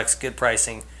amazing products, good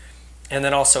pricing. And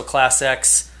then also Class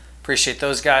X. Appreciate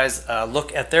those guys.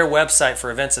 Look at their website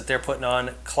for events that they're putting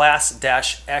on,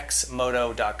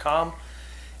 class-xmoto.com.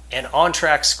 And On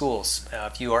Track Schools.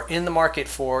 If you are in the market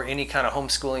for any kind of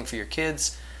homeschooling for your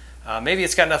kids, maybe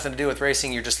it's got nothing to do with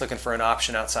racing, you're just looking for an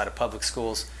option outside of public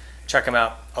schools, check them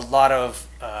out. A lot of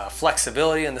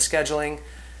flexibility in the scheduling,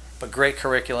 but great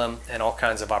curriculum and all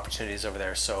kinds of opportunities over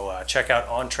there. So check out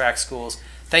On Track Schools.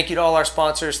 Thank you to all our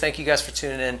sponsors. Thank you guys for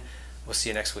tuning in. We'll see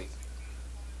you next week.